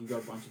 and like he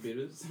got a bunch of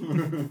bidders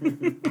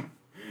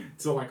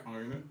to like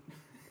own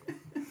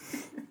it.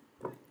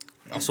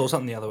 I saw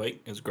something the other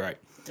week. It was great.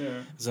 Yeah.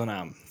 It was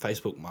on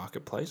Facebook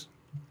Marketplace.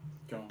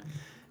 Go on.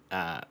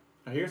 Uh,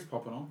 I hear it's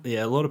popping off.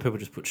 yeah, a lot of people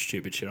just put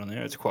stupid shit on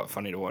there. It's quite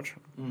funny to watch.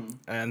 Mm.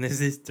 And there's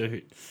this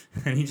dude,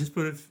 and he just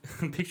put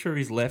a picture of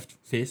his left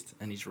fist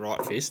and his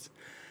right fist,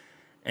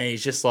 and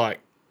he's just like,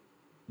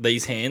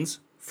 these hands,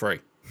 free.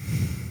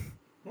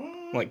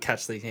 Like,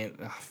 catch these hands.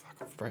 Oh,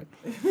 fuck off, Brett.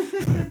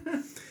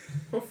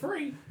 For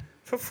free.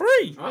 For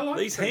free. I like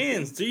these that.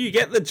 hands. Do you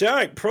get the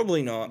joke?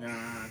 Probably not.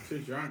 Nah, too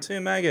drunk. Too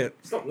maggot.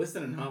 Stop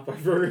listening halfway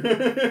through.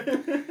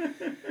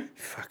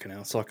 Fucking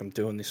hell, it's like I'm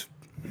doing this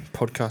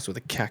podcast with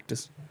a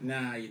cactus.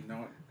 Nah, you're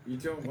not. You're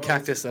doing A well.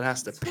 cactus that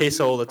has to It's 'cause piss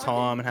you all the fucking-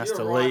 time and has you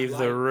to arrived leave the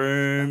late.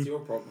 room. That's your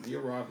problem. You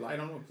arrived late.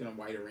 I'm not going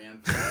to wait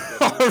around.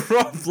 I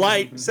arrived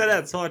late, sat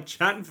outside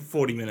chatting for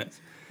 40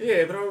 minutes.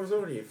 Yeah, but I was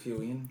already a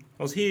few in.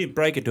 I was here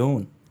break of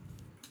dawn.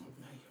 Oh,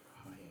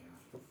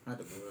 yeah. I had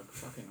to work.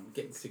 Fucking, I'm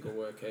getting sick of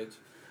work, Edge.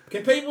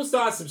 Can people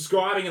start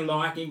subscribing and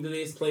liking to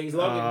this, please?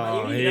 Log in. Oh,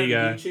 Even if here you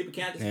have a go. YouTube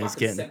account, just Yeah, he's fucking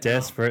getting set me up.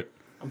 desperate.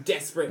 I'm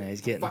desperate. Yeah,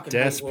 he's getting Fucking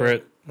hate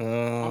desperate. work.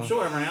 I'm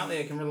sure everyone out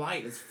there can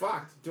relate. It's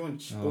fucked. Doing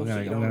I'm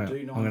bullshit you don't want to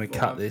do. gonna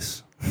cut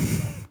this.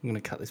 I'm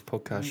gonna cut this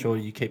podcast. Sure,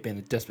 you keep being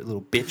a desperate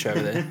little bitch over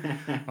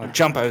there. I'll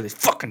jump over this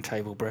fucking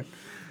table, Brett.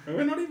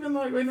 We're not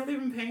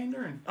even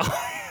pandering.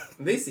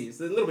 This is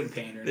a little bit of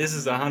pandering. This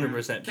is 100% Come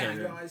on,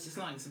 pandering. guys, just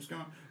like and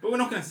subscribe. But we're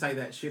not going to say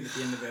that shit at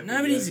the end of every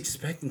Nobody's video.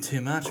 expecting too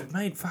much. We've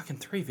made fucking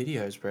 3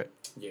 videos, Brett.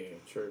 Yeah,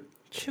 true.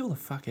 Chill the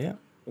fuck out.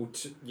 Well,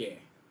 yeah.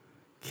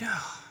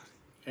 God.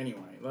 Anyway,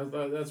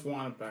 let's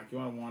wind it back. You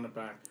want to wind it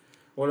back?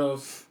 What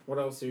else? What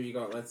else have you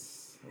got?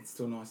 Let's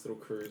do a nice little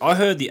cruise. I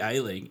heard the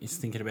A-League is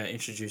thinking about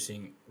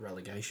introducing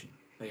relegation.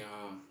 They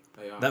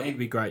are. That would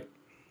be great.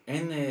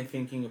 And they're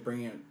thinking of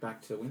bringing it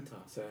back to winter.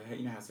 So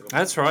you know how to.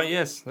 That's right.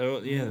 Yes. They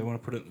want to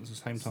put it at the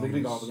same So time. they're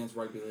going to go up as- against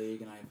rugby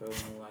league and AFL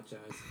and all that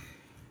jazz.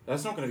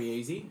 That's not going to be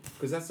easy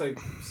because that's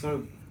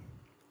so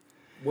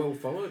well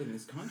followed in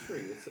this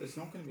country. It's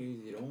not going to be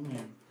easy at all,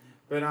 man.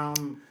 But I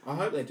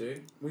hope they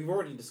do. We've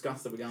already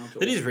discussed that we're going to.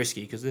 It is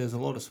risky because there's a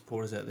lot of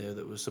supporters out there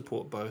that will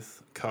support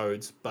both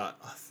codes, but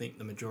I think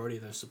the majority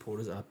of those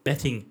supporters are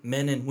betting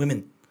men and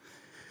women.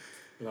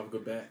 You love a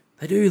good bet.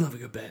 They do love a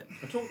good bet.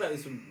 I talked about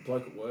this with a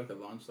bloke at work at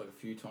lunch like a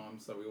few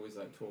times, so we always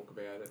like talk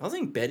about it. I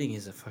think betting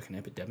is a fucking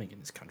epidemic in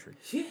this country.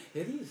 Yeah,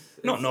 it is.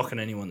 Not It's- knocking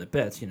anyone that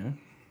bets, you know.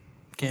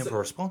 Gamble a-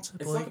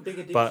 responsibly. It's like a big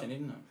addiction, but-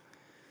 isn't it?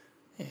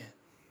 Yeah.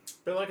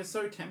 But like it's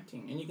so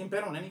tempting, and you can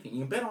bet on anything. You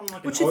can bet on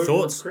like What's an your over of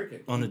thoughts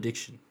cricket. on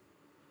addiction?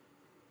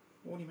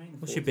 What do you mean?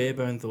 What's your bare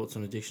bone thoughts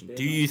on addiction? Bare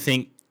Do you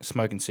think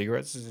smoking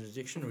cigarettes is an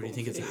addiction, or do you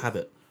think it's a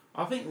habit?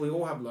 I think we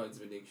all have loads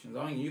of addictions.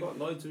 I think you got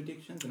loads of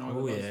addictions, and I got Oh,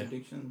 loads yeah. of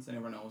addictions, and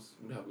everyone else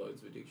would have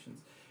loads of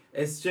addictions.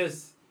 It's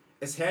just,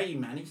 it's how you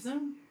manage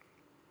them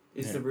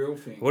is Yeah. the real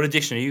thing. What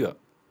addiction have you got?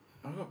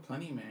 I've got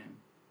plenty, man.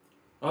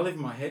 I live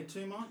in my head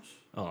too much.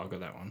 Oh, I got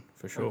that one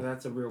for Like, sure.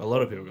 that's a real A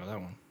lot of people got that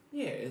one.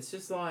 Yeah, it's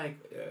just like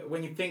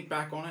when you think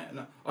back on it,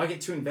 and I get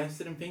too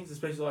invested in things,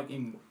 especially like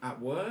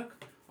at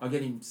work. I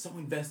get so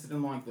invested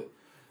in like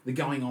the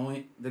going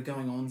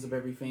ons of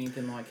everything,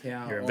 and like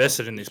how You're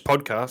invested in this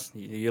podcast.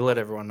 You let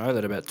everyone know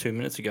that about 2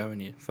 minutes ago,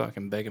 and you're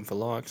fucking begging for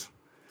likes.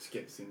 Just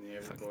gets in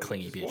there. Fucking Everybody.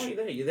 clingy Just, bitch. why are you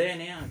there? You're there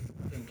now.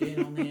 Get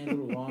on there,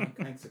 little like.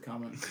 Thanks for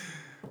coming.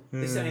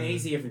 This ain't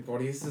easy,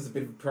 everybody. This is a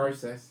bit of a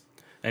process.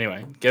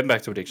 Anyway, getting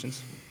back to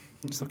addictions.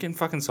 Stop getting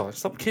fucking silent.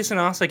 Stop kissing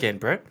ass again,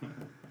 Brett.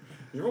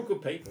 You're all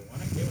good people. I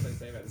don't care what they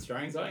say about the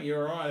Australians. I think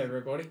you're alright,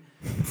 everybody.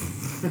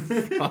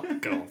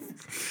 Fuck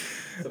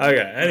off.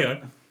 Okay,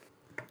 anyway.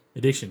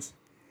 Addictions.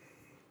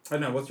 I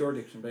don't know. What's your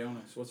addiction? Be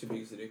honest. What's your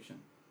biggest addiction?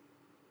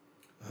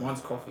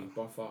 Mine's coffee,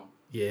 by far.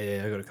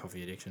 Yeah, I got a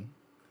coffee addiction.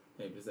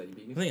 Yeah, but is that your I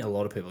biggest? think a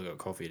lot of people got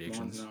coffee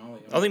addictions. Mine's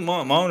gnarly. I think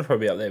mine would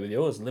probably be up there with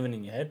yours, living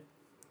in your head.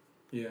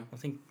 Yeah. I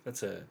think that's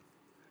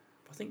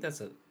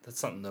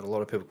something that a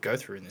lot of people go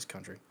through in this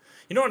country.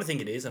 You know what I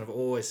think it is, and I've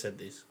always said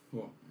this.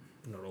 What?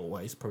 Not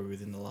always, probably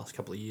within the last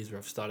couple of years where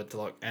I've started to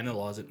like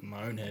analyze it in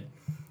my own head.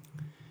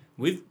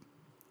 With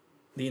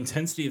the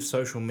intensity of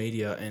social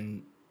media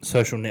and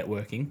social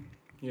networking,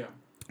 Yeah.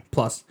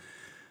 plus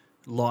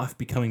life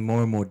becoming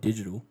more and more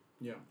digital,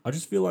 Yeah. I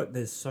just feel like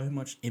there's so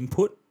much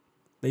input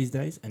these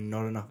days and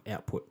not enough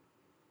output.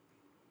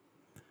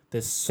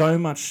 There's so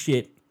much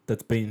shit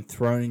that's being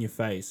thrown in your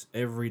face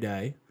every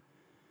day.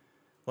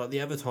 Like the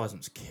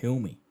advertisements kill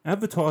me.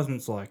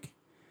 Advertisements like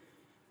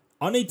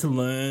I need to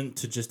learn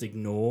to just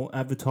ignore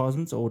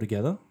advertisements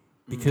altogether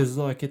because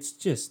like it's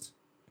just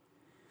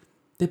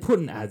they're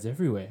putting ads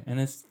everywhere and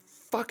it's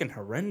fucking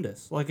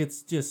horrendous. Like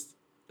it's just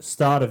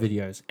start of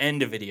videos,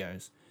 end of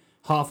videos,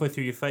 halfway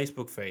through your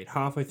Facebook feed,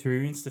 halfway through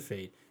your Insta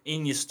feed,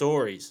 in your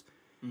stories,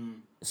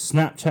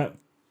 Snapchat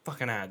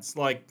fucking ads.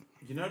 Like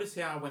You notice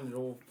how when it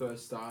all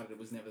first started, it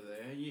was never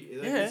there.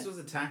 Yeah. This was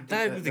a tactic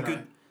They that, were the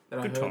good- I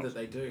good heard times. that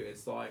they do.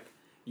 It's like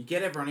you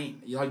get everyone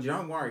in. You like,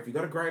 don't worry if you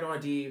got a great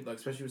idea, like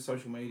especially with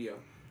social media.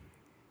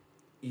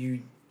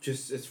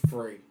 It's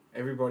free.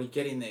 Everybody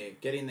get in there.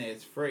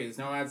 It's free. There's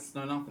no ads,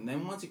 no nothing.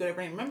 Then once you got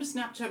everything, remember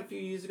Snapchat a few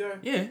years ago?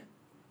 yeah,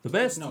 the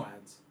There's best. no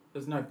ads.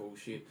 There's no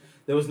bullshit.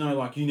 There was no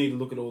like you need to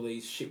look at all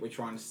these shit we're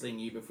trying to sling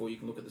you before you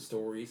can look at the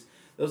stories.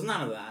 There was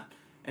none of that.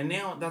 And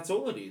now that's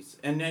all it is.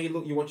 And now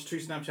you watch 2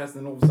 Snapchats, and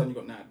then all of a sudden you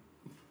got an ad.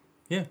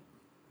 Yeah,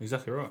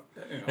 exactly right.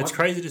 You know, It's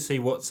crazy to see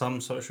what some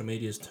social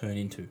medias turn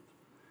into.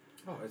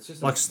 Oh, it's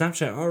just Like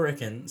Snapchat, I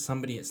reckon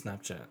somebody at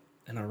Snapchat,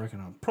 and I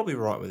reckon I'm probably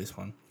right with this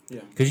one,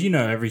 yeah. because you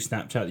know every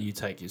Snapchat that you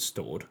take is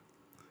stored.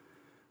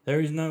 There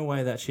is no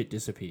way that shit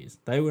disappears.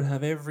 They would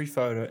have every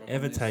photo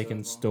ever their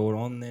taken server. stored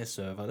on their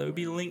server. They would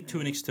be linked to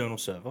an external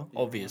server, Yeah,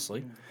 obviously.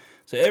 yeah.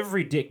 So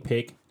every dick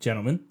pic,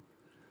 gentlemen,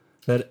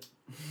 that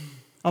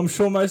I'm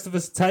sure most of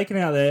us are taking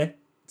out there,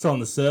 it's on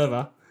the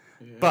server.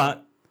 Yeah.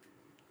 But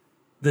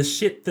the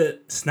shit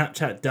that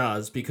Snapchat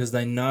does, because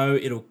they know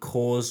it'll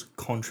cause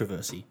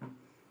controversy.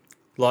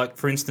 Like,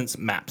 for instance,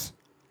 maps.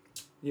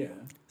 Yeah.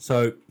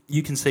 So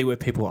you can see where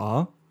people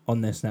are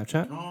on their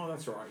Snapchat. Oh,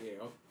 that's right.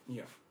 Yeah.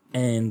 Yeah.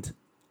 And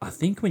I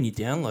think when you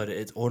download it,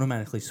 it's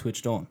automatically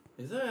switched on.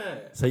 Is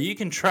it? So you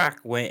can track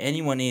where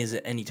anyone is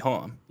at any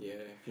time. Yeah.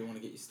 If you want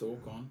to get your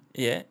stalk on.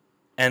 Yeah.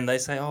 And they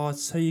say, oh,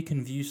 it's so you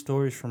can view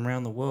stories from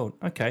around the world.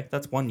 Okay,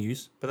 that's one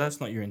use, but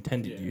that's not your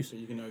intended use. So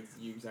you can know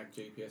your exact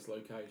GPS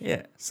location.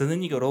 Yeah. So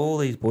then you got all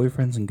these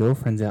boyfriends and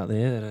girlfriends out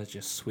there that are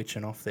just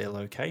switching off their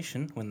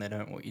location when they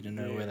don't want you to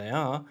know Yeah. where they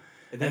are.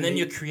 And And then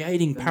you're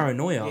creating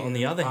paranoia on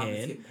the other partner's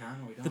hand. getting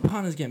paranoid, The aren't they?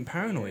 partner's getting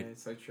paranoid. Yeah,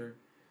 it's so true.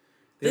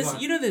 They're There's,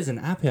 like- you know, there's an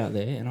app out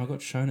there, and I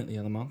got shown it the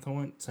other month. I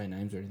won't say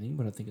names or anything,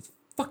 but I think it's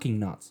fucking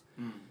nuts.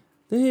 Mm.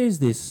 There's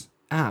this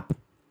app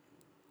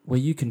where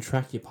you can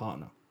track your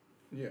partner.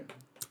 Yeah.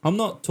 I'm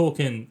not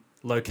talking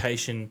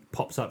location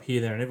pops up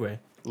here, there, and everywhere.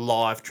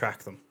 Live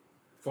track them.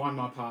 Find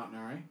my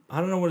partner, eh? I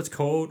don't know what it's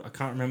called. I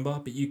can't remember,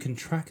 but you can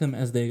track them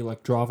as they're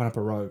like driving up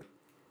a road.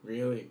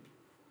 Really?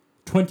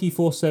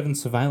 24/7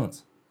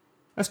 surveillance.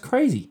 That's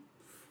crazy.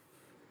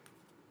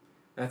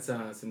 That's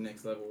some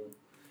next level.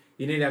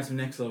 You need to have some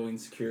next level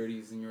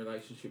insecurities in your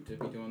relationship to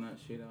be doing that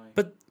shit, eh?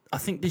 But I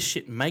think this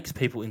shit makes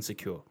people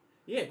insecure.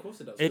 Yeah, of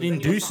course it does. It 'cause then you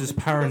got induces something- you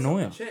got something to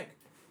paranoia. Check.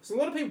 So a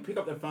lot of people pick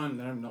up their phone and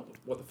they don't know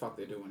what the fuck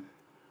they're doing.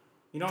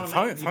 You know what The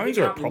I mean? phone- You phones pick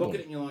it are a up, you look problem. at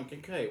it and you're like,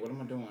 okay, what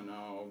am I doing? Oh,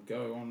 I'll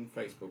go on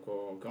Facebook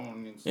or I'll go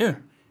on Instagram. Yeah.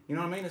 You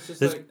know what I mean? It's just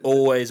There's like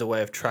always a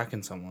way of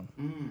tracking someone.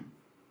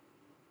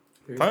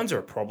 Period. Phones are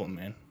a problem,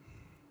 man.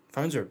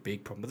 Phones are a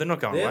big problem, but they're not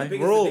going They're the away.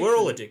 biggest We're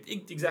all addiction.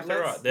 addicted. Exactly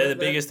Let's- right. They're the let-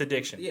 biggest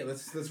addiction. Yeah,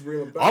 let's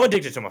reel it back. I'm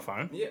addicted to my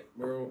phone. Yeah,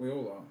 we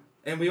all are,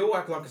 and we all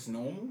act like it's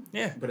normal.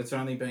 Yeah. But it's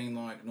only been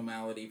like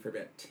normality for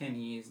about 10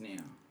 years now,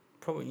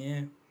 Probably,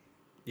 yeah.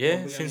 Yeah,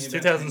 Probably since only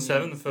about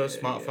 2007, the 10 first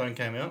years. smartphone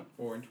came out.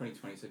 or in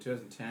 2020, so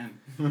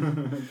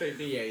 2010. But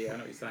yeah, I know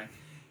what you're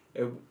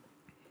saying.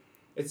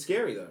 It's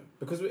scary though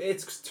because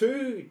it's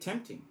too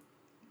tempting.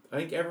 I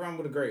think everyone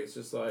would agree. It's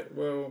just like,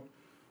 well,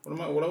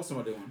 what else am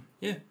I doing?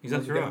 Yeah, Might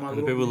exactly as well get right. my And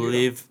the little people computer.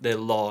 live their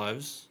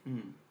lives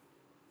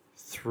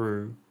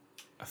through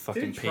a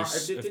fucking Didn't try-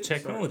 piece of didn't-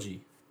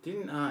 technology.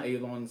 Didn't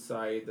Elon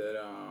say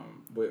that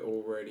we're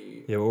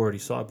already? Yeah, we're already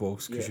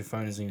cyborgs because Yeah. your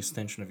phone is an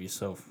extension of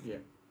yourself. Yeah,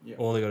 yeah.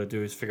 All they got to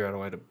do is figure out a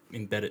way to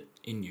embed it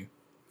in you.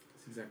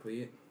 That's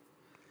exactly it.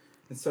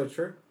 It's so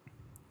true.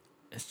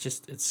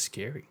 It's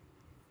scary.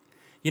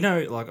 You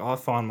know, like I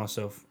find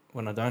myself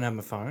when I don't have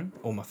my phone,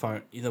 or my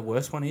phone, the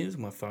worst one is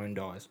my phone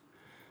dies.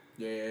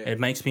 Yeah. It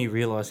makes me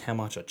realize how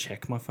much I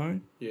check my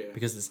phone Yeah.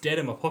 because it's dead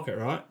in my pocket,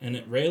 right? And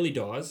it rarely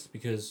dies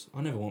because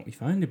I never want my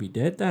phone to be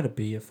dead. That'd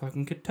be a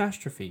fucking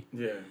catastrophe,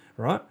 Yeah.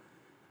 right?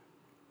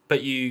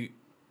 But your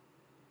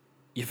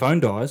phone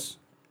dies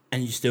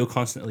and you still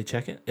constantly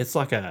check it. It's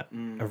like a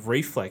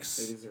reflex.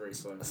 It is a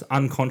reflex. It's an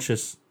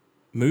unconscious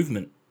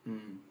movement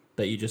Mm.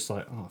 that you just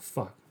like, oh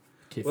fuck,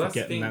 keep Well, that's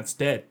the forgetting thing. that's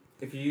dead.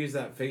 If you use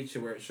that feature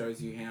where it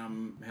shows you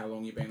how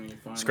long you've been on your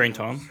phone, Screen and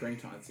how much time. screen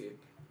time,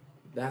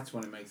 that's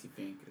when it makes you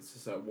think. It's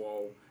just like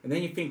whoa, and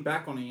then you think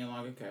back on it, and you're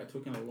like, okay, I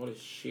took in a lot of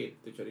shit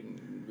which I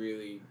didn't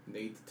really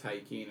need to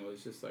take in. It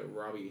was just like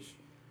rubbish.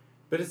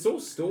 But it's all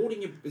stored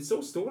in your. It's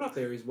all stored up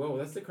there as well.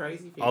 That's the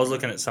crazy thing. I was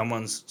looking at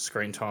someone's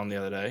screen time the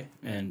other day,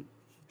 and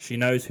she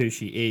knows who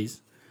she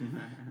is.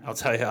 I'll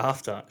tell you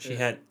after. She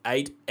had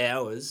 8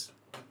 hours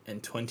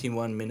and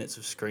 21 minutes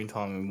of screen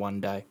time in one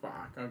day.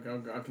 Fuck,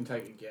 I can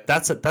take a guess.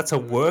 That's a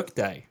work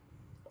day.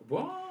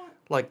 What?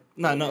 Like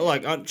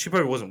she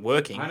probably wasn't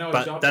working. I know what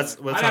but job. that's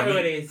though. what I know who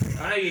mean. it is.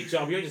 I know your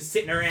job. You're just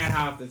sitting around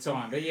half the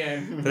time. But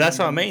yeah. But that's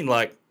what I mean.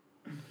 Like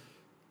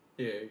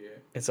Yeah.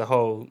 it's a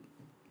whole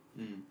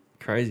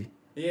crazy.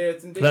 Yeah,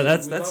 it's addiction.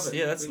 That's We love it. that's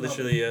We love it.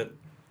 literally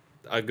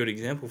a good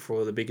example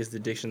for the biggest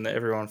addiction that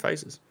everyone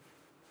faces.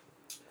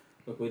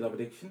 Look, we love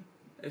addiction.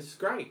 It's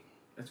great.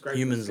 It's great.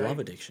 Humans It's great. love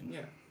addiction.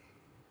 Yeah.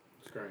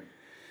 It's great.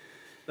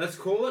 Let's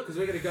call it because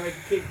we're going to go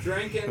keep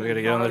drinking. We're gonna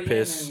and get on the partying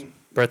piss. and-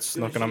 Brett's do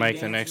not the gonna shitty make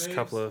the dance next moves.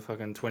 couple of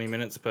fucking 20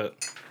 minutes,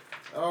 but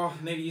Oh,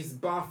 need to use the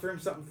bathroom,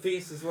 something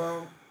fierce as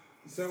well.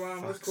 So,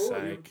 let's Fuck's call it.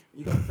 sake.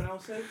 You got anything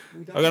else, Ed?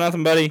 We done? I got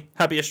nothing, buddy.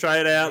 Happy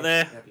Australia Day out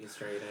there. Happy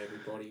Australia Day,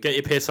 everybody. Get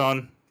your piss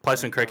on, play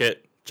some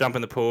cricket, jump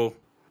in the pool,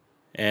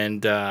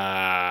 and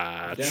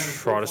have a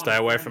try pool to stay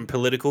fun, away friend. from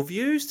political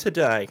views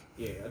today.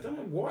 Yeah, I don't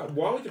know why.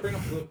 Why would you bring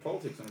up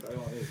politics on a day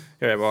like this?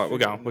 Yeah, right, we're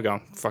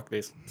going. Fuck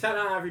this.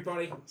 Ta-da,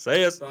 everybody.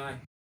 See ya. Bye.